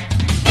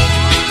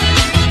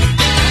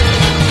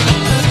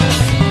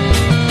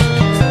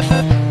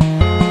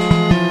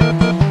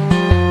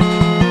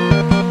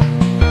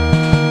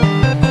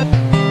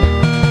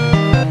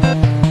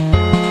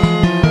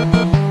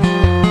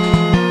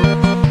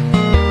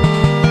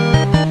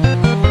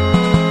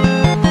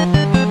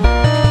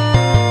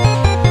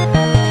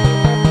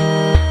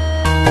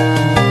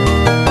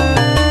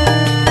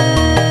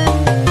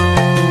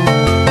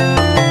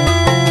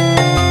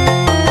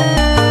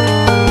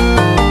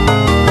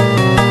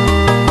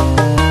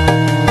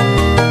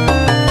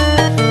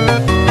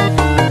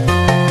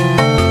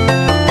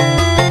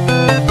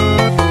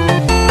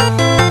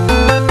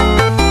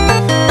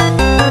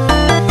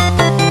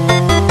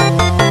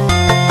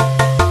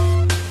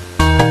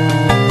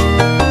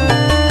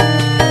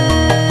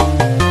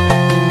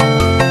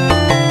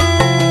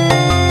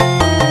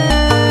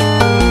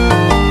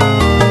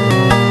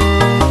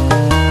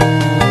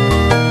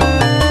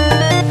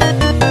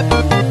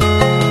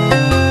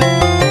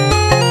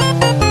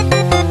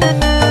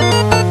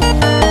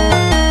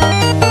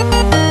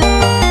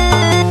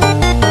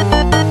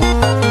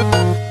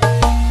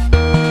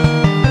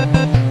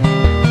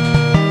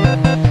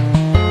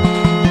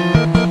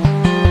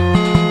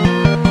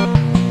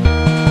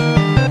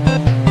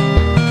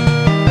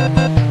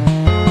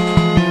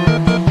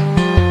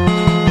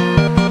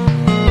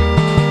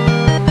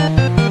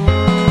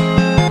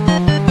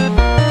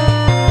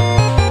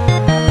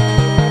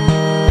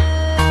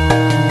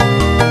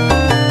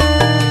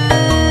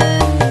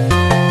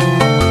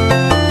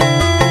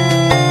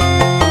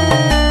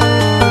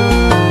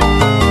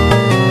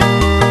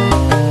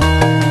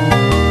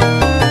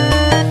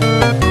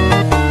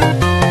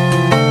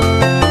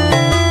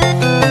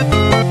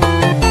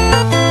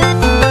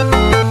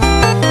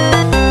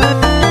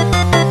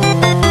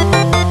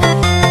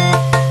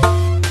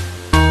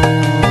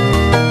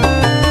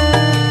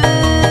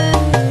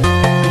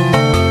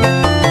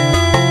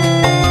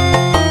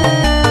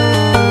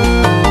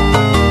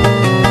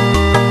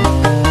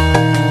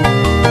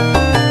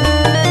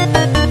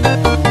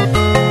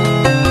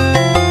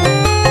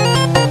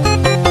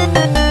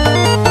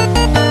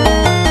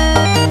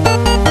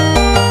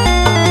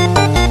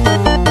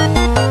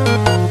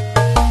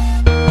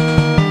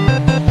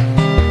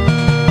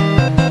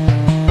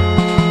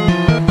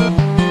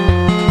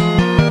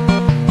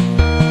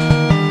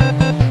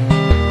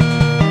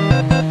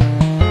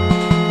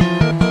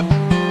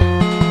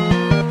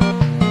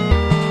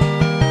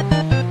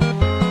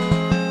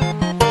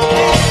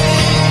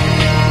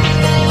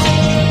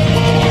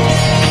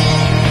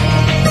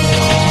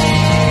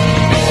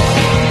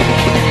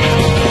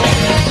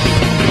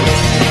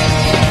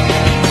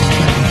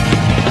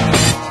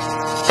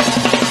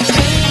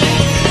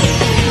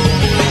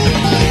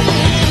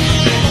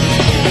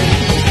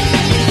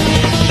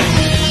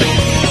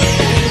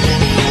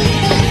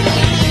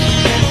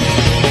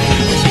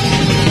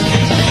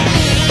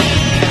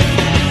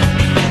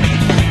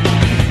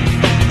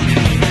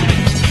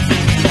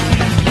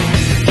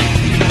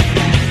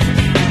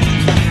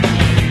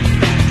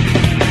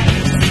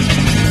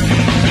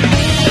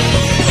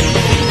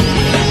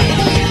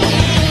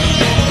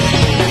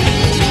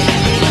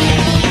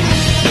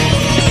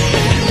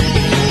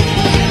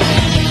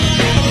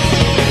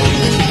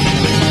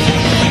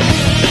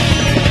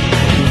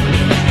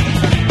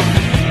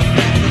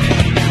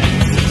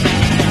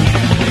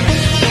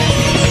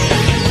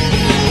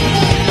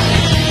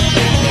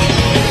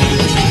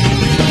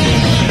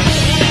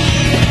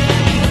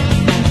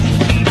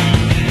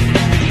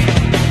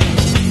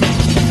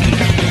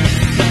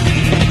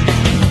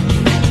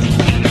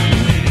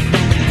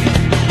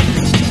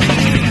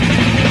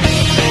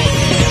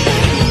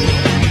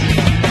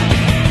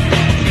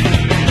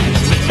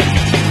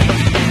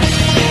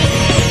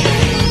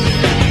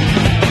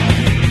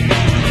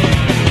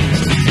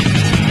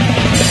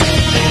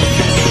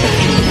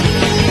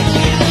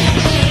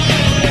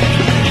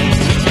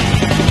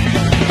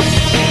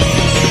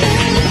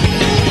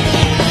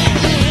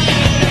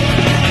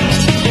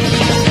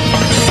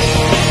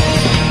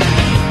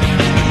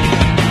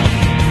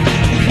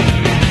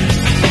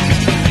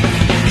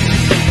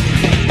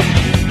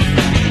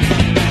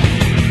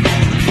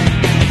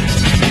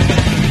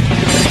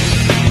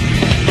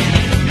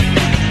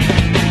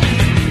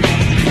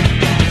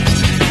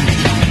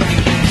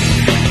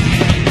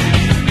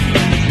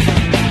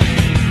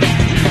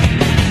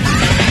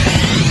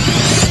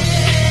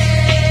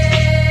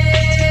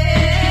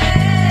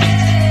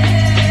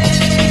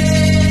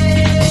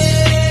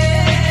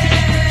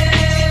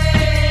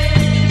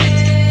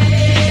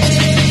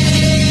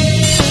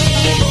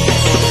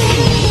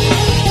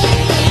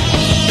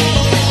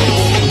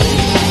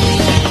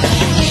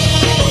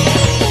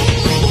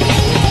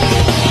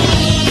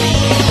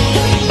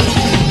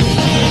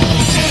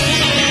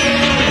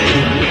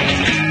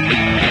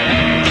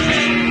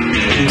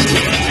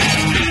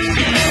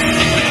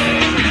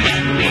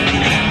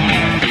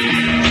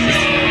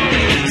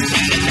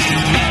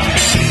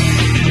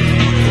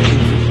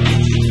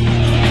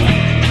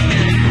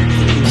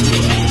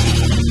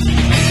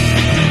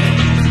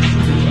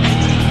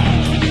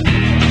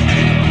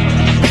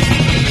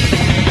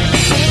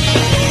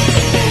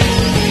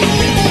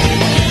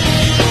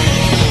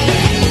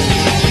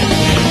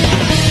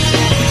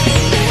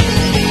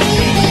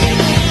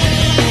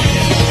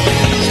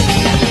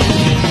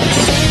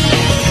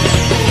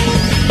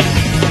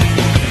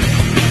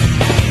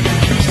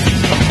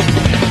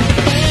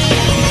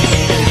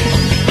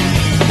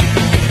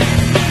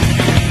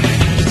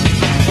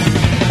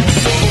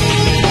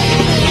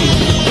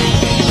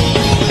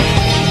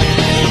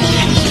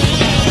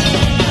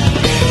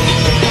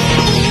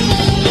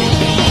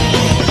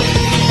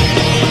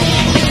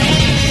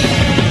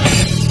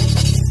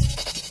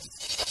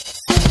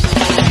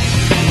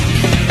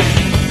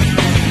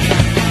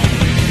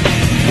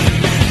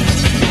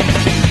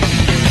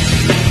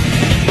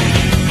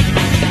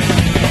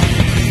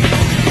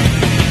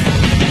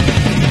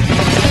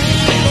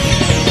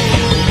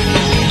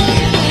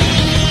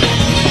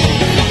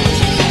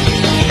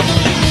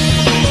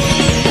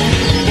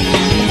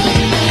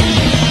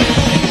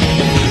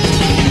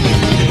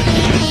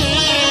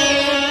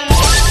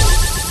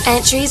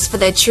 entries for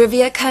the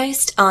Trivia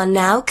Coast are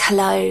now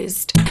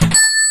closed.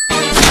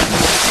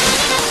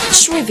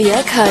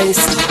 Trivia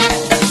Coast.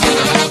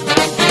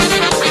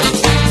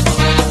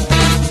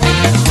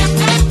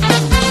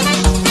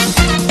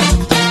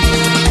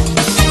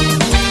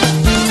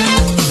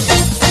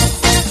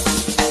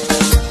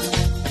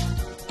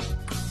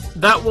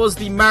 That was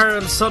the Mario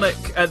and Sonic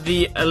at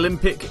the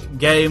Olympic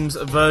Games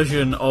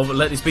version of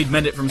Let the Speed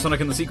Mend It from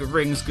Sonic and the Secret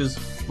Rings, because,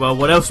 well,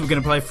 what else are we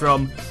going to play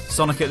from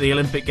Sonic at the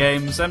Olympic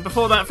Games? And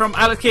before that, from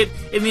Alex Kidd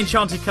in the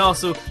Enchanted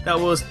Castle, that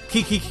was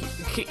Kikikori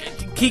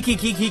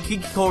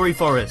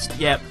Forest.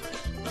 Yep,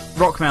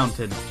 Rock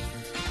Mountain.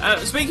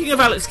 Speaking of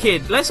Alex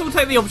Kidd, let's all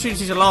take the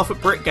opportunity to laugh at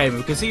Brick Gamer,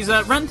 because he's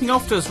ranting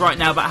off to us right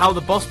now about how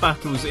the boss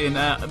battles in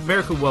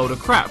Miracle World are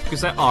crap,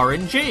 because they're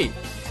RNG.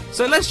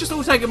 So let's just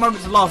all take a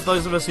moment to laugh,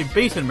 those of us who've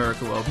beaten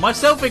Miracle World,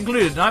 myself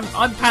included. I'm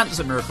pants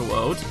at Miracle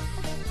World.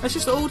 Let's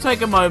just all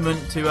take a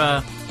moment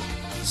to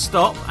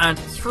stop, and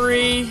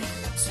 3,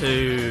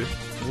 2,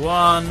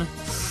 1.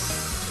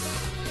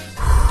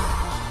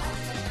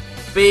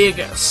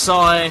 Big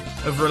sigh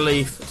of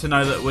relief to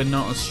know that we're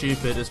not as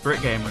stupid as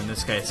Brick Gamer in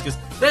this case, because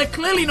they're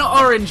clearly not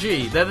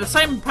RNG. They're the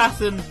same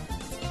pattern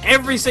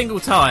every single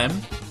time,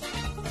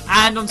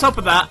 and on top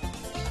of that,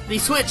 the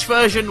Switch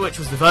version, which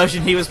was the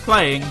version he was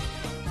playing,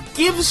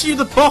 gives you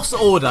the boss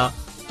order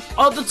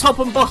at the top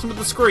and bottom of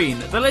the screen.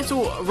 The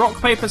little rock,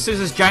 paper,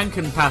 scissors,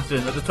 Janken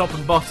pattern at the top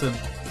and bottom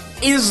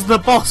is the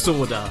boss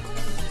order.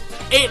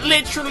 It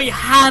literally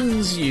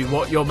hands you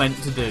what you're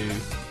meant to do.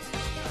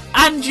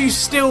 And you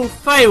still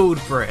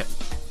failed, Brit.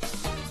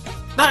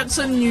 That's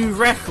a new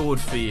record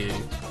for you.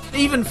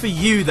 Even for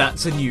you,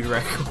 that's a new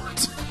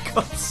record.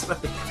 God's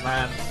sake,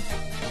 man.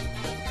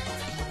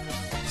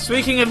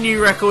 Speaking of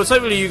new records,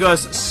 hopefully you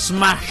guys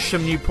smash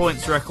some new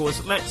points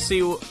records. Let's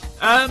see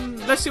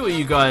what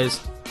you guys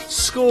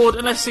scored,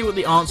 and let's see what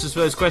the answers for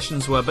those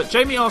questions were. But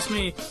Jamie asked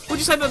me, would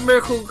you say that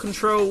Miracle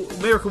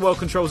World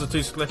controls are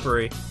too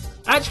slippery?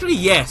 Actually,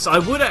 yes, I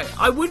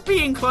would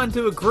be inclined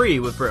to agree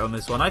with Brit on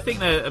this one. I think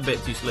they're a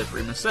bit too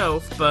slippery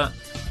myself, but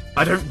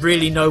I don't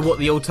really know what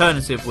the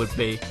alternative would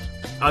be.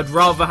 I'd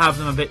rather have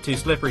them a bit too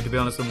slippery, to be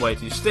honest, than way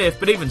too stiff,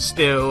 but even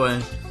still,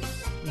 I'd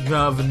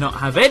rather not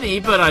have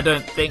any, but I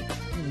don't think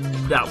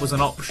that was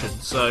an option.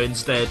 So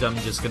instead, I'm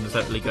just going to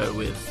totally go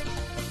with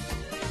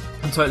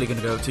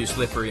too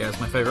slippery as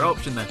my favourite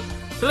option there.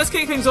 So let's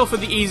kick things off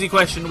with the easy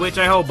question, which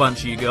a whole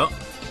bunch of you got.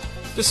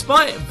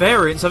 Despite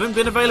variants having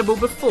been available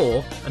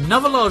before,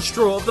 another large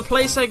draw of the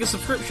PlaySega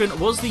subscription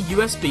was the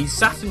USB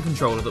Saturn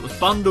controller that was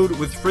bundled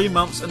with 3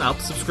 months and up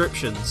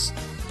subscriptions.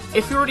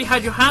 If you already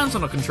had your hands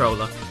on a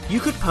controller,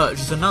 you could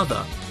purchase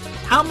another.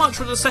 How much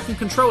would the second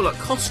controller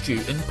cost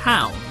you in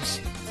pounds?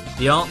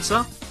 The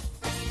answer?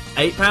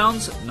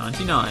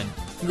 £8.99.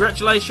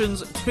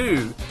 Congratulations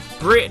to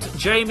Brit,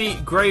 Jamie,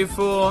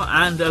 Grave4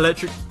 and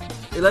Electric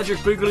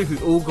Boogaloo, who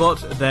all got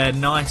their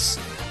nice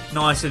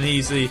and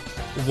easy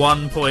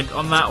 1 point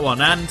on that one.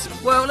 And,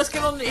 well, let's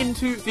get on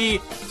into the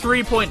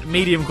 3-point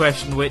medium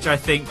question, which I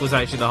think was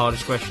actually the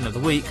hardest question of the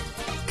week.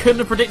 Couldn't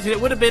have predicted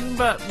it would have been,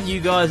 but you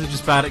guys are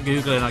just bad at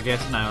Googling, I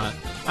guess. No,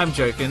 I'm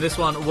joking. This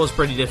one was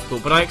pretty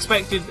difficult, but I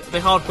expected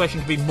the hard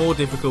question to be more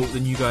difficult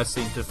than you guys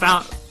seem to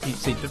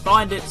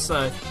find it,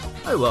 so,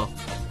 oh well.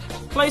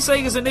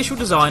 PlaySega's initial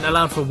design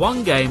allowed for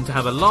one game to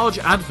have a large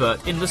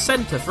advert in the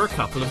centre for a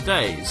couple of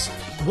days.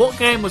 What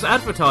game was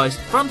advertised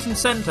front and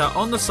centre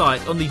on the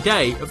site on the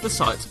day of the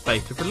site's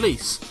beta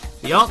release?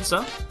 The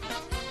answer,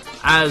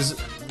 as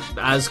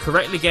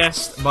correctly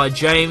guessed by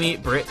Jamie,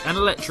 Brit and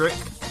Electric,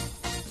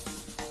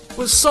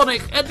 was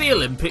Sonic at the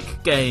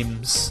Olympic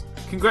Games.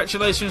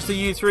 Congratulations to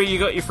you three, you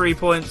got your 3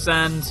 points,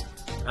 and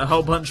a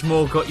whole bunch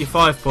more got your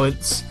 5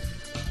 points.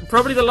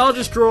 Probably the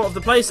largest draw of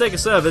the PlaySega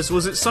service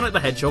was its Sonic the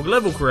Hedgehog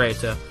level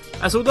creator,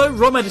 as although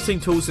ROM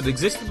editing tools had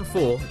existed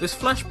before, this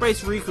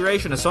flash-based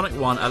recreation of Sonic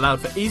 1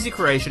 allowed for easy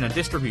creation and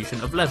distribution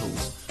of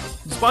levels.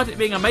 Despite it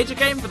being a major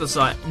game for the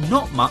site,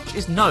 not much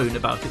is known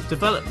about its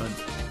development.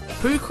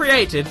 Who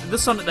created the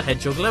Sonic the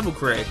Hedgehog level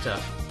creator?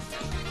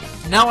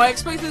 Now, I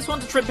expect this one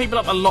to trip people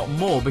up a lot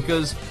more,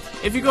 because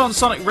if you go on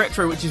Sonic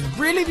Retro, which is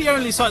really the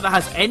only site that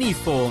has any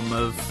form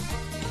of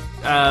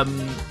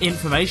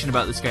information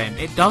about this game,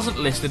 it doesn't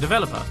list the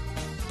developer.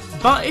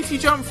 But if you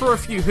jump through a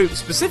few hoops,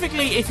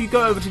 specifically if you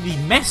go over to the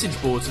message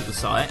boards of the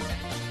site,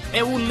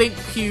 it will link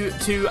you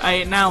to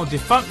a now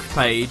defunct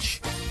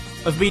page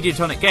of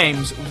Mediatonic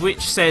Games,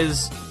 which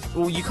says,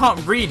 well, you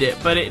can't read it,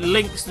 but it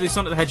links to the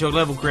Sonic the Hedgehog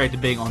level creator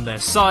being on their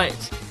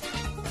site.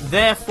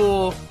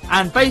 Therefore,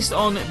 and based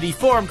on the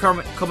forum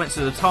comments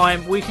at the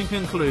time, we can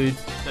conclude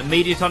that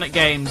Mediatonic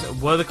Games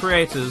were the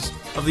creators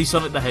of the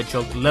Sonic the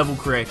Hedgehog level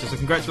creator. So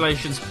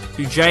congratulations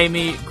to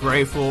Jamie,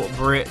 Greyfall,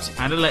 Brit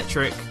and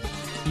Electric.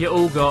 You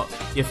all got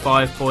your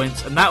 5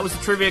 points, and that was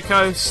the Trivia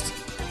Coast.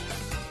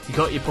 You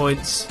got your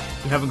points,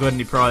 you haven't got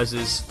any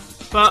prizes,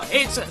 but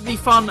it's the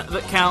fun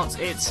that counts,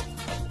 it's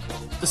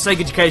the Sega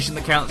education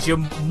that counts. You're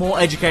more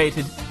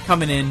educated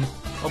coming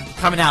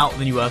out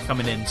than you were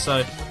coming in,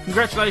 so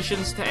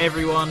congratulations to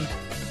everyone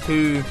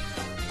who,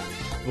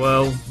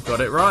 well,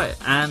 got it right.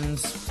 And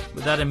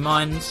with that in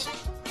mind,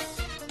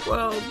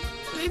 well,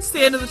 it's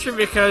the end of the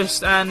Trivia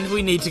Coast, and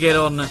we need to get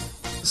on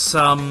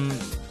some,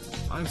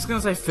 I was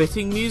going to say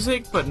fitting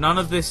music, but none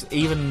of this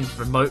even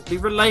remotely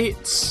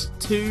relates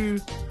to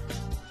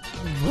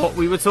what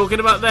we were talking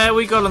about there.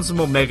 We got on some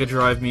more Mega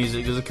Drive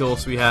music, because of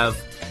course we have.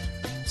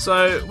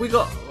 So,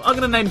 I'm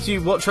going to name to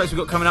you what tracks we've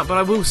got coming up, but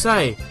I will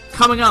say,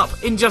 coming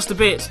up in just a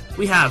bit,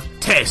 we have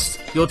Test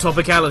Your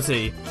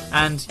Topicality.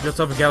 And your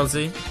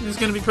topicality is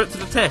going to be put to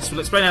the test. We'll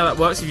explain how that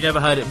works if you've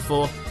never heard it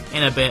before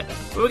in a bit.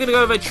 But we're going to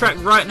go over a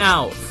track right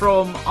now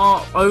from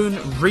our own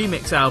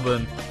remix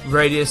album,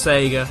 Radio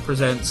Sega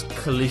Presents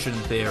Collision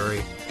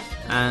Theory.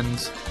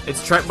 And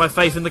it's a track by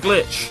Faith in the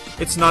Glitch.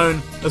 It's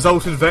known as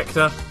Altered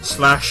Vector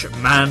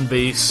 / Man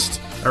Beast.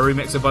 A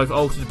remix of both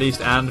Altered Beast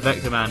and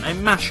Vector Man. A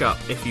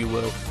mashup, if you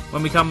will.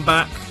 When we come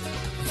back,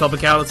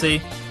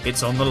 Topicality,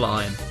 it's on the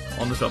line,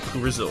 on the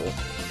Topical Resort.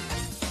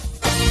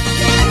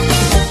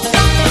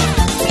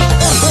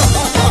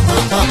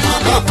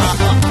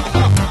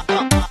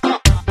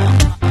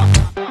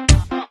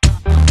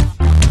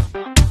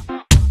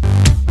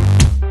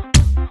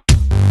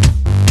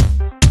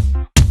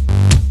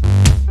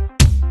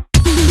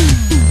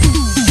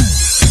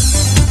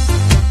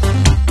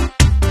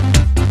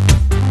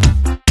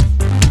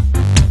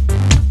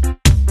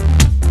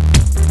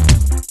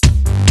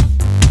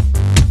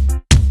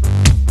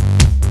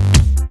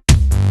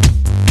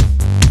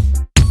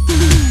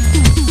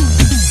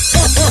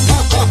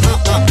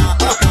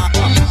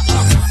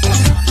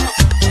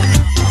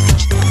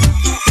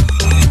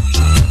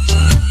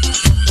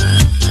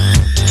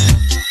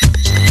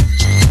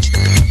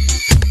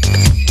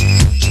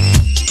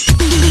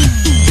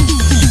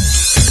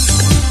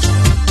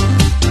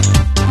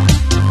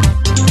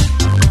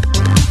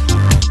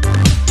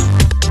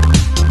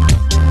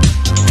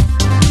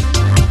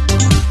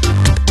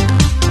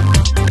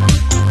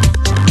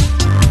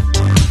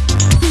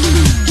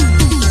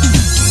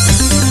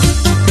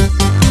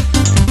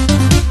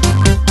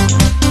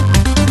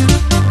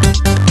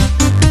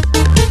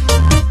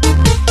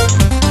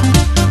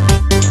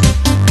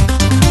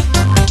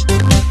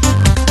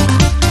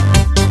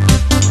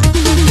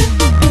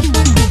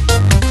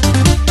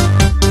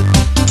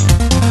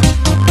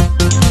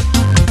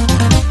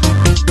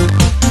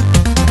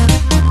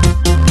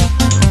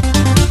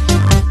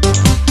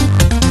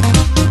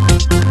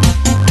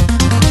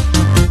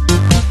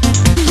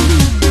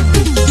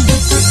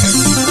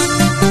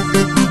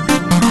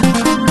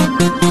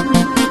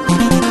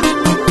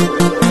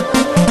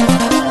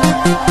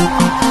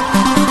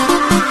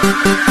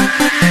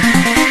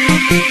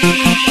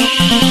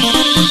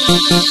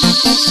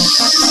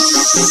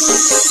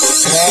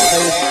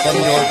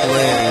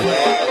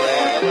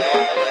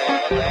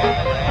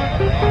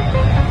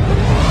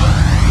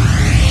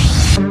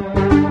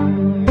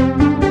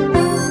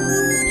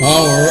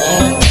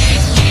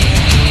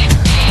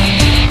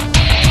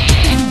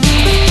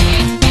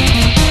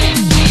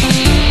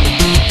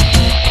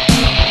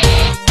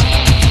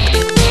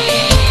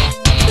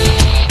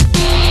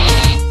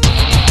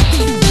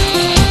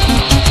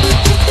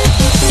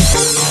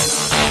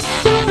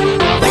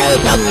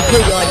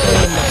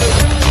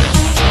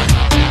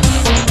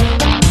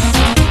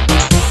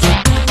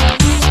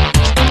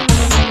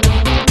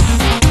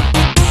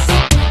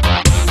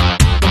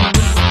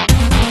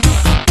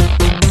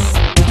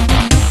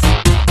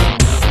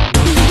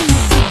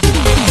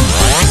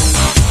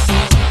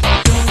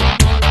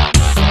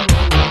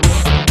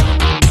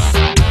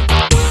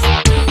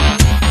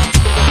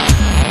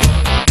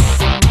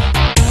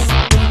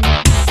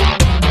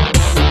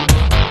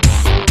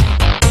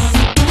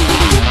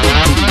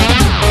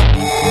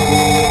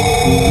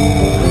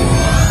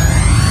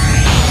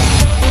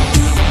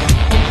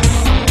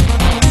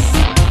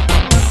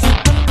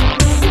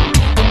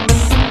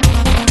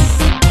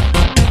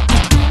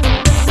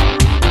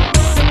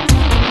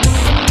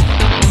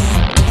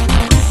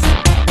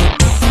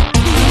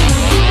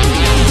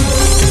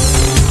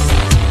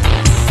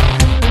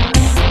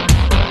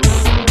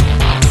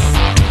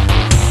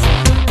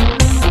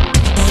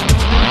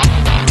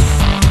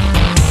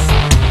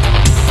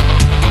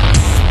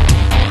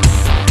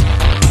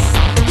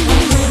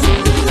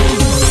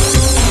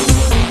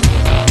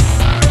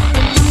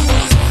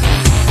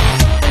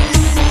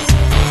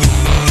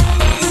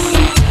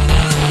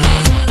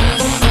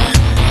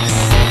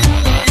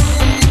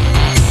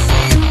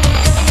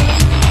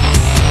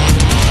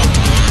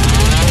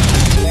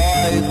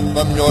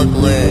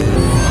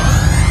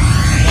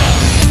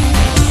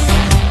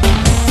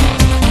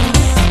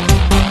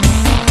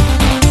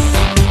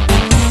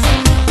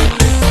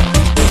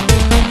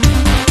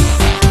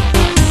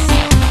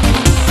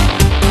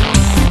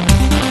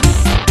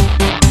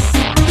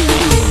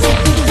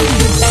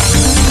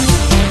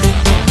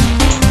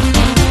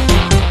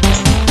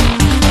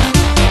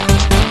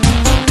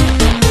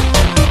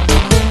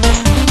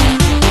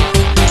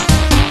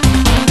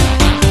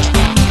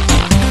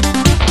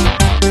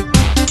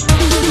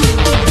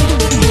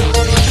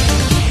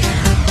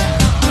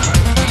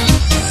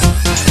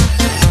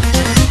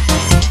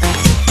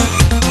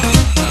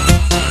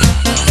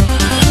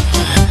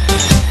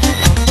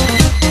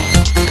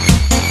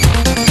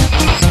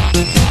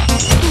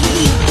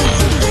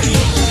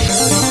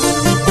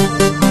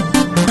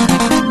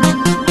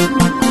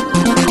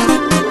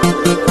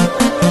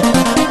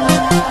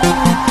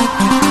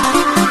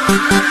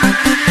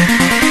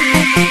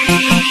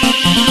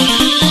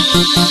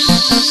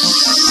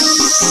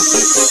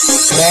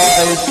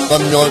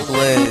 welcome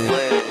Northway.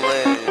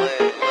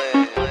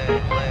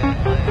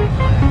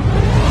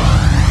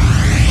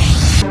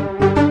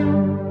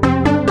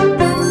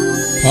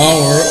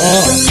 Power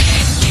on.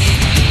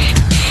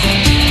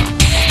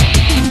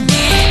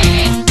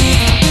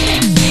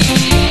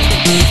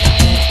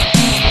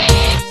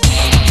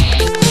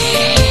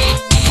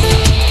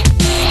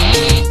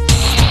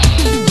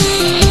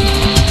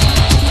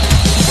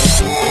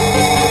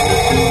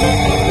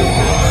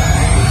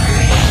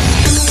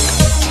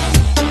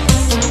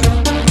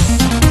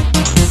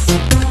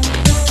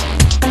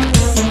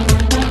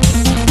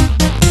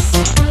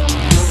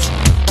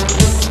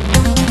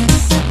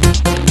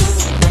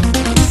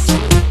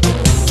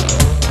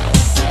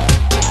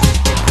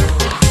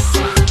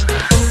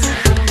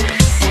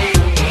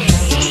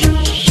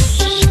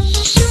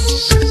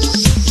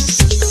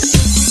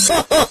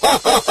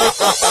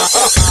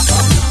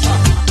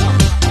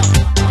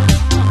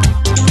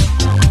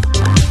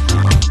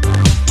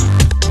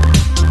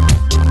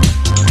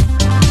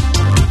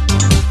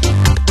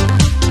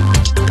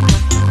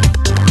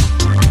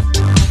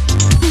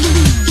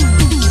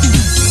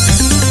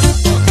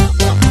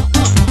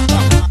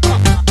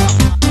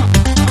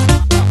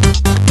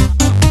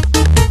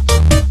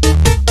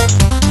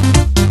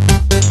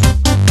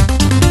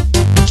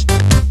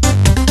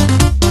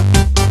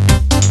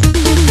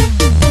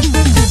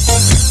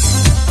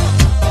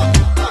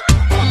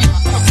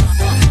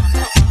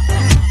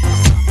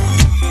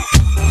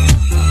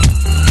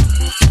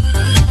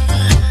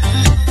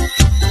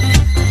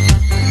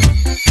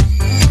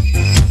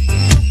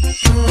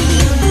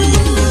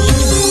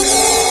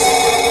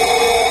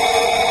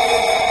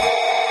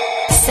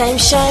 Same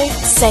show,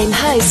 same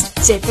host,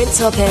 different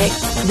topic.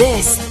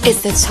 This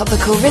is the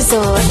Topical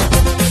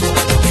Resort.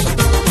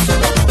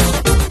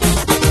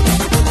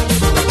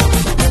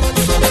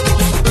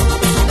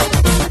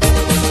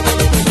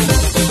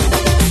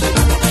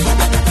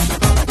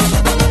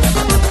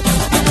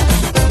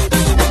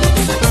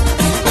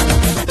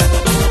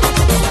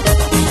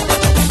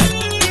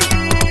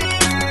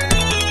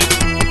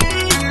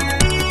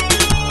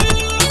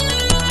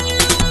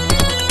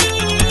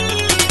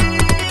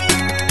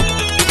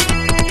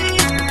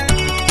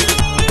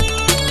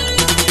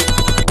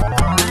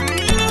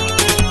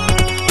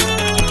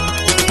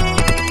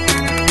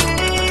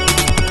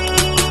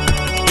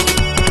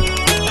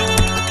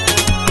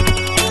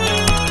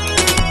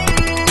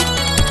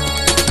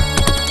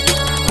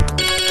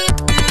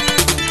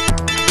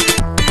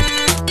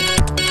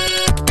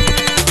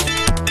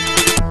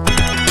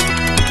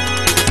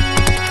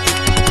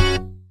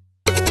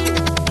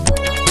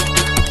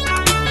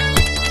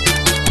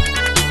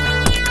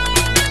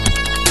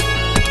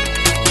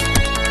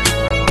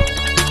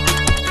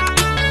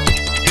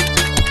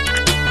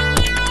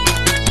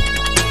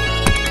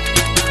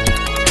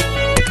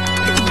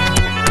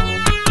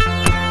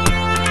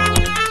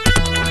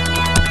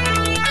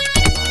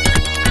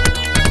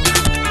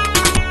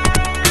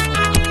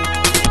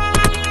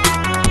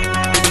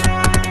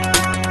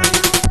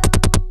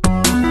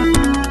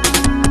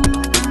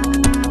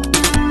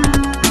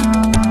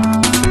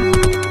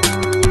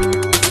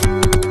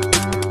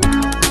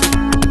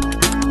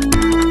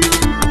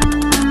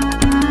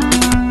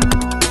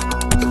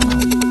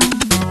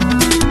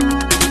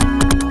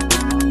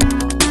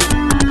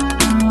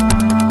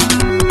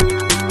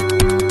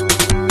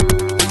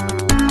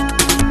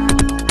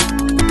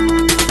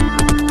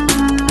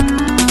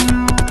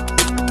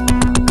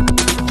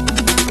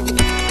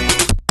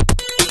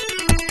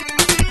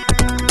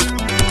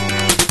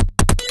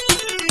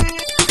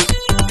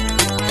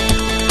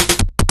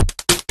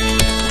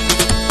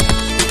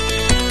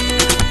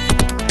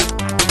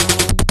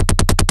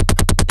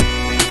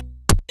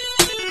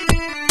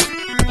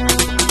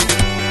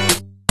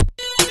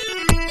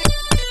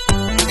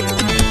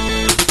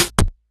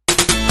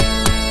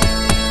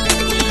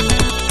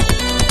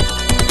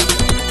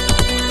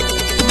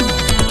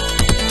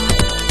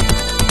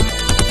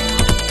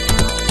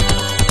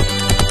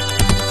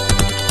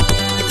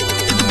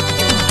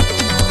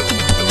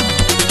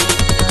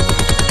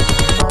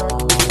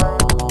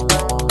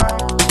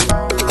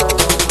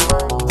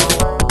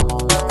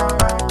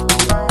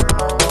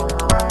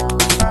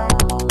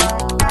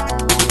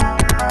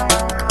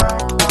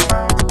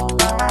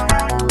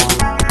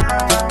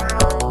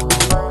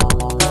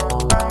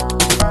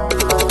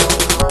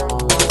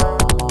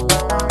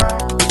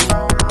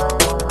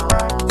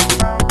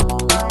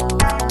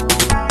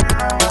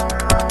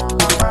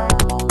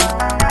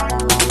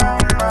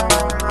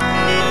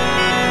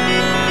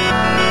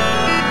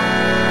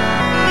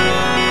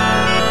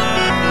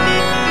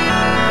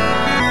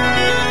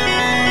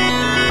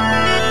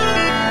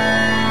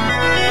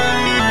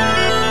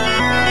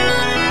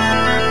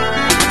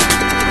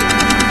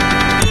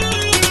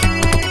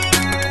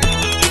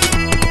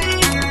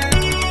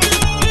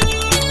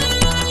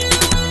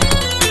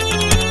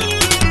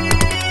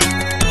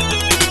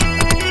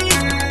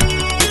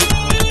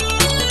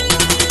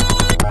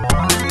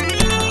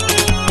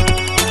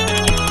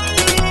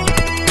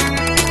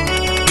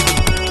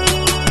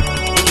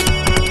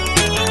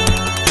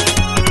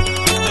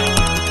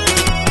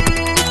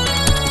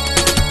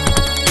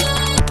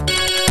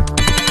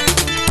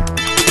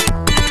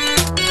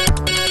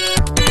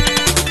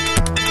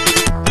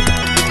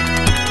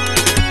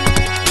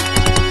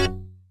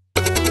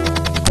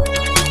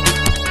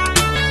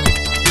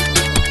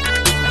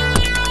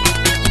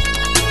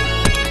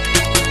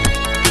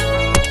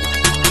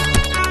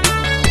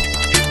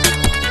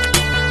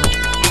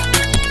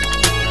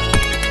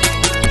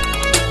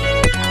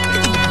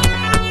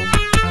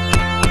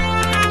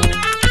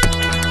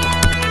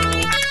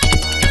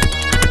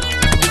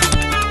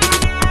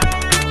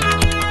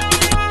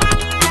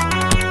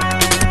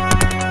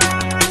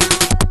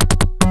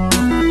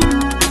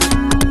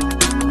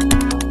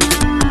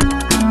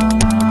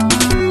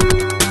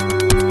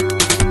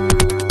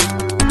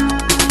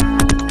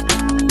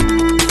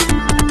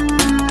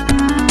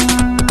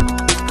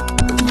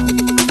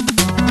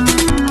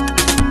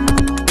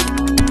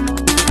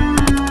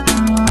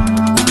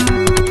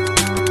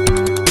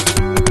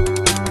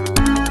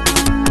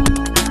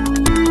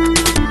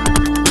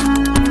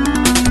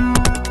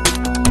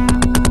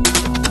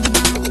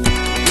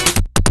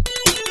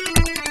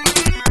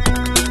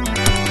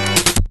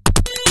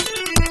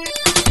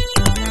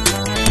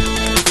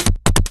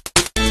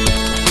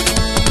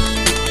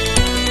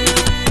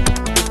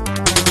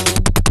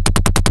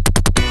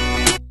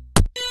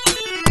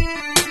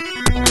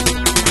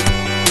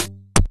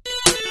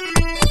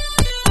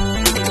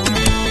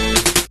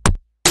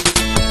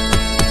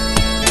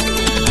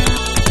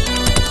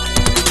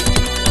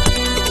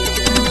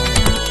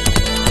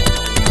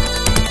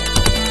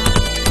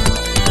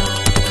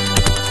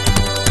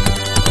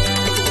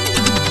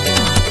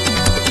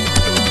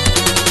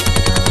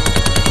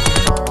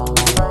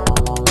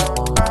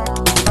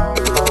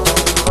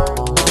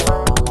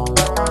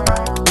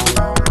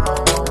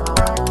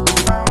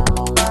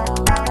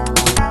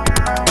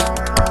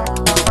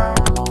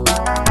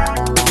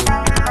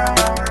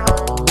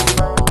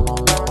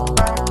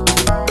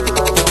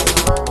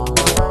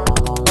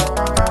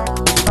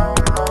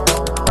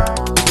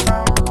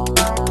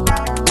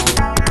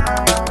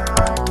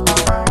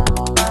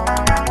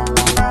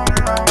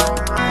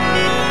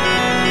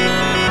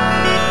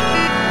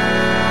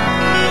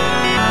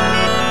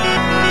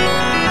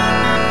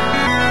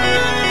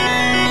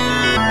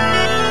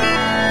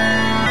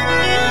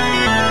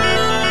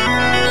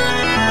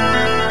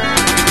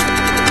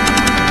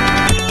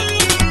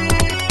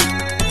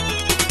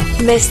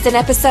 Missed an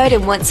episode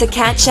and want to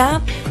catch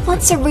up?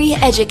 Want to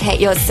re-educate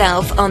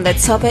yourself on the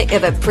topic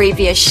of a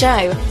previous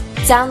show?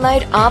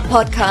 Download our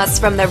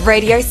podcast from the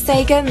Radio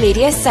Sega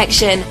media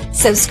section,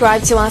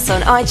 subscribe to us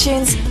on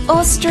iTunes,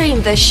 or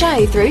stream the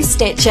show through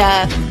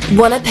Stitcher.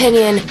 One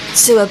opinion,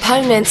 two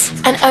opponents,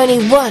 and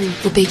only one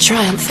will be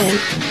triumphant.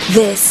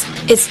 This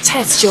is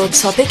Test Your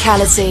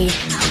Topicality.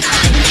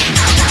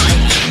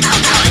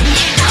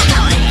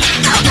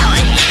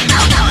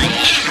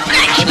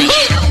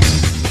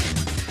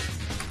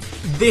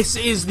 This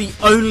is the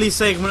only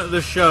segment of the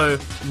show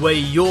where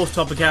your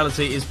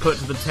topicality is put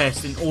to the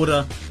test. In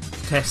order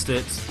to test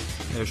it,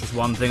 there's just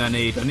one thing I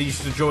need. I need you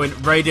to join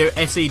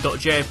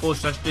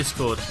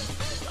radiose.ja/Discord.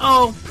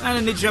 Oh, and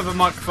I need you to have a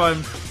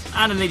microphone,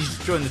 and I need you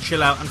to join the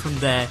chill out, and from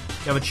there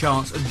you have a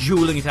chance of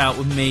dueling it out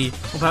with me,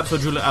 or perhaps I'll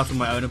duel it out on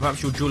my own, or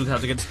perhaps you'll duel it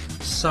out against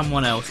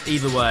someone else.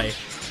 Either way,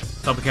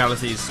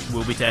 topicalities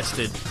will be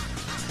tested.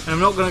 And I'm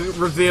not going to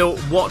reveal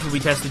what will be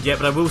tested yet,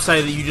 but I will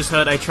say that you just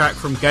heard a track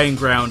from Game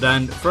Ground,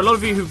 and for a lot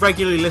of you who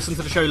regularly listen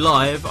to the show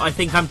live, I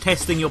think I'm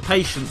testing your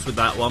patience with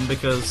that one,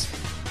 because,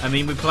 I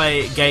mean, we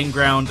play Game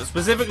Ground,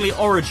 specifically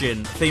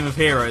Origin, Theme of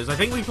Heroes. I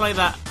think we play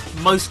that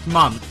most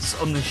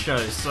months on this show,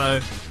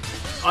 so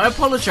I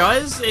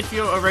apologise if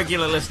you're a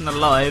regular listener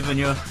live and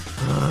you're,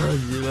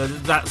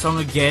 that song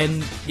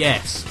again?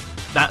 Yes,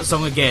 that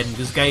song again,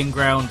 because Game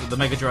Ground, the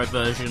Mega Drive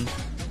version,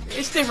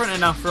 it's different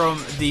enough from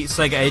the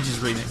Sega Ages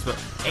remix, but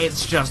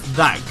it's just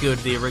that good,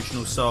 the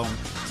original song.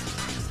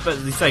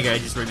 But the Sega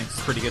Ages remix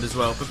is pretty good as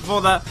well. But before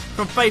that,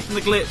 from Faith and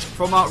the Glitch,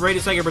 from our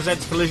Radio Sega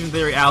Presents Collision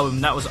Theory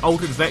album, that was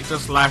Altered Vector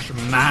 /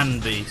 Man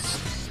Beast.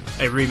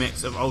 A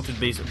remix of Altered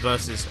Beast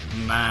versus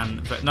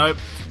Man... Nope.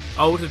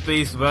 Altered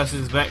Beast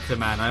versus Vector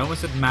Man. I almost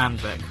said Man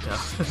Vector.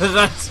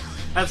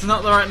 That's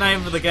not the right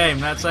name for the game.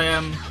 That's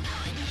a,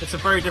 it's a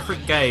very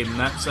different game.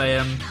 That's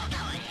a,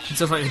 it's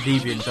just like a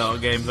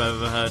DeviantArt game if I've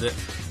ever heard it.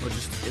 Or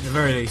just, at the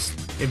very least,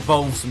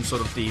 involves some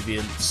sort of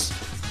deviance,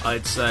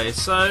 I'd say.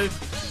 So,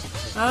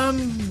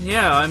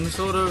 yeah, I'm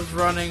sort of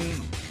running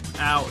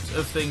out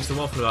of things to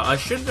waffle about. I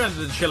shouldn't go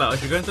into the chill out, I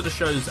should go into the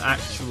show's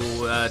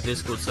actual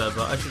Discord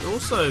server. I should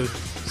also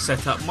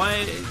set up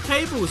my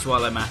cables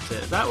while I'm at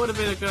it. That would have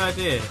been a good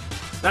idea.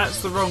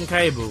 That's the wrong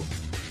cable.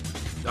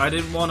 I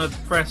didn't want to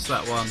press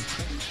that one.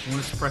 I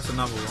wanted to press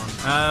another one.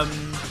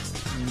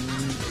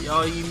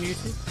 Are you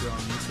muted? You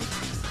are muted.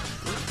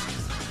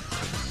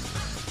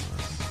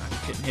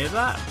 Didn't hear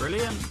that.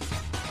 Brilliant.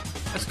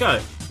 Let's go.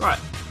 Right.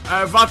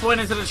 Viper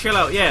went into the chill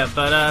out. Yeah,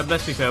 but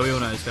let's be fair. We all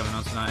know what's going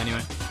on tonight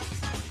anyway.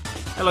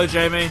 Hello,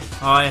 Jamie.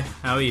 Hi.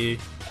 How are you?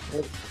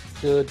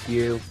 Good.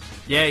 You?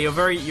 Yeah, you're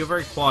very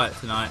quiet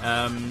tonight.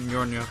 You're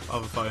on your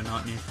other phone,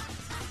 aren't you?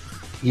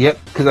 Yep,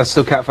 because I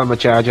still can't find my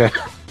charger.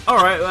 All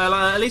right. Well,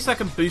 at least I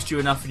can boost you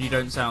enough, and you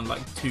don't sound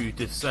like you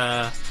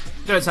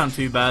don't sound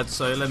too bad.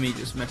 So let me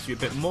just mess you a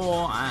bit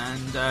more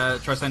and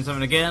try saying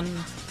something again.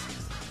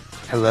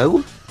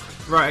 Hello?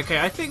 Right, okay,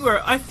 I think we're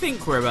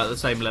about the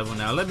same level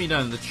now. Let me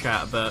know in the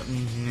chat, but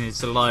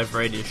it's a live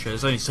radio show.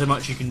 There's only so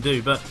much you can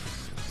do. But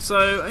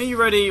so, are you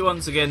ready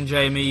once again,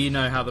 Jamie? You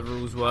know how the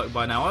rules work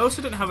by now. I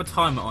also didn't have a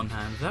timer on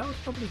hand. That would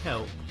probably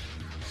help.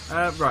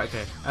 Right,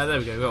 okay. There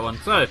we go, got one.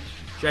 So,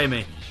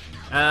 Jamie.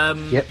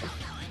 Yep.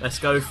 Let's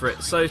go for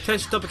it. So,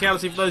 test your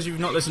topicality. For those of you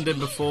who've not listened in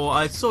before,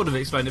 I sort of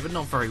explained it, but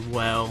not very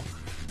well.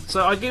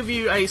 So, I give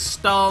you a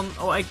stance,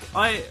 or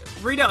I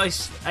read out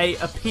a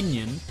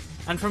opinion.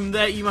 And from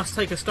there, you must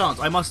take a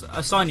stance. I must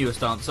assign you a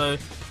stance. So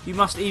you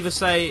must either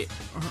say,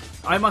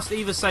 I must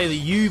either say that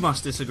you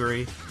must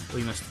disagree, or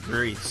you must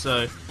agree.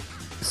 So,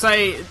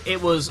 say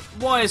it was,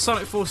 why is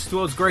Sonic Forces the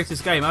world's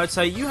greatest game? I would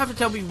say you have to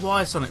tell me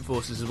why Sonic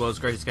Forces is the world's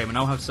greatest game, and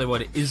I'll have to say why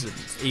it isn't.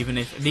 Even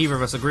if neither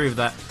of us agree with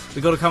that,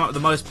 we've got to come up with the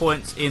most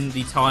points in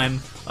the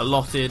time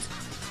allotted.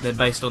 Then,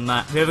 based on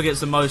that, whoever gets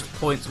the most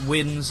points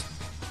wins.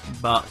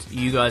 But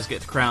you guys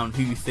get to crown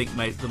who you think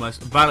made the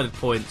most valid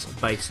points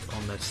based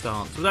on their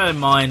stance. With that in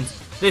mind,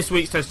 this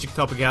week's Test Your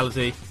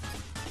Topicality: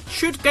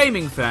 should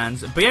gaming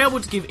fans be able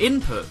to give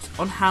input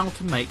on how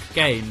to make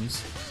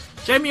games?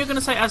 Jamie, you're going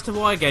to say as to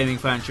why gaming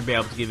fans should be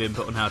able to give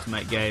input on how to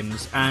make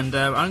games, and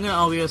I'm going to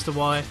argue as to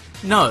why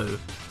no,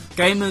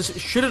 gamers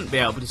shouldn't be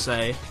able to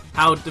say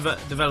how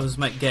developers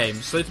make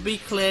games. So to be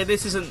clear,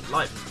 this isn't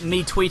like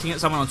me tweeting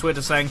at someone on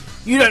Twitter saying,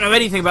 you don't know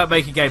anything about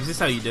making games, this is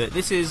how you do it.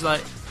 This is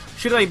like,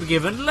 should they be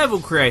given level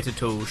creator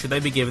tools? Should they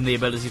be given the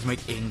ability to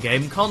make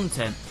in-game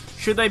content?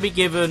 Should they be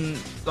given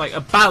like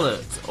a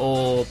ballot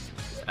or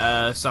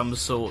some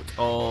sort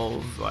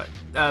of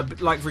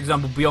like for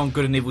example Beyond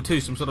Good and Evil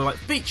 2, some sort of like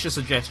feature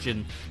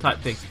suggestion type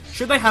thing?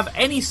 Should they have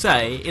any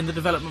say in the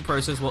development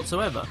process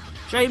whatsoever?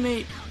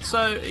 Jamie,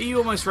 so are you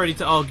almost ready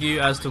to argue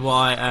as to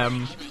why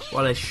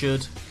they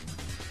should?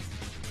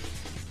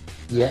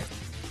 Yeah.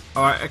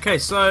 All right. Okay.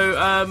 So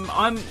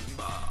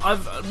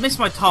I've missed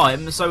my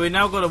time, so we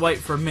now got to wait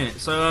for a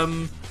minute. So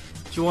do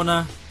you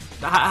wanna?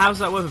 How's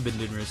that weather been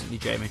doing recently,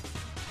 Jamie?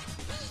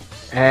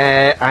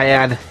 I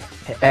had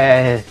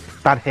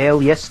bad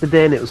hail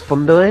yesterday, and it was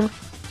thundering.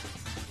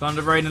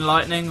 Thunder, rain, and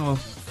lightning, or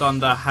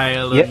thunder,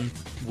 hail, Yep. and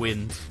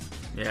wind?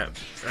 Yeah,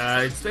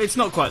 it's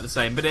not quite the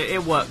same, but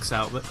it works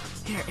out. But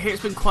here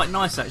it's been quite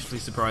nice, actually,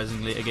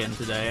 surprisingly, again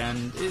today,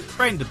 and it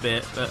rained a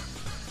bit, but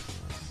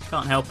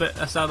can't help it.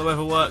 That's how the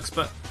weather works.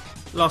 But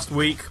last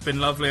week been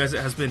lovely, as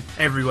it has been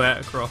everywhere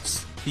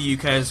across the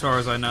UK, as far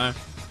as I know.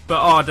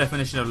 But our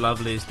definition of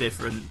lovely is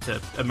different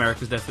to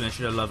America's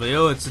definition of lovely.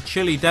 Oh, it's a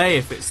chilly day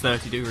if it's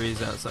 30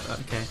 degrees outside.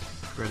 Okay,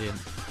 brilliant.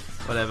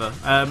 Whatever.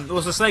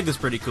 Also, Sega's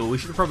pretty cool. We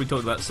should have probably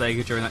talked about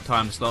Sega during that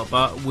time slot,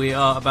 but we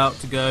are about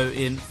to go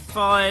in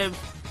 5,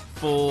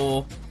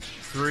 4,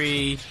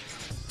 3,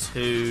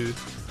 2,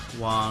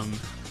 1,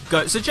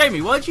 go. So,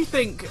 Jamie, why do you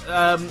think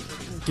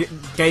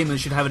gamers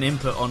should have an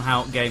input on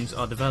how games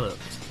are developed?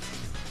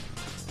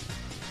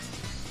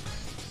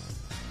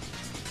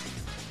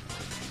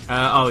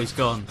 Oh, he's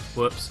gone.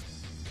 Whoops.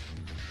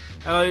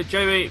 Hello,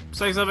 Jamie.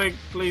 Say something,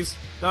 please.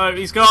 No,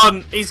 he's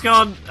gone. He's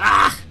gone.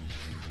 Ah!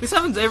 This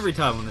happens every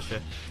time on the show.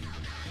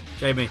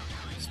 Jamie,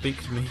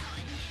 speak to me.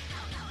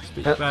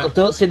 Speak back.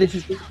 Don't say this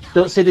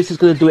is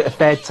going to do it a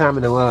third time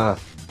in a row.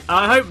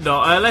 I hope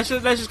not. Let's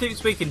just keep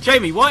speaking.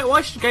 Jamie,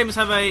 why should gamers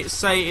have a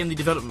say in the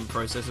development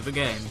process of a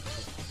game?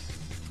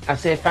 I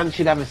say fans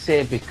should have a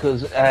say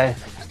because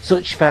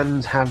such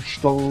fans have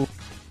strong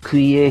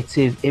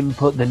creative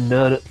input than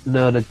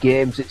nerd of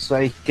games. It's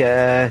like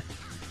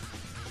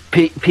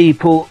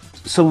people.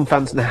 Some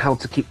fans know how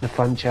to keep the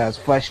franchise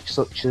fresh,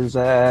 such as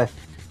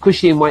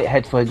Christian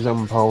Whitehead, for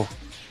example.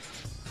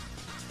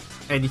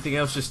 Anything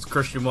else? Just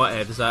Christian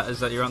Whitehead? Is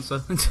that your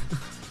answer?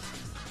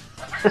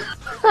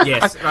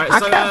 Yes. Right.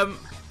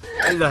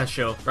 So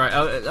sure. Right.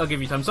 I'll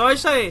give you time. So I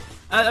say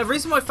a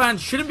reason why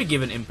fans shouldn't be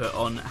given input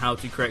on how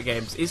to create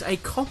games is a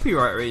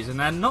copyright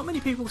reason, and not many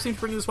people seem to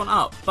bring this one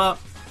up. But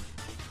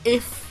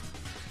if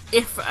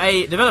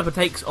a developer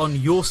takes on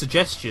your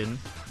suggestion,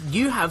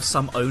 you have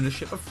some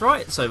ownership of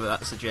rights over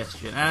that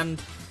suggestion,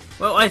 and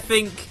well, I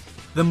think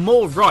the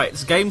more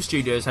rights game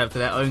studios have to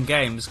their own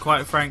games,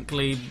 quite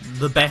frankly,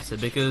 the better,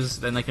 because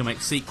then they can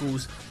make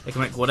sequels, they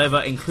can make whatever,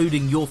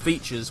 including your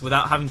features,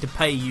 without having to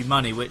pay you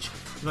money, which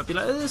you might be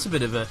like, that's a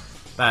bit of a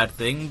bad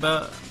thing,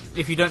 but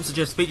if you don't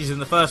suggest features in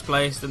the first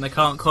place, then they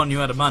can't con you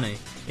out of money,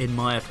 in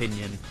my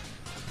opinion.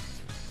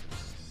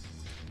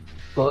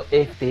 But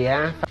if they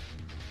are,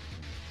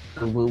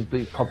 will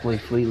be probably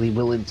freely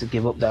willing to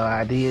give up their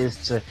ideas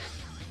to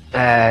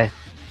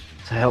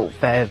help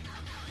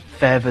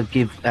further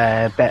give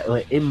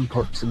better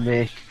input to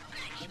make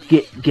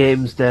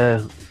games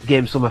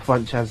from a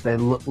franchise they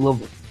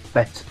love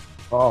better.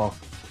 Oh.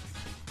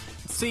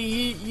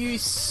 See, you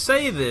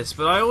say this,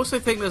 but I also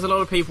think there's a lot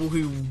of people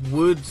who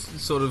would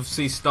sort of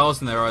see stars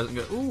in their eyes and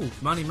go, ooh,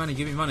 money,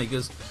 give me money,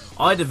 because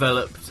I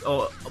developed,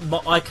 or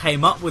I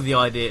came up with the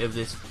idea of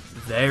this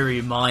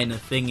very minor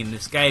thing in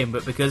this game,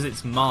 but because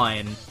it's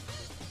mine,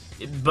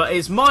 but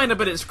it's minor,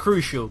 but it's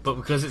crucial, but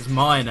because it's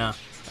minor,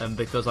 and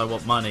because I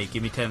want money,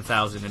 give me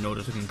 10,000 in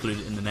order to conclude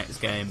it in the next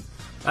game.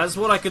 That's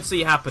what I could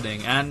see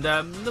happening, and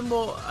the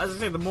more, as I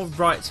say, the more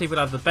rights people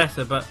have, the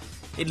better, but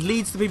it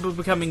leads to people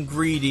becoming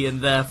greedy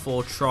and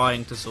therefore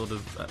trying to sort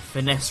of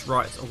finesse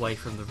rights away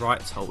from the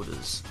rights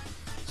holders.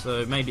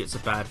 So maybe it's a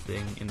bad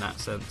thing in that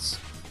sense.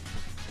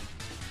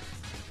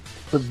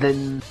 But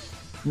then,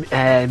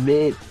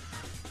 mate,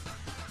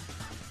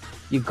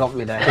 you got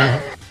me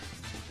there.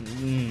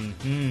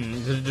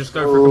 Just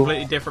go for a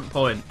completely different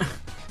point.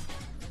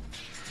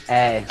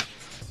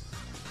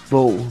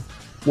 But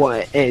what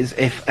it is,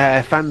 if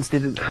fans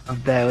didn't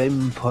have their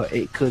input,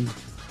 it could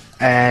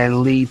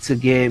lead to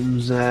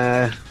games.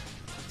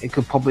 It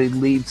could probably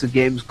lead to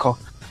games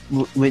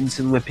rinse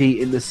and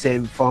repeating the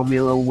same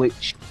formula,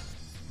 which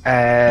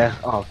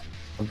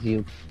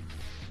you.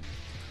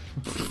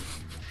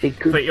 It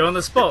could put you on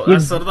the spot.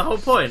 That's sort of the whole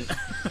point.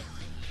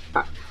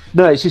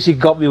 No, it's just you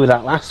got me with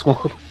that last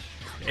one.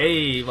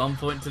 Hey, 1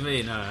 point to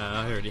me. No,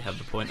 I already have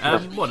the point.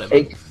 Whatever.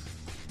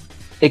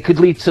 It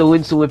could lead to a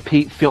rinse and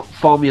repeat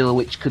formula,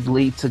 which could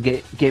lead to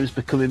games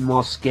becoming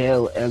more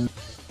scale, and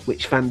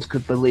which fans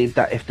could believe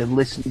that if they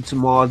listened to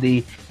more of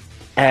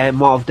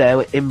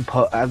their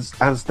input as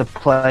the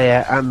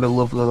player and the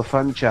lover of the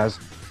franchise,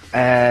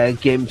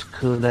 games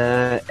could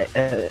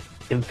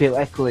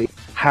theoretically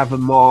have a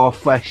more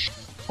fresh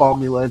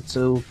formula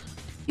to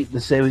keep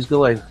the series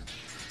going.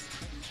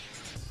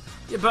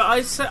 Yeah, but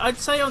I'd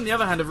say on the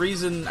other hand, a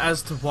reason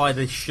as to why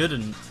they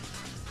shouldn't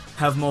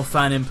have more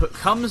fan input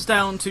comes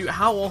down to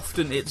how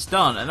often it's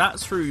done, and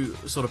that's through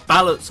sort of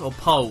ballots or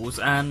polls.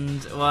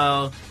 And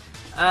well,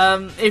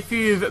 if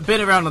you've been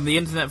around on the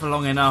internet for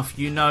long enough,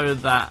 you know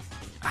that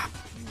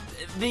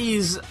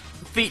these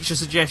feature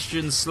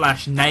suggestions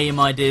 / name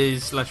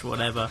ideas /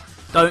 whatever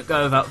don't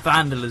go without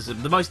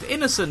vandalism. The most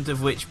innocent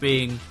of which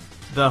being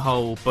the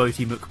whole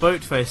Boaty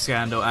McBoatface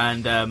scandal,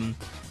 and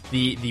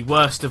the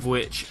worst of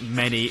which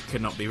many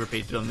cannot be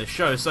repeated on this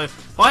show. So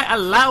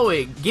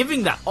by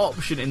giving that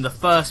option in the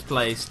first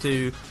place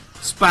to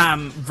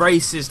spam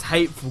racist,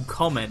 hateful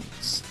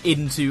comments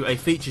into a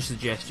feature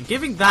suggestion,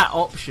 giving that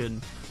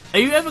option, are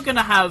you ever going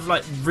to have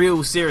like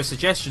real serious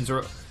suggestions,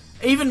 or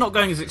even not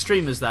going as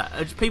extreme as that?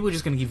 Are people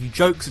just going to give you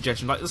joke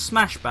suggestions like the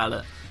Smash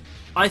ballot?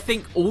 I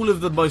think all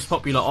of the most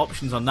popular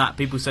options on that,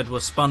 people said, were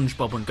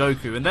SpongeBob and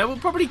Goku, and there were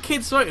probably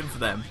kids voting for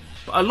them.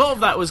 But a lot of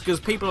that was because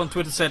people on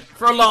Twitter said,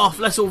 for a laugh,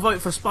 let's all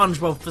vote for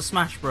SpongeBob for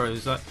Smash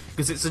Bros.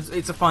 Because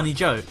it's a funny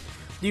joke.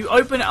 You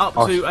open it up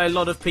to a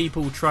lot of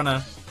people trying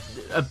to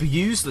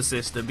abuse the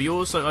system, but you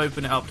also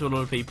open it up to a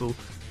lot of people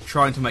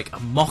trying to make a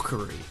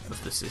mockery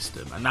of the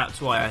system. And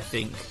that's why I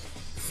think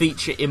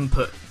feature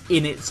input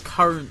in its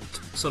current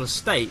sort of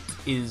state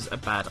is a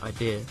bad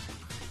idea.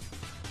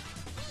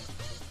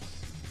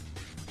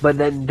 But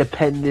then,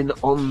 depending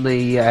on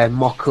the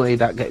mockery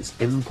that gets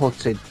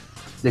inputted,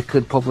 they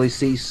could probably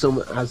see some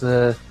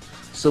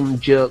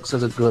jokes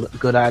as a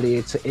good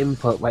idea to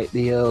input, like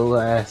the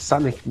old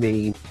Sonic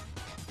meme.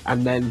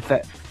 And then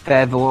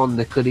further on,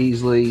 they could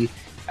easily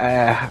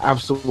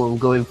have someone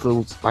going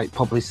through, like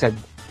probably said,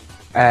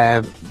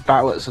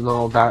 ballots and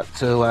all that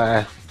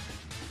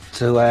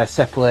to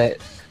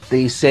separate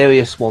the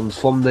serious ones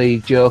from the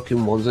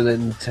joking ones, and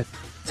then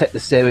take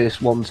the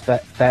serious ones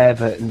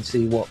further and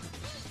see what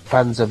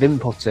fans have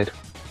inputted.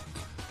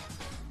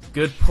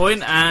 Good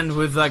point, and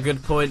with that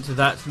good point,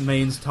 that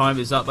means time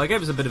is up. I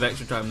gave us a bit of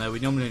extra time there. We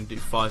normally only do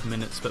 5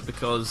 minutes, but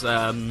because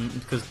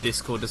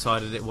Discord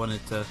decided it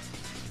wanted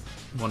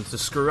to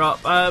screw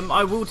up,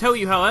 I will tell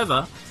you,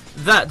 however,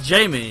 that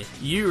Jamie,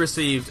 you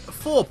received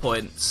 4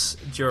 points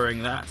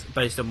during that,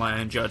 based on my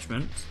own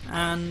judgment,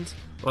 and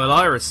well,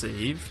 I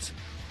received,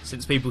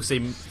 since people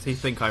seem to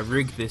think I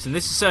rigged this, and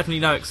this is certainly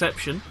no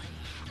exception,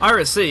 I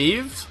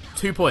received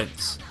 2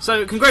 points.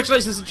 So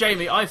congratulations to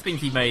Jamie. I think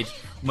he made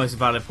most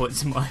valid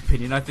points in my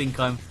opinion. I think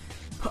I'm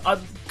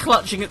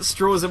clutching at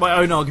straws in my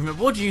own argument.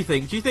 What do you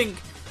think? Do you think,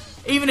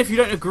 even if you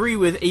don't agree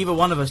with either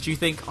one of us, do you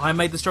think I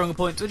made the stronger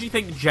points, or do you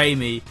think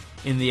Jamie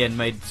in the end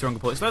made the stronger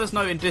points? Let us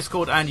know in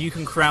Discord, and you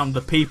can crown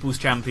the people's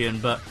champion,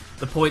 but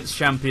the points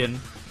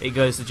champion, it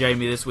goes to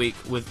Jamie this week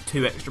with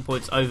 2 extra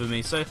points over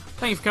me. So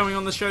thank you for coming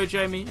on the show,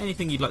 Jamie.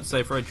 Anything you'd like to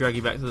say before I drag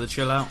you back to the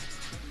chill out?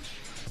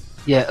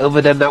 Yeah,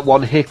 other than that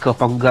one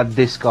hiccup, I'm glad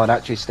Discord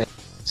actually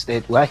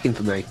stayed working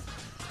for me.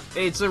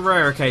 It's a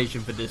rare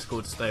occasion for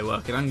Discord to stay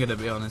working, I'm going to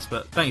be honest,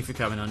 but thank you for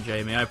coming on,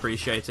 Jamie. I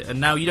appreciate it.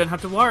 And now you don't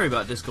have to worry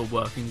about Discord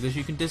working, because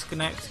you can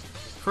disconnect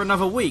for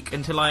another week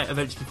until I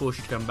eventually force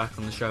you to come back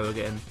on the show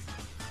again.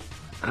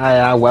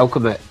 I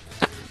welcome it.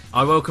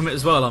 I welcome it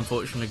as well,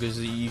 unfortunately, because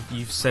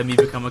you've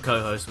semi-become a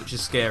co-host, which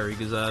is scary,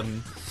 because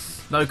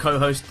no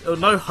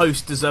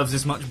host deserves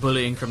this much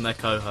bullying from their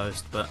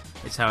co-host, but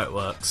it's how it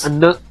works. And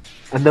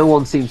no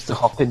one seems to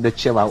hop in the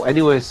chill out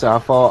anyway,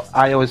 so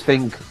I always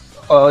think,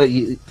 oh,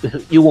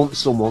 you want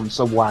someone,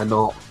 so why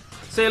not?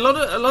 See, a lot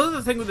of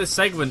the thing with this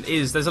segment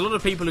is there's a lot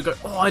of people who go,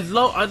 oh, I'd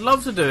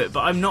love to do it,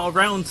 but I'm not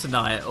around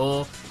tonight,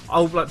 or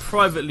I'll like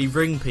privately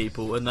ring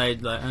people and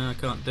they'd like, I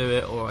can't do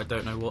it, or I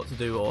don't know what to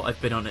do, or I've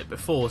been on it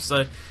before.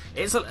 So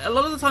it's a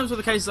lot of the times with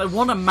the cases I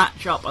want to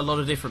match up a lot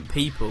of different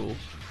people,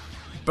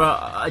 but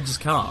I just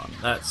can't.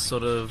 That's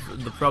sort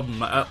of the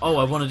problem. I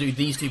want to do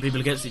these 2 people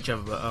against each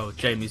other, but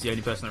Jamie's the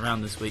only person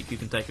around this week who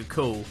can take a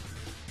call,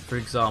 for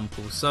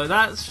example. So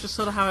that's just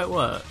sort of how it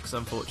works,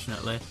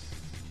 unfortunately.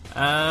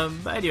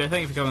 But anyway,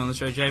 thank you for coming on the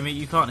show, Jamie.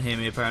 You can't hear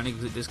me apparently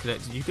because it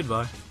disconnected you.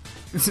 Goodbye.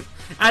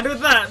 And with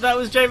that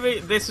was Jamie.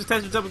 This was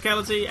Test of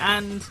Topicality,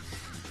 and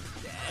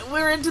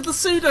we're into the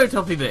pseudo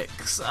Toppy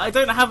Mix. I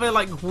don't have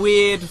a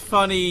weird,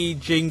 funny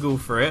jingle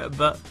for it,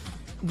 but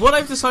what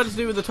I've decided to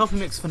do with the Toppy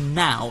Mix for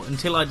now,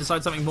 until I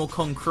decide something more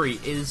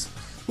concrete, is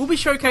we'll be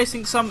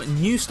showcasing some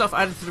new stuff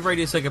added to the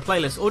Radio Sega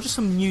playlist, or just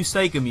some new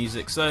Sega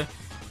music. So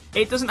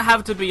it doesn't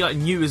have to be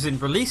new as in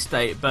release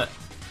date, but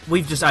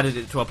we've just added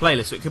it to our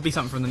playlist, so it could be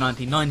something from the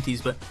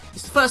 1990s, but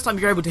it's the first time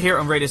you're able to hear it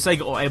on Radio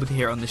Sega, or able to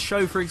hear it on this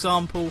show, for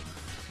example.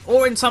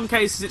 Or in some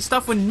cases, it's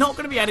stuff we're not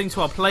going to be adding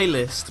to our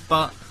playlist,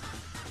 but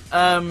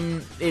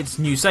it's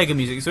new Sega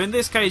music. So in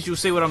this case, you'll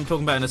see what I'm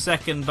talking about in a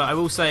second, but I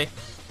will say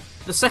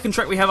the second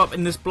track we have up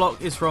in this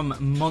block is from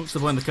Monster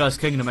Boy and the Cursed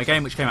Kingdom, a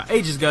game which came out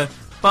ages ago,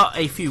 but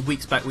a few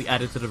weeks back we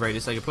added to the Radio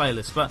Sega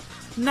playlist. But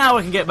now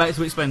I can get back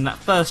to explaining that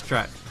first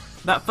track.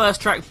 That first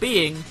track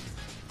being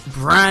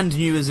brand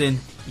new as in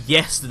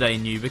yesterday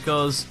new,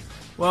 because,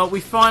 well,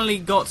 we finally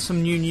got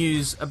some new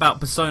news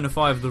about Persona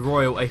 5 The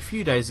Royal a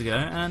few days ago,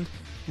 and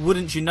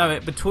wouldn't you know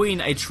it, between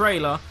a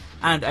trailer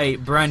and a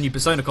brand new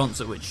Persona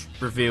concert which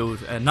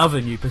revealed another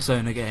new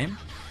Persona game,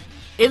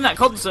 in that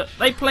concert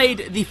they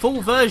played the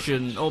full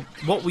version, or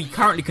what we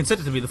currently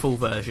consider to be the full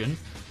version,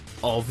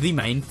 of the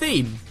main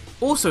theme.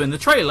 Also in the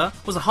trailer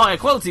was a higher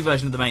quality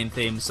version of the main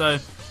theme, so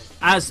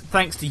as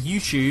thanks to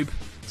YouTube,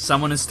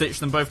 someone has stitched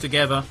them both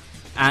together,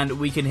 and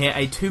we can hear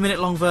a 2-minute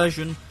long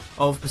version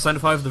of Persona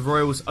 5 The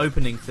Royal's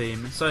opening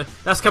theme. So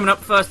that's coming up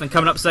first, and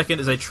coming up second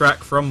is a track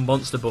from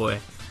Monster Boy.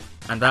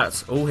 And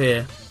that's all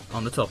here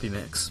on the Toppy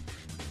Mix.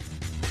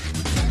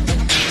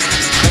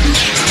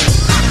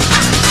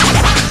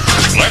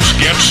 Let's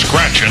get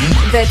scratching.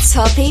 The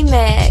Toppy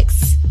Mix.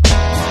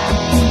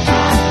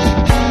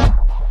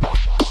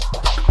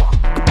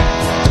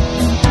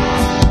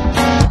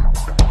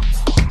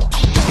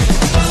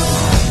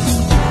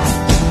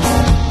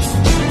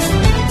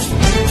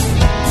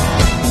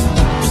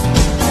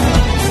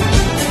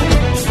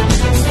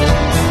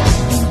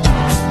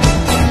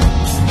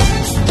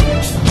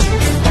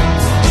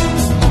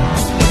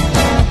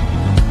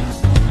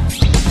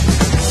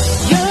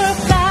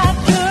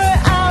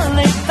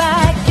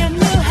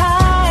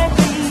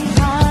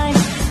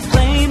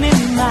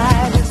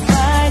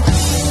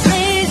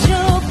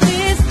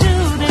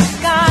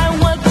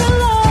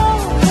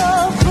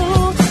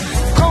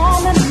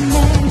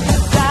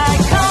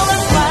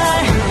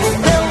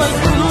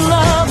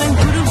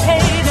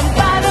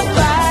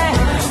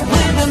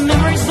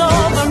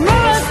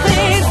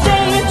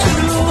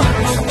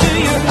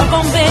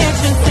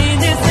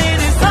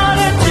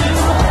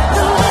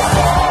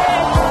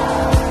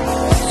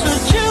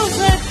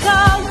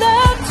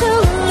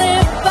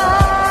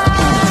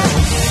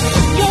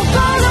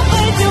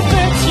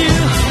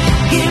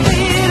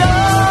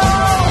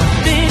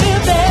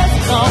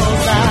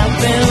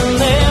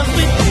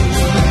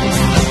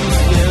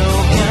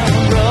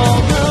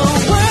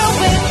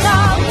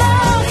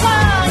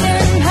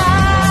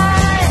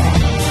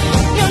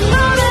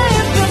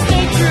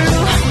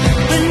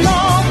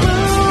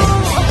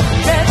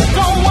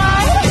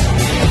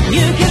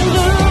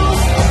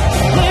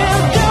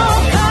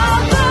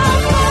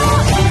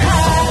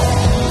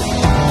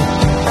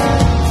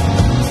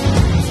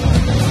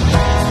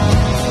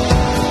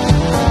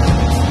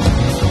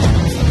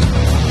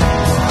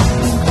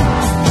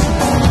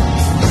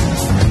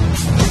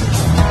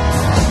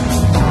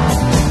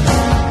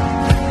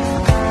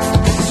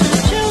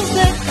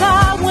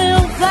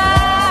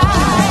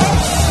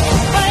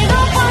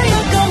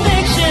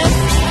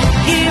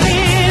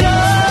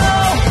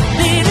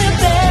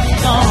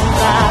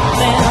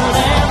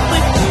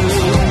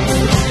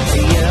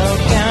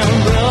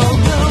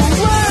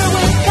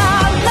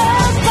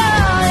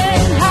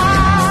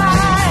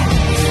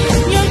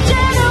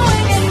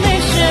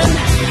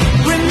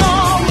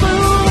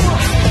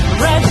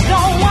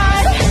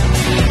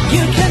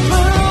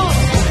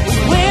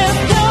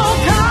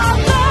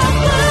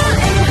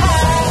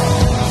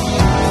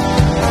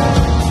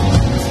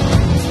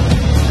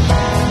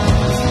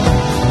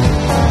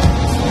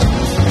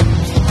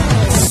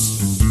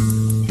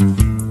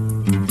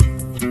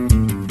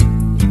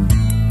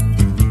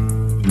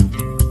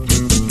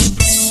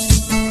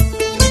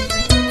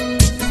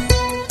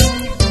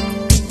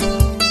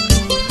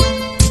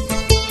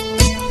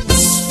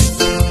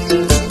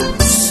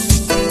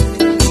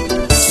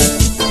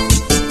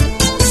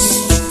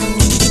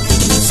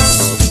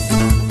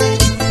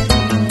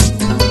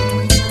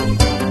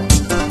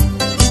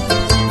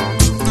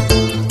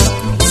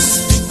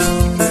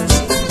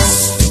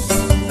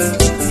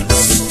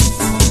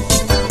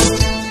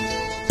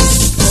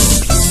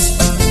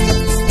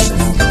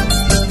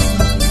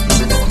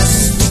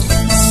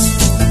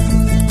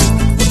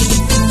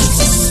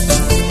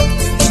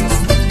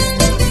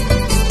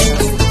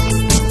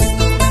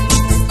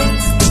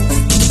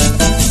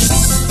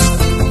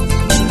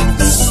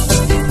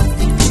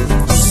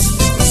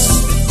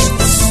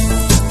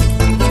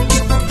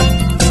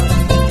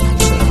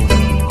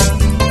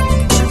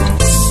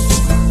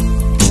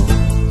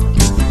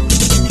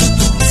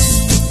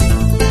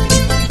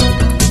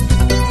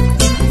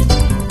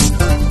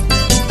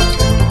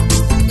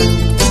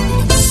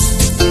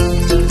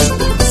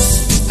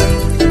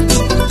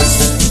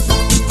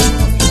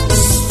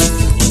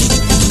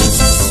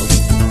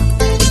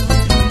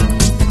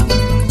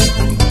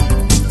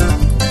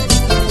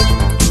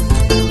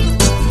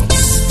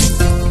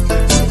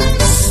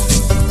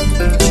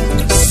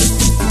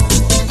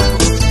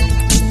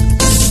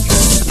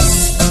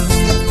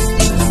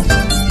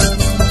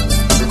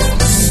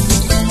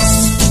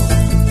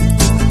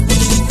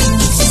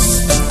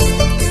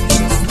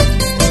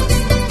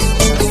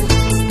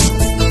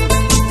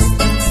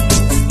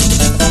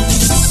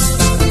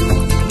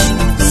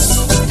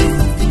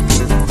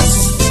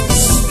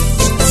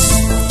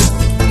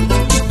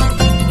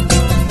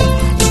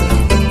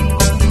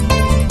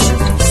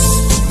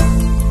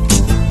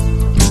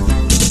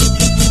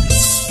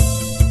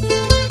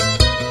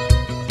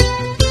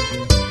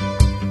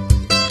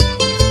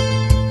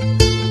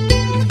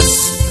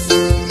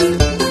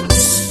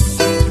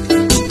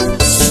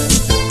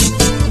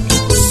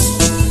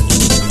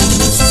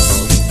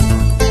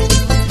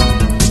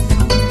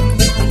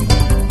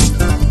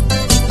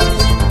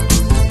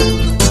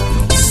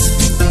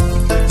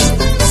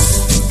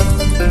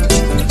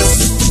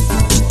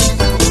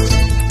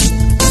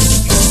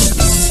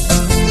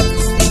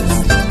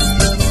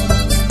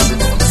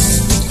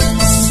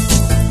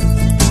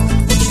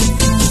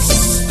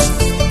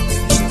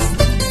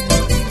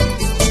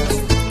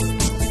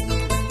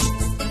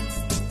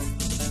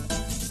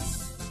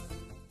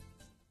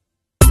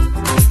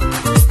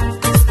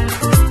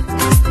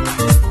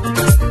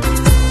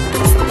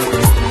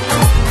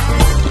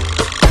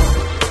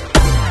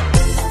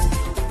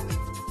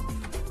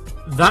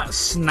 That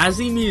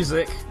snazzy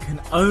music can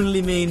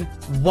only mean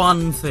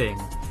one thing.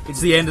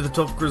 It's the end of the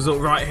topic resort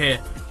right here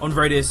on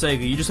Radio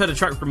Sega. You just heard a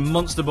track from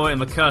Monster Boy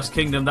and the Cursed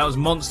Kingdom. That was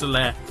Monster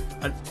Lair,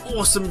 an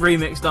awesome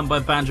remix done by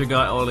Banjo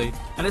Guy Ollie.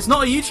 And it's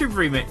not a YouTube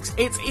remix,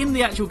 it's in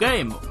the actual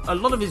game. A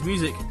lot of his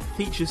music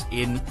features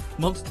in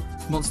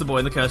Monster Boy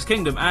and the Cursed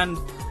Kingdom, and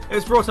it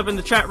was brought up in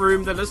the chat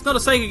room that it's not a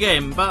Sega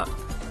game, but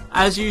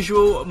as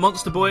usual,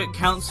 Monster Boy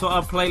counts for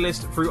our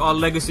playlist through our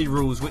legacy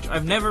rules, which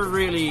I've never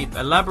really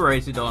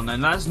elaborated on,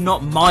 and that's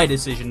not my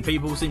decision.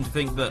 People seem to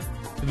think that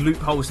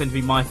loopholes tend to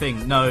be my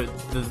thing. No,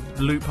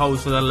 the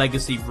loopholes for the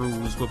legacy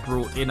rules were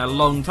brought in a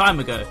long time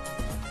ago.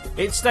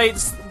 It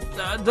states,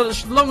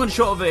 the long and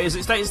short of it is,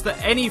 it states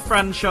that any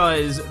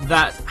franchise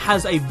that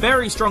has a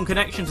very strong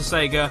connection to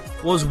Sega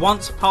was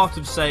once part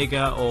of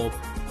Sega, or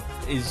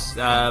is,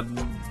 I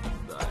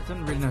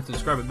don't really know how to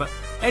describe it, but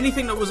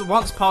anything that was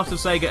once part of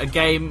Sega, a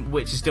game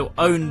which is still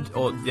owned,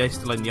 or they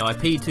still own the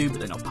IP to, but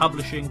they're not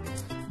publishing,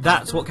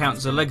 that's what counts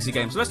as a legacy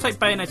game. So let's take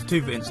Bayonetta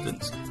 2 for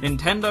instance.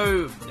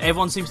 Nintendo,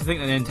 everyone seems to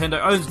think that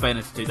Nintendo owns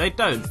Bayonetta 2. They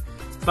don't.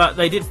 But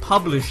they did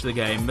publish the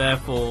game,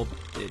 therefore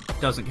it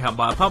doesn't count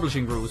by our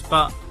publishing rules.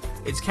 But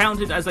it's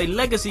counted as a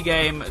legacy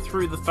game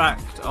through the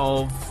fact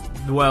of,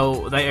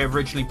 well, they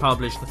originally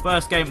published the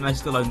first game and they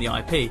still own the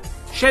IP.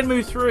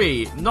 Shenmue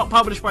 3, not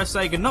published by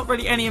Sega, not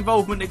really any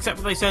involvement except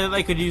for they say that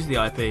they could use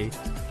the IP.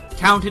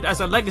 Counted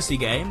as a legacy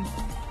game,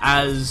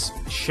 as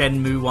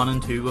Shenmue 1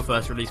 and 2 were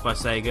first released by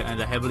Sega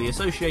and are heavily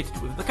associated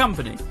with the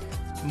company.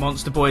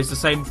 Monster Boy is the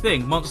same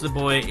thing. Monster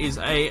Boy is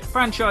a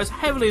franchise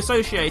heavily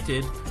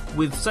associated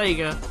with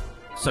Sega,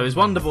 so is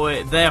Wonder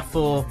Boy,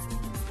 therefore,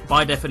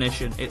 by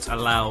definition, it's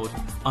allowed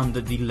under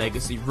the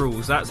legacy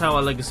rules. That's how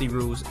our legacy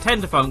rules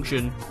tend to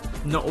function,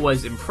 not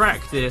always in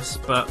practice,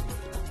 but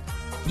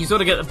you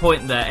sort of get the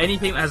point there.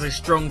 Anything that has a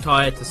strong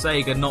tie to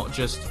Sega, not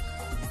just,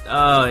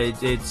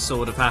 it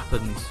sort of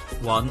happened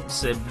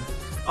once, and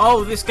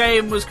oh, this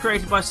game was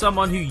created by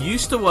someone who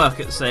used to work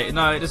at Sega.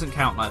 No, it doesn't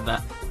count like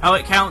that. How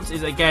it counts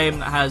is a game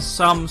that has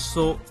some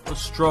sort of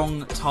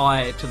strong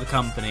tie to the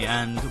company,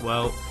 and,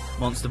 well,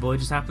 Monster Boy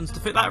just happens to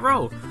fit that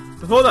role.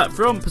 Before that,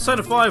 from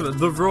Persona 5,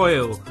 The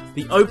Royal,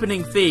 the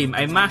opening theme, a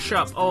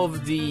mashup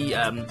of the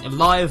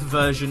live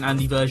version and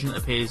the version that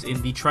appears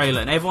in the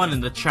trailer, and everyone in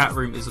the chat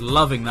room is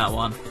loving that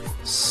one.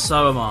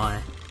 So am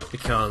I,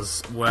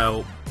 because,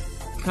 well,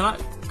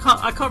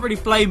 I can't really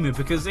blame you,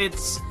 because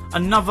it's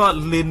another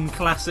Lyn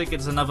classic,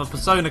 it's another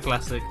Persona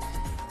classic.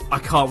 I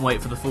can't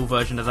wait for the full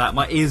version of that.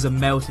 My ears are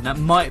melting. That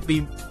might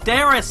be,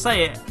 dare I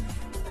say it,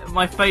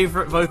 my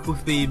favourite vocal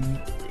theme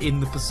in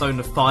the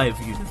Persona 5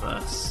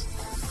 universe.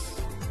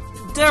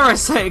 Dare I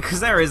say it, because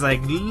there is a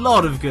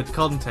lot of good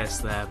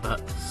contest there, but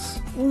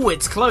ooh,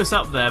 it's close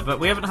up there, but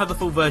we haven't had the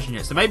full version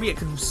yet, so maybe it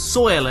could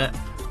soil it,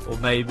 or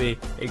maybe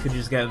it could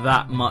just get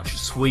that much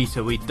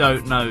sweeter. We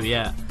don't know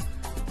yet.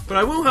 But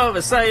I will,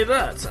 however, say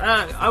that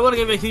I want to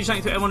give a huge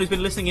thank you to everyone who's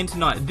been listening in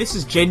tonight. This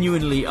is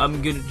genuinely,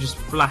 I'm going to just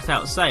flat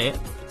out say it,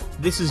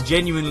 this has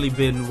genuinely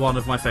been one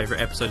of my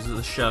favourite episodes of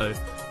the show.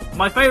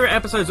 My favourite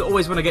episodes are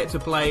always when I get to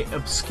play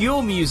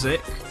obscure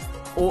music,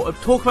 or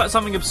talk about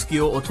something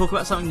obscure, or talk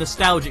about something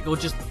nostalgic, or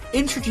just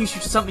introduce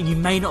you to something you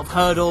may not have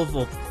heard of,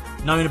 or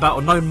known about,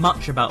 or known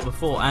much about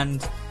before.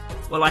 And,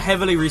 well, I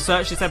heavily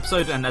researched this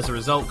episode, and as a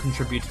result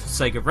contributed to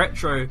Sega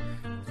Retro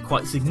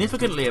quite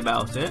significantly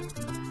about it.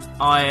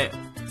 I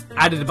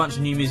added a bunch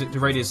of new music to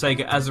Radio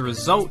Sega as a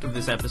result of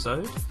this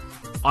episode.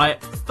 I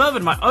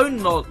furthered my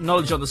own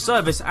knowledge on the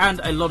service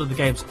and a lot of the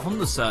games on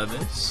the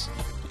service.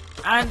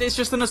 And it's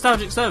just a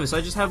nostalgic service.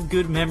 I just have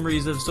good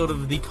memories of sort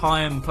of the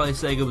time Play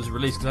Sega was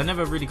released, because I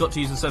never really got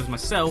to use the service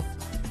myself.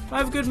 I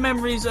have good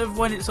memories of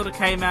when it sort of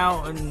came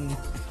out and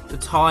the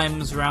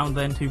times around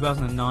then,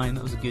 2009,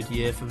 that was a good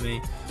year for me.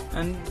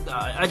 And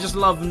I just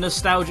love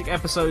nostalgic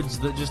episodes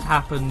that just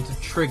happen to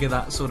trigger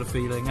that sort of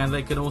feeling, and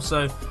they can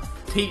also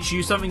teach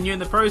you something new in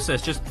the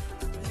process. Just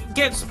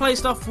get to play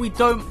stuff we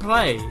don't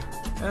play,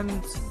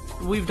 and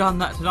we've done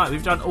that tonight.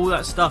 We've done all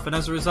that stuff, and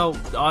as a result,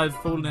 I've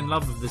fallen in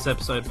love with this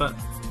episode. But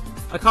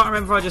I can't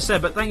remember what I just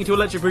said, but thank you to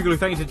Electric Boogaloo,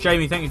 thank you to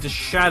Jamie, thank you to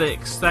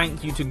Shaddix,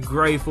 thank you to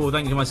Greyfall,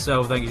 thank you to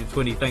myself, thank you to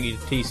Twinny, thank you to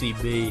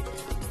TCB.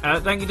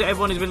 Thank you to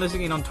everyone who's been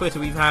listening in on Twitter.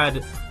 We've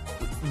had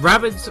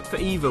Rabbids for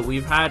Eva,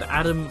 we've had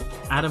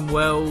Adam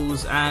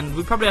Wells, and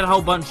we've probably had a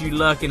whole bunch of you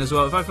lurking as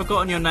well. If I've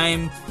forgotten your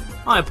name,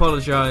 I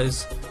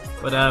apologise.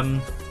 But,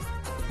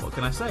 what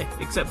can I say?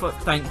 Except for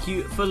thank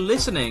you for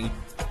listening.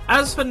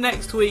 As for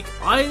next week,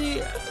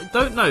 I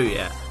don't know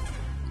yet.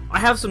 I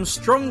have some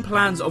strong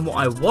plans on what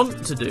I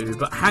want to do,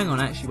 but hang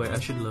on, actually, wait, I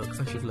should look.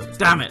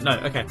 Damn it, no,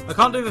 okay. I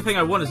can't do the thing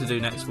I wanted to do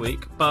next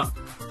week, but,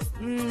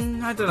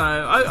 I don't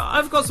know.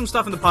 I've got some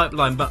stuff in the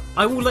pipeline, but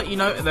I will let you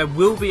know there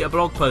will be a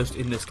blog post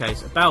in this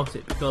case about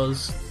it,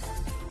 because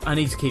I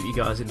need to keep you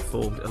guys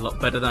informed a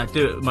lot better than I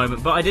do at the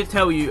moment. But I did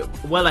tell you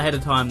well ahead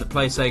of time that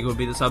Play Sega would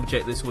be the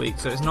subject this week,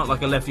 so it's not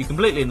like I left you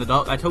completely in the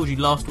dark. I told you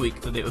last week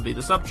that it would be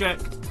the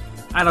subject,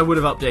 and I would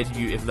have updated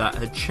you if that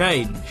had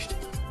changed.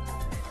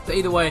 But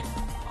either way,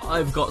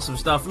 I've got some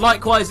stuff.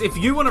 Likewise, if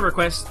you want to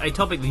request a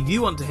topic that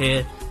you want to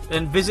hear,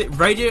 then visit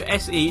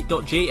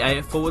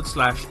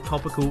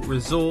radiose.ga/topical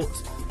resort.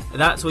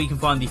 That's where you can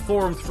find the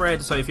forum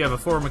thread. So if you have a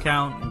forum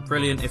account,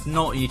 brilliant. If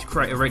not, you need to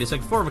create a Radio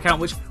Sega forum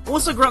account, which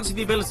also grants you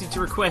the ability to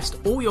request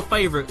all your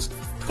favourites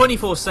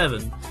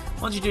 24/7.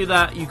 Once you do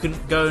that, you can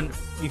go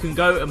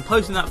and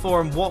post in that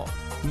forum what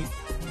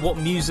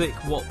music,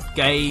 what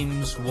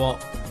games, what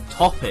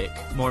topic,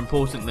 more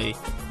importantly,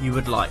 you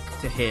would like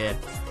to hear.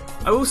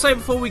 I will say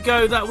before we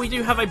go that we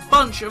do have a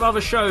bunch of other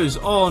shows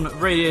on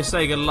Radio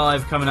Sega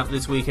Live coming up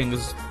this weekend,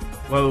 because,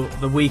 well,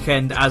 the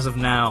weekend as of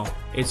now,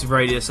 it's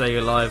Radio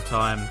Sega Live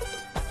time.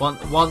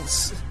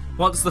 Once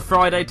the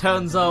Friday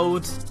turns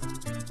old,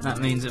 that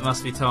means it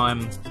must be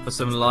time for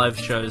some live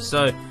shows.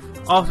 So,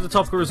 after the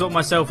Topical Resort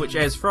myself, which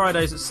airs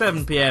Fridays at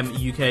 7 PM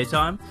UK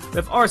time, we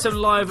have RSM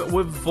Live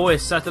with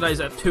Voice Saturdays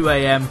at 2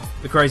 AM.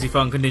 The crazy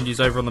fun continues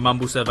over on the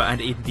Mumble server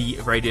and in the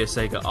Radio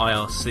Sega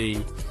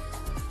IRC.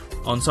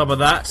 On top of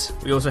that,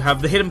 we also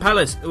have the Hidden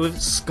Palace with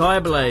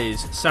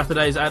Skyblaze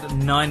Saturdays at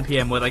 9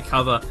 PM, where they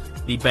cover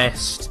the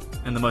best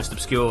and the most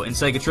obscure in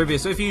Sega trivia.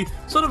 So if you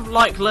sort of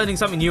like learning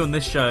something new on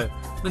this show,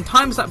 then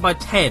times that by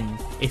 10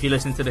 if you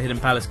listen to the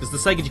Hidden Palace, because the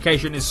Sega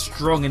education is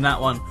strong in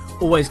that one.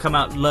 Always come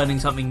out learning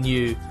something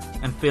new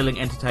and feeling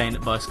entertained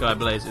by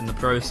Skyblaze in the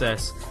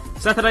process.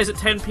 Saturdays at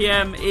 10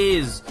 PM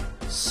is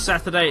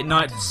Saturday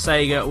Night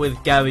Sega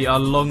with Gabby, our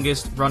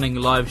longest running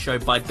live show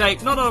by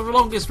date. Not our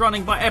longest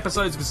running by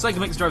episodes, because Sega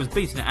Mix Drive has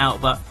beaten it out,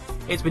 but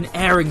it's been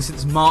airing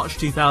since March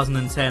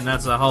 2010.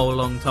 That's a whole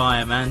long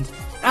time, and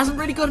it hasn't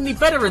really got any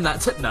better in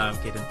that no, I'm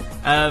kidding.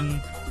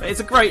 But it's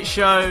a great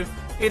show.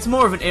 It's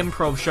more of an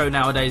improv show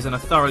nowadays than a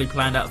thoroughly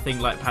planned out thing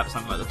like perhaps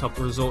something like the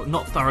Topical Resort.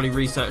 Not thoroughly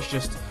researched,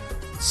 just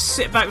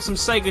sit back with some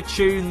Sega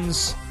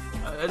tunes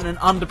and an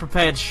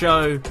underprepared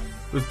show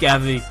with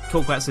Gavi,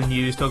 talk about some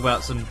news, talk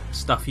about some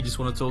stuff you just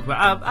want to talk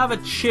about. Have a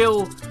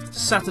chill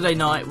Saturday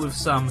night with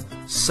some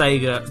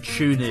Sega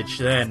tunage.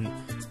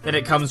 Then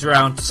it comes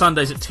around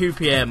Sundays at 2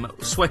 PM,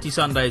 Sweaty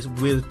Sundays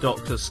with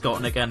Dr.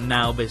 Scottnick and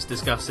Nalbis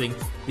discussing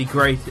the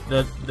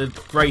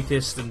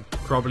greatest and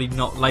probably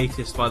not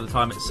latest by the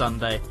time it's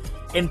Sunday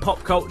in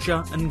pop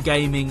culture and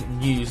gaming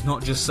news,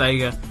 not just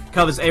Sega.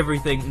 Covers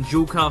everything,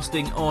 dual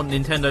casting on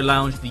Nintendo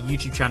Lounge, the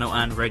YouTube channel,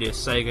 and Radio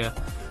Sega.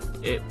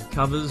 It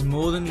covers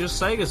more than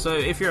just Sega, so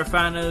if you're a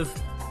fan of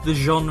the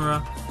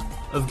genre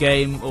of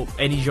game, or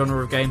any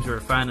genre of games, or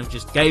a fan of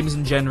just games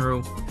in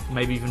general,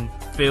 maybe even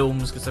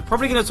films, because they're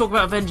probably going to talk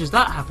about Avengers.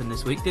 That happened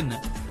this week, didn't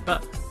it?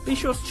 But be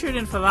sure to tune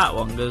in for that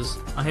one, because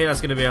I hear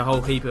that's going to be a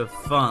whole heap of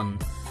fun.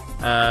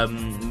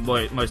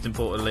 Most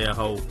importantly, a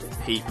whole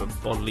heap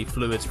of bodily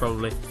fluids,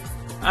 probably.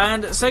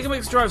 And Sega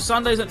Mix Drive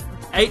Sundays at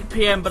 8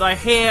 PM, but I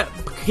hear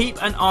keep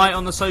an eye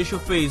on the social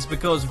feeds,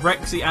 because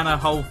Rexy and her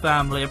whole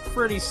family are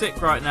pretty sick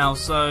right now,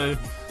 so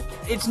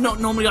it's not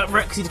normally like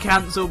Rexy to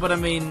cancel, but I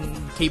mean,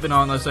 keep an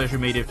eye on those social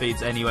media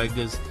feeds anyway,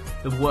 because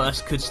the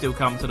worst could still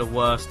come to the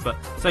worst. But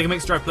Sega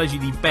Mix Drive plays you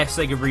the best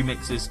Sega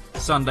remixes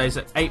Sundays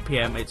at 8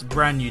 PM. It's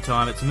brand new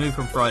time, it's moved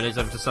from Fridays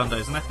over to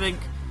Sundays, and I think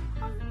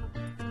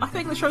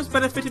the show's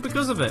benefited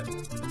because of it.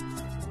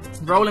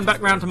 Rolling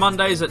back round to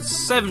Mondays at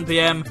 7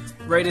 PM,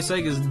 Radio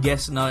Sega's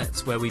Guest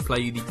Nights, where we play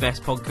you the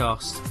best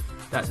podcast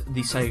that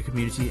the Sega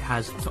community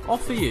has to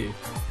offer you.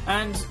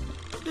 And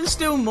there's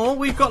still more,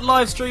 we've got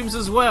live streams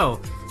as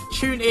well.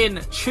 Tune in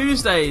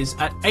Tuesdays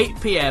at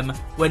 8 PM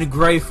when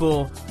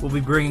Grey4 will be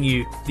bringing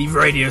you the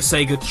Radio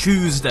Sega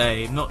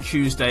Tuesday, not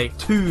Tuesday,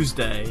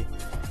 Tuesday.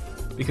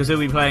 Because he'll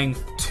be playing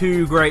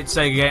two great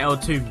Sega games, or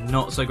two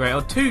not so great,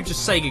 or two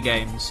just Sega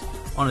games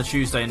on a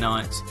Tuesday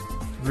night.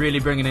 Really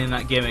bringing in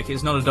that gimmick.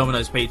 It's not a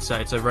Domino's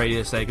Pizza, it's a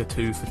Radio Sega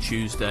 2 for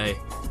Tuesday.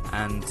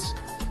 And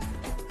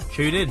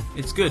tune in,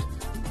 it's good.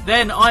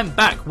 Then I'm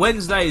back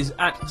Wednesdays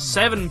at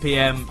 7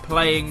 PM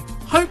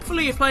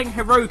hopefully playing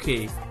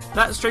Hiroki.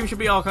 That stream should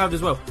be archived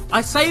as well.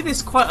 I say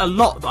this quite a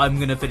lot that I'm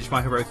going to finish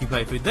my Hiroki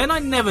playthrough, then I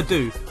never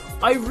do.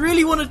 I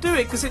really want to do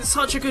it because it's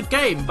such a good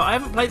game, but I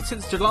haven't played it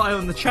since July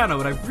on the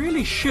channel, and I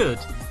really should.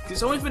 Because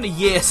it's always been a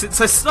year since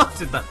I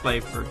started that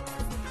playthrough.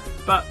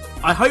 But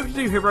I hope to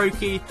do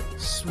Hiroki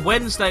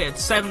Wednesday at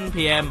 7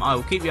 PM. I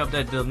will keep you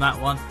updated on that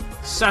one.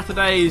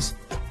 Saturdays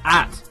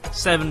at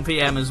 7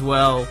 PM as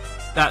well.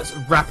 That's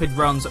Rapid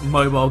Run's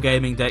mobile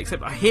gaming day.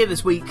 Except I hear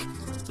this week,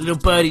 little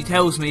birdie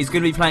tells me he's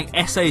going to be playing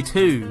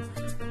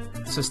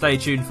SA2. So stay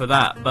tuned for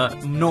that.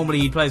 But normally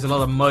he plays a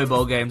lot of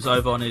mobile games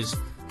over on his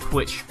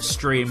Twitch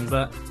stream.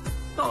 But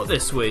not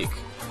this week.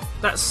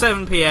 That's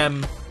 7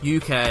 PM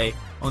UK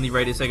on the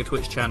Radio Sega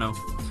Twitch channel.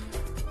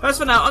 As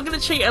for now, I'm going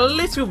to cheat a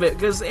little bit,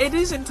 because it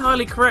is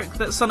entirely correct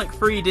that Sonic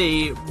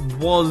 3D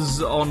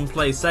was on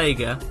Play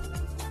Sega,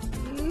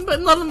 but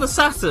not on the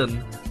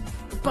Saturn.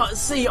 But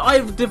see,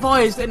 I've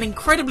devised an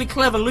incredibly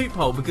clever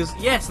loophole, because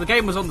yes, the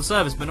game was on the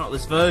service, but not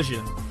this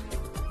version.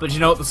 But you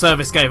know what the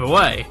service gave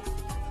away?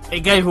 It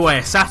gave away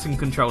a Saturn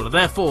controller,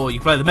 therefore you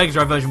play the Mega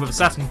Drive version with a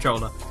Saturn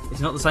controller. It's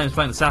not the same as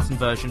playing the Saturn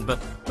version,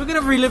 but we're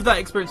going to relive that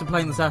experience of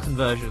playing the Saturn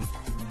version.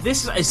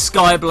 This is a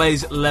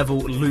Skyblaze level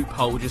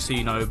loophole, just so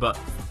you know, but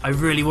I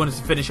really wanted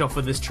to finish off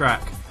with this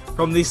track.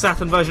 from the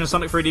Saturn version of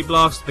Sonic 3D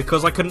Blast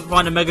because I couldn't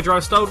find a Mega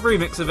Drive styled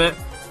remix of it.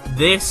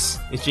 This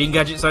is Gene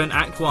Gadget's own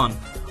Act 1.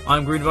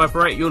 I'm Green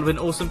Viper 8, you all have been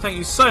awesome, thank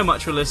you so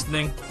much for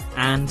listening,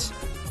 and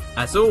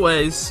as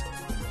always,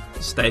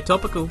 stay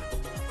topical.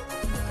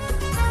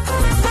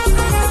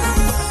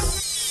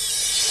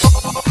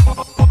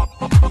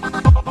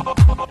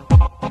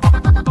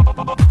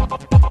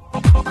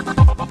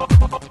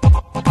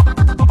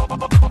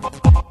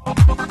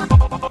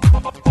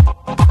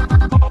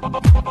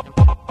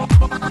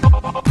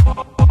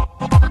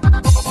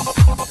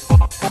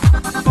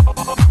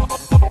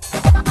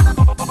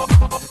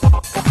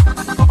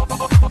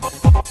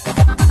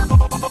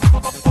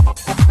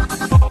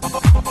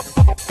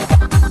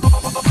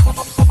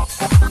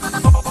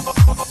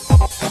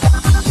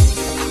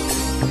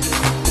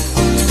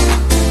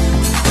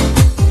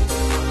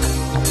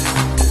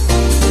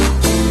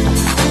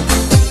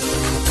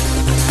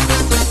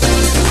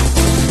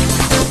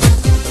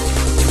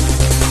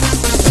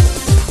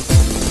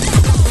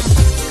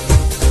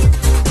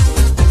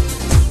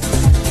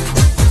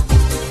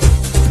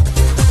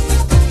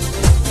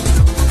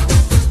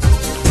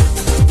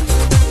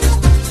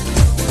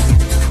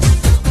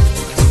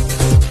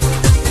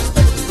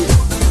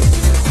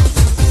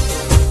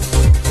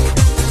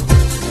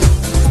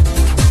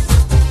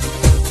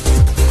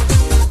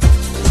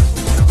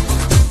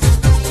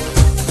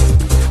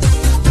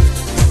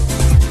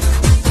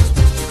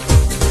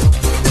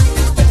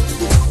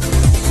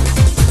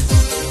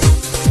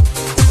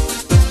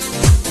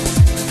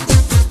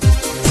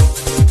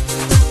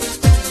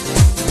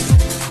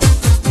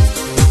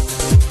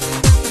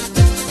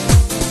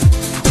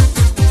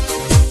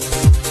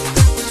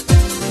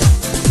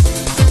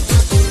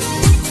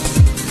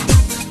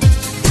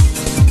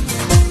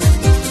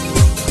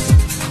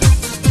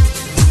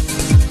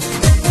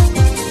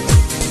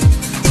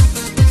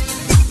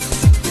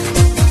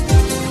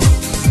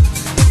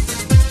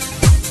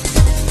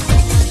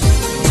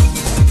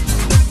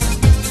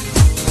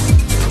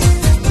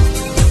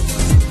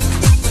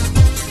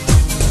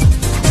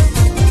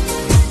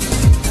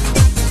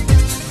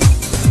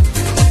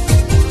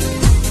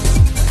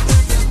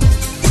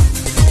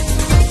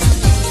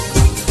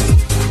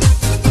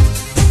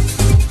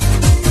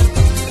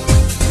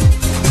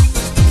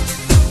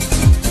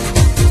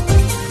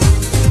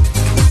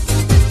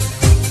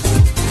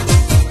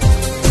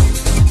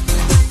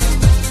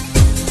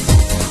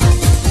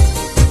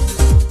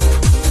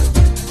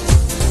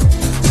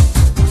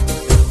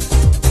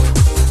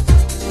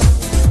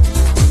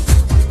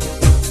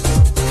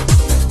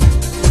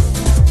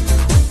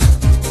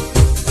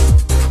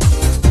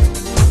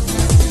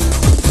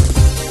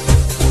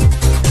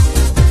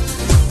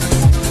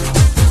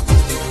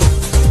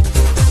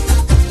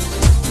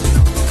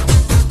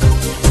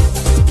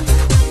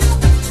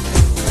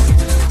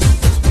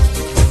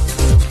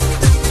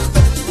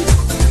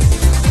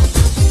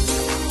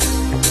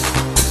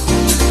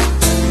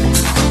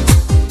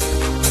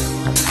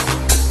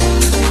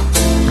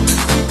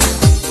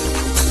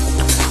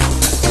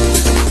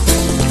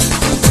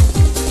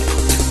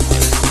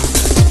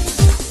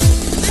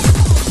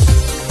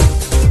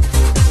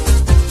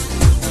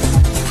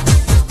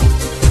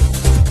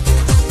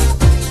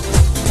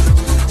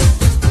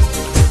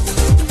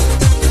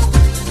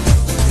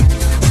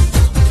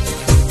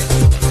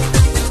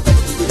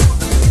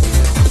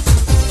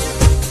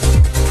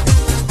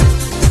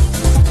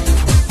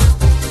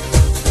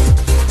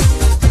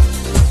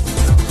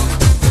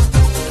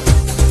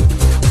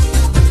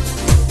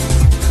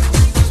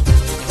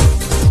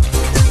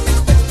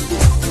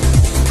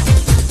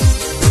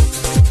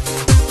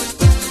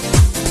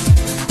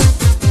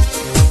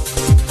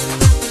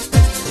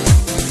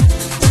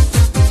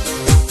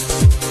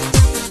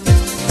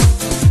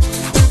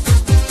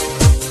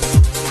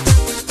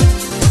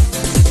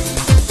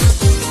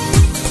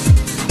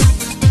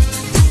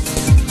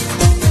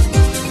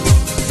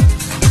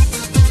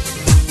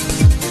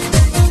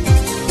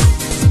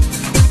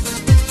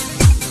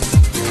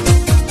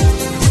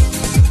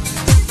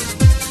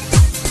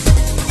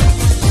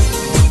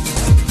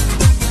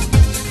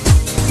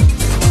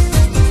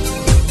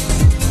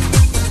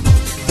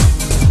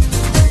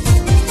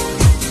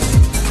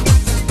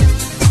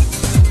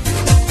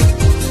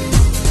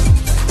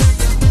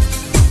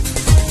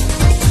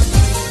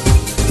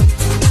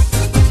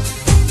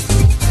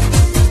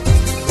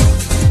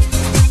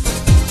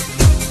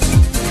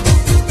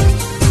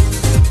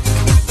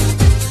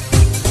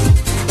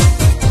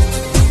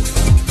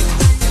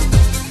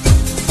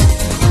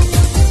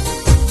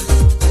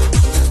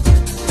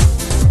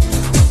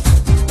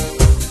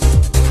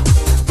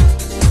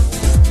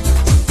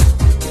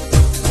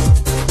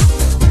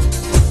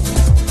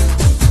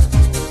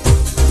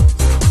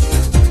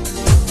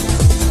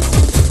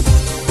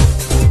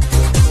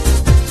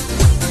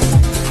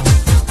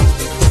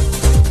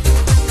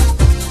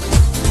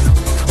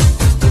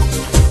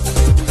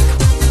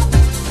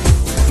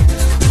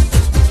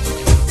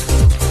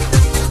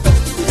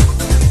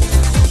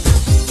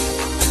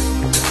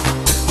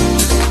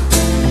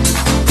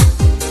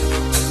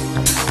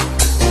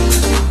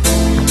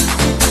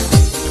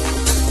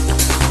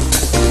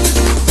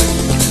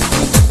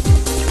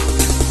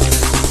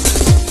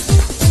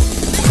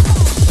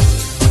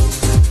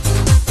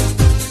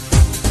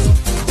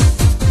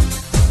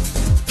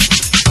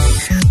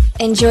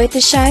 Enjoyed the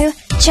show?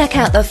 Check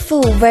out the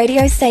full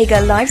Radio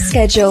Sega live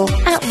schedule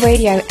at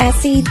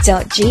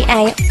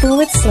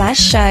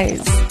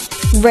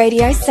radiose.ga/shows.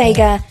 Radio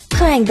Sega,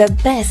 playing the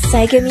best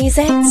Sega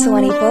music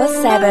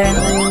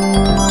 24/7.